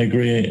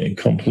agree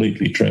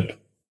completely, Tripp.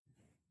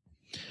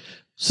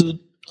 So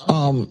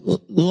the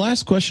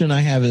last question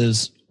I have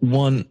is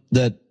one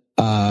that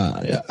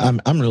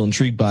I'm real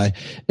intrigued by,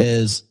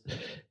 is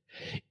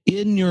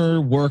in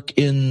your work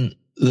in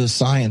the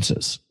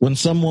sciences, when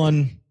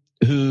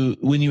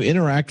you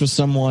interact with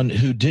someone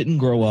who didn't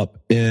grow up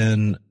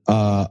in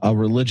a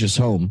religious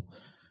home,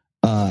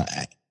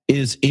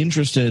 is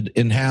interested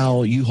in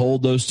how you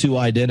hold those two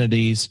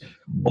identities,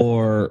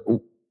 or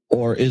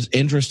is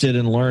interested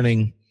in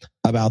learning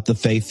about the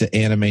faith that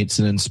animates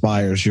and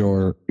inspires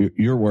your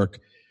work,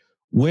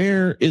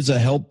 where is a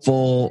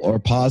helpful or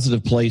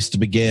positive place to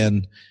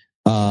begin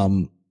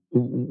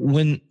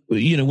when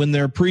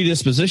their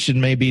predisposition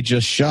may be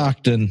just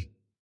shocked and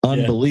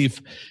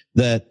unbelief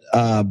that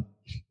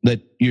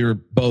you're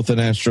both an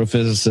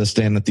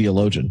astrophysicist and a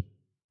theologian?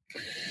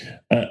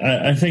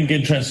 I think,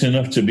 interesting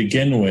enough to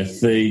begin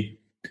with,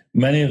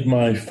 many of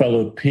my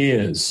fellow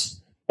peers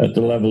at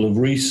the level of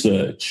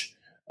research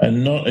are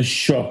not as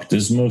shocked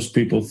as most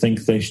people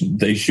think they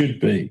should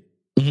be.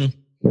 Mm-hmm.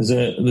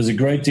 There's a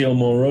great deal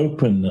more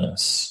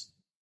openness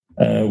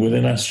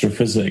within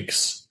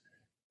astrophysics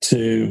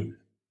to,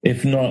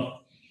 if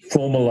not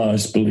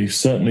formalized belief,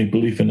 certainly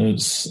belief in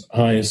its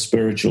highest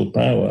spiritual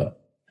power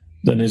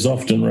than is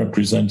often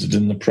represented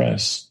in the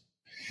press.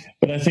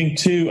 But I think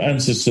two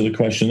answers to the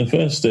question. The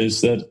first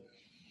is that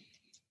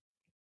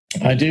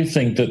I do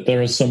think that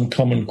there are some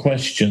common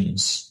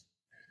questions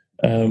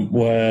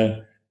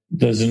where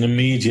there's an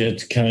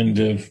immediate kind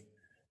of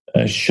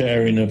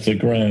sharing of the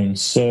ground.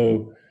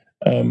 So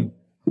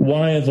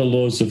why are the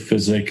laws of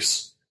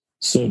physics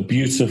so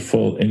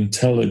beautiful,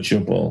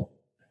 intelligible,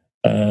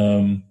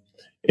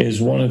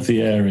 is one of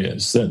the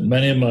areas that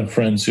many of my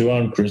friends who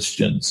aren't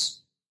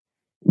Christians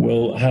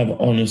will have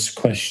honest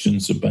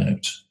questions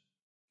about.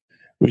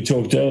 We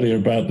talked earlier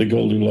about the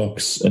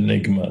Goldilocks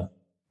enigma.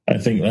 I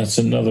think that's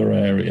another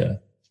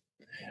area.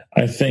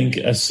 I think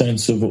a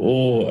sense of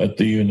awe at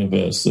the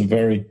universe, a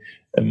very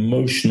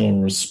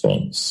emotional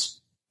response,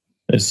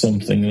 is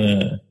something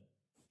there.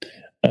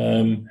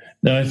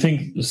 Now, I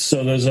think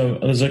so. There's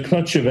a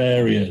clutch of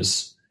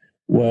areas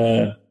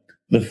where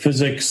the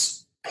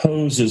physics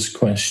poses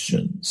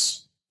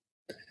questions,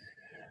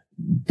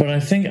 but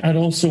I think I'd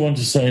also want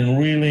to say, and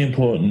really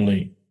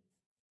importantly,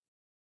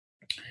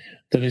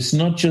 that it's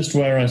not just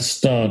where I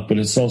start, but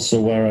it's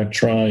also where I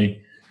try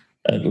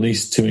at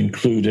least to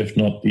include, if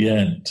not the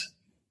end.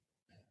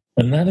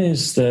 And that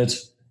is that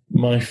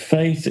my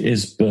faith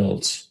is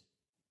built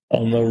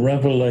on the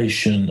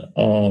revelation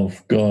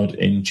of God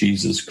in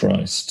Jesus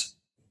Christ.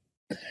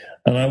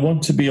 And I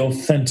want to be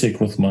authentic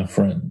with my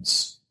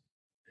friends.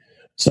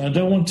 So I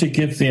don't want to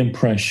give the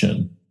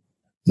impression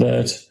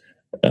that,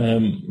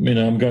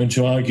 I'm going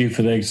to argue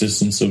for the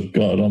existence of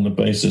God on the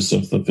basis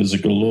of the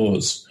physical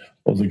laws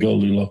or the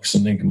Goldilocks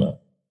enigma.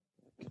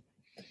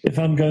 If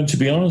I'm going to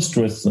be honest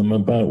with them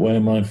about where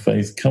my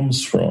faith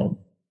comes from,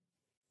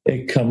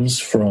 it comes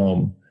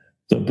from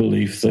the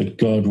belief that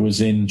God was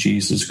in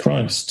Jesus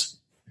Christ.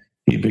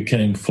 He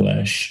became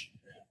flesh,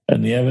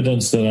 and the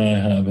evidence that I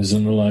have is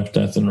in the life,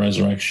 death, and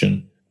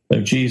resurrection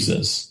of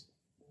Jesus.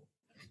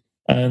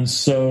 And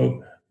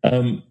so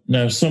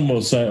now some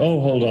will say, oh,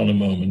 hold on a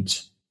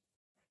moment.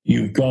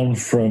 You've gone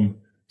from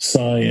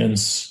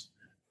science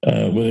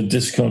with a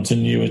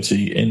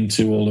discontinuity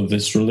into all of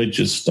this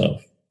religious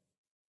stuff.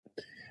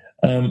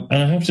 And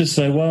I have to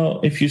say,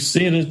 well, if you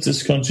see it as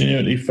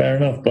discontinuity, fair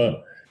enough,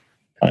 but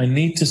I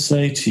need to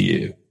say to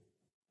you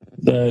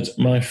that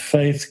my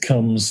faith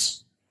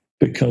comes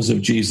because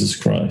of Jesus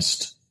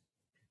Christ,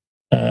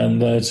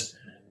 and that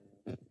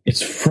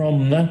it's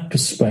from that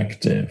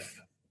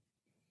perspective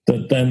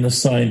that then the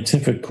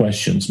scientific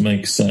questions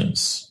make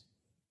sense.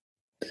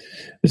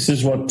 This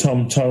is what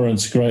Tom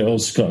Torrance, great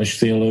old Scottish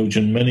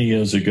theologian many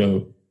years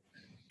ago,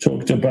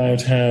 talked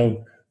about,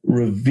 how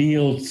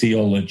revealed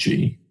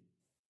theology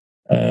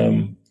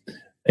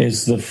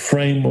is the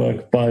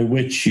framework by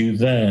which you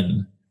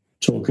then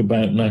talk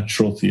about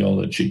natural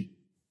theology.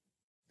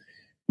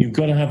 You've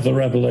got to have the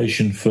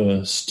revelation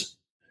first.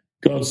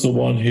 God's the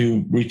one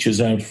who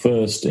reaches out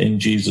first in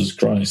Jesus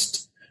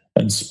Christ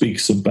and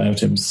speaks about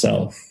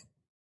himself.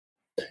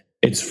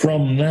 It's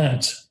from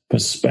that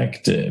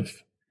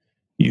perspective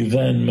you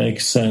then make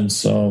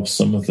sense of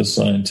some of the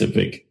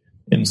scientific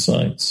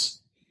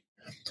insights.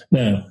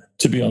 Now,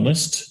 to be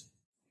honest,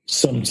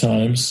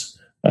 sometimes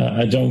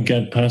I don't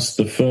get past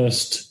the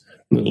first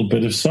little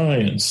bit of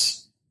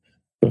science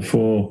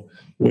before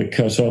we're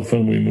cut off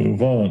and we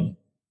move on.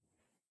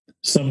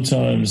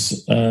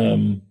 Sometimes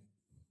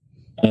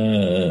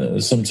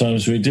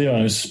we do.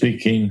 I was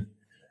speaking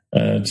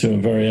to a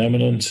very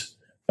eminent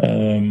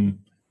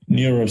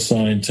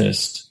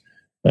neuroscientist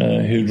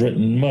who'd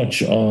written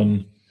much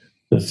on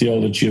the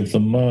theology of the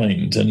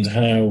mind and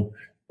how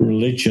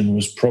religion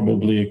was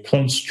probably a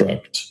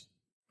construct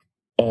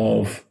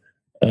of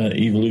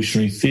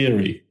evolutionary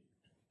theory.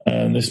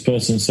 And this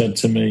person said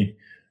to me,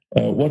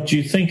 what do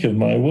you think of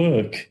my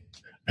work?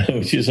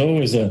 Which is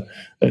always a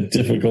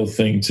difficult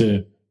thing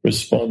to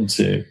respond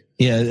to.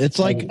 Yeah, it's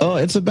like,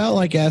 it's about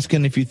like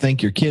asking if you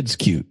think your kid's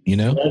cute, you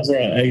know? That's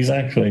right,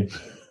 exactly.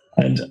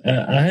 And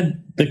I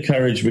had the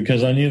courage,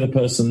 because I knew the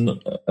person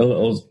a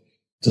little,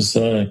 to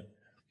say,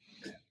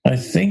 I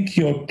think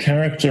your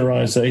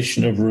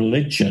characterization of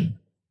religion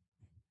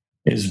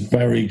is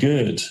very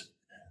good.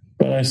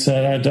 But I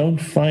said, I don't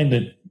find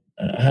it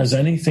has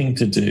anything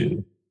to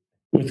do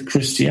with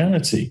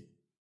Christianity.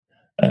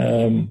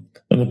 And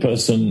the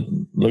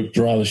person looked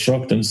rather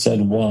shocked and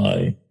said,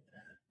 why?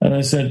 And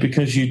I said,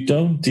 because you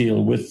don't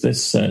deal with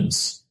this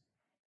sense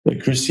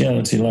that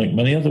Christianity, like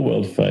many other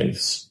world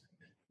faiths,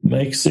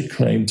 makes a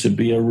claim to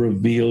be a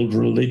revealed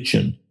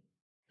religion.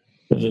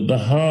 But at the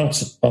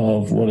heart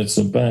of what it's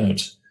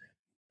about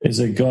is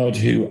a God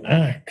who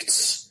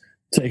acts,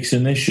 takes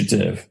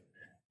initiative,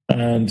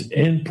 and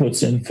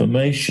inputs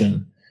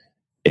information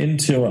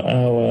into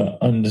our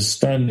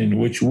understanding,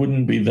 which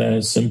wouldn't be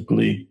there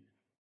simply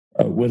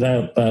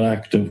without that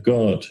act of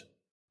God.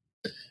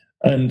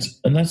 And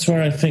that's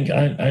where I think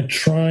I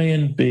try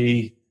and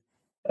be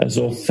as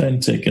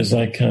authentic as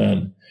I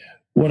can.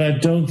 What I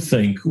don't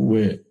think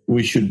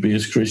we should be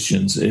as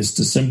Christians is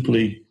to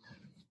simply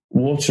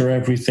water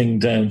everything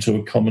down to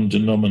a common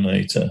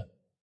denominator,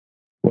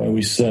 where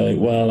we say,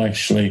 well,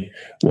 actually,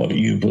 what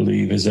you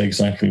believe is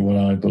exactly what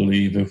I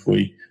believe if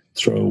we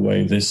throw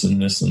away this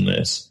and this and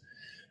this.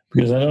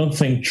 Because I don't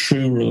think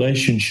true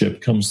relationship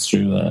comes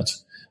through that.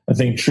 I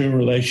think true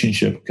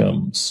relationship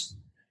comes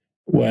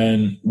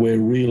when we're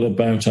real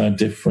about our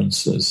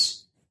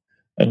differences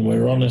and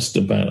we're honest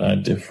about our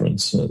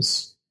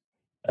differences.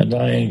 And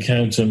I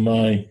encounter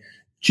my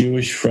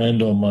Jewish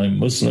friend or my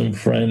Muslim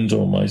friend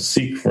or my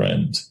Sikh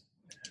friend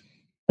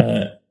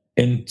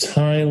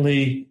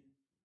entirely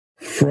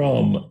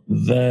from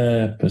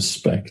their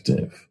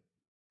perspective.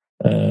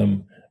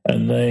 And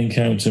they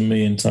encounter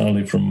me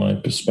entirely from my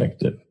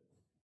perspective.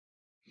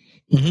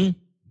 Mm-hmm.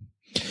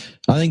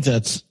 I think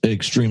that's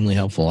extremely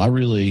helpful. I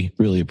really,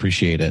 really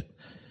appreciate it.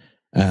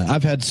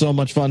 I've had so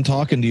much fun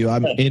talking to you.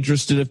 I'm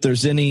interested if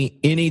there's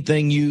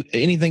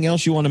anything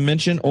else you want to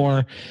mention,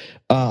 or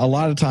a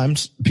lot of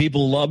times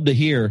people love to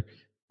hear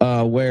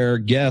where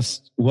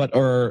guests, what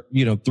are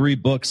 3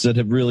 books that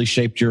have really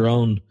shaped your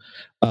own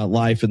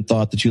life and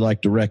thought that you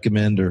like to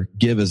recommend or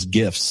give as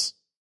gifts.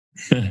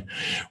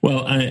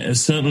 Well, I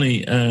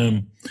certainly,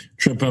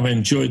 Tripp, I've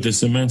enjoyed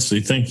this immensely.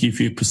 Thank you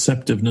for your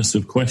perceptiveness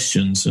of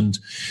questions. And,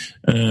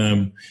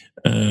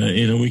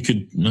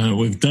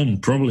 we've done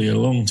probably a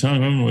long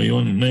time, haven't we?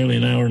 Nearly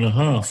an hour and a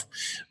half,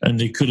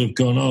 and it could have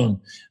gone on.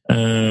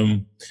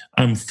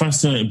 I'm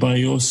fascinated by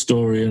your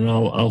story, and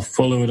I'll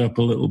follow it up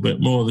a little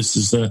bit more. This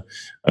is a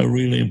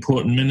really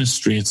important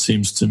ministry, it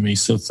seems to me.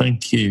 So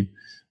thank you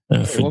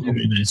for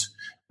doing it.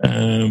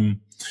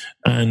 I'm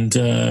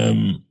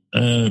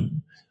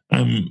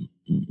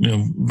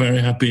very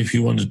happy if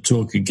you want to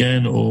talk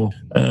again, or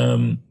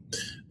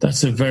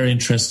that's a very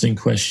interesting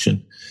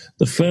question.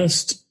 The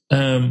first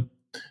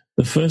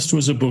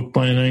was a book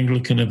by an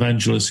Anglican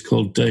evangelist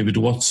called David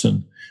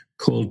Watson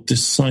called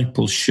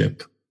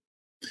Discipleship.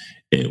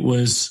 It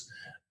was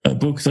a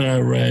book that I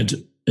read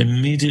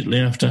immediately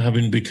after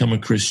having become a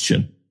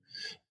Christian,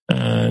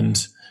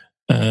 and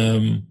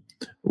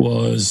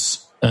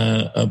was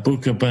a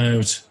book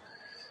about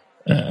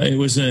it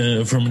was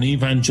from an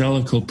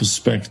evangelical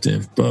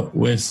perspective, but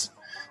with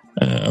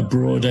a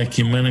broad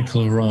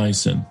ecumenical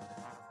horizon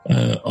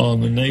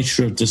on the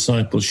nature of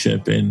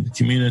discipleship in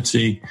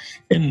community,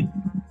 in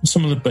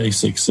some of the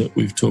basics that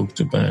we've talked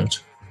about.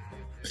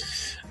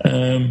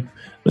 The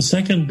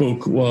second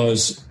book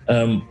was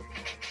a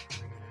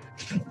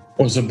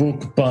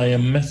book by a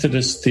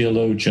Methodist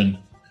theologian,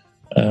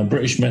 a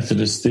British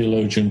Methodist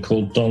theologian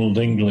called Donald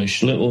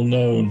English, little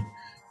known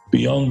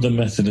beyond the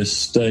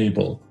Methodist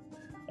stable.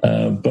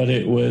 But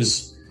it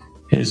was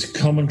his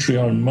commentary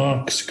on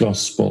Mark's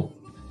Gospel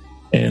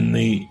in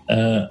the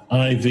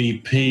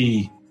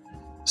IVP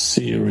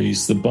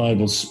series, The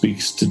Bible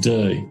Speaks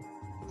Today.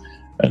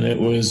 And it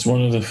was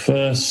one of the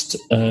first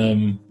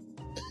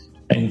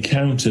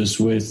encounters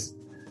with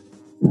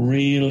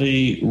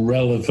really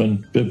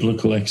relevant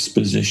biblical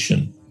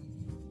exposition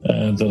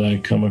that I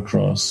come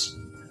across.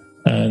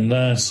 And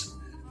that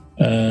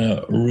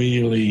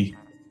really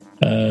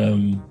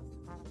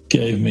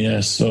gave me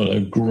a sort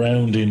of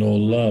grounding or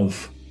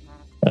love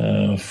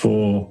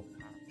for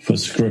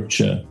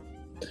Scripture.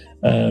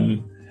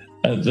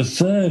 The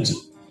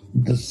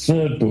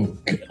third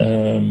book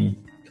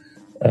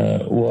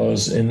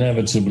was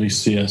inevitably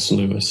C.S.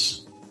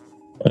 Lewis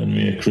and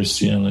Mere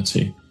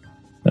Christianity,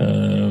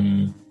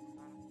 and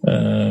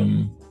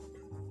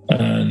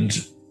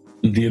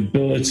the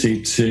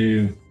ability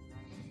to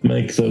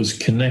make those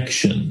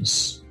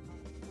connections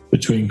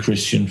between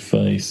Christian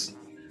faith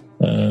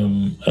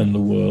and the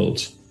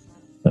world.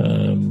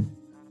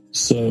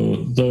 So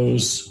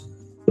those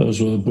were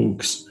the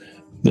books.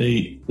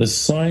 The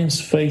science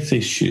faith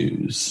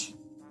issues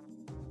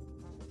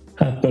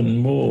happen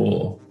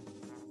more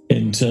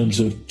in terms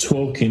of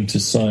talking to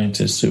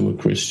scientists who were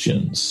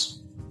Christians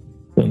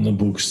than the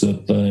books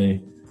that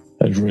they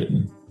had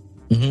written.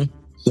 Mm-hmm.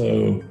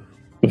 So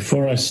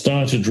before I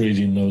started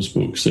reading those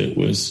books, it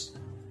was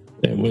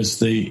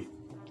the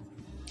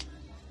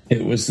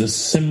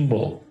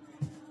symbol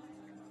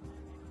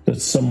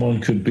that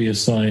someone could be a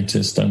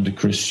scientist and a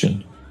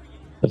Christian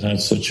that had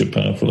such a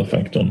powerful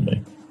effect on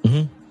me.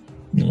 Mm-hmm.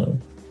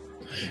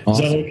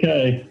 Awesome. Is that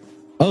okay?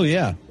 Oh,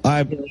 yeah.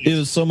 It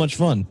was so much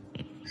fun.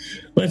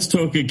 Let's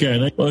talk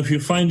again. Well, if you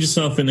find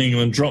yourself in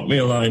England, drop me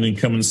a line and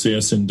come and see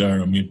us in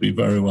Durham. You'd be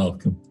very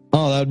welcome.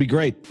 Oh, that would be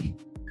great.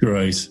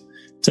 Great.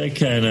 Take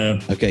care now.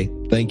 Okay.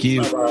 Thank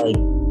you.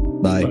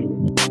 Bye-bye. Bye.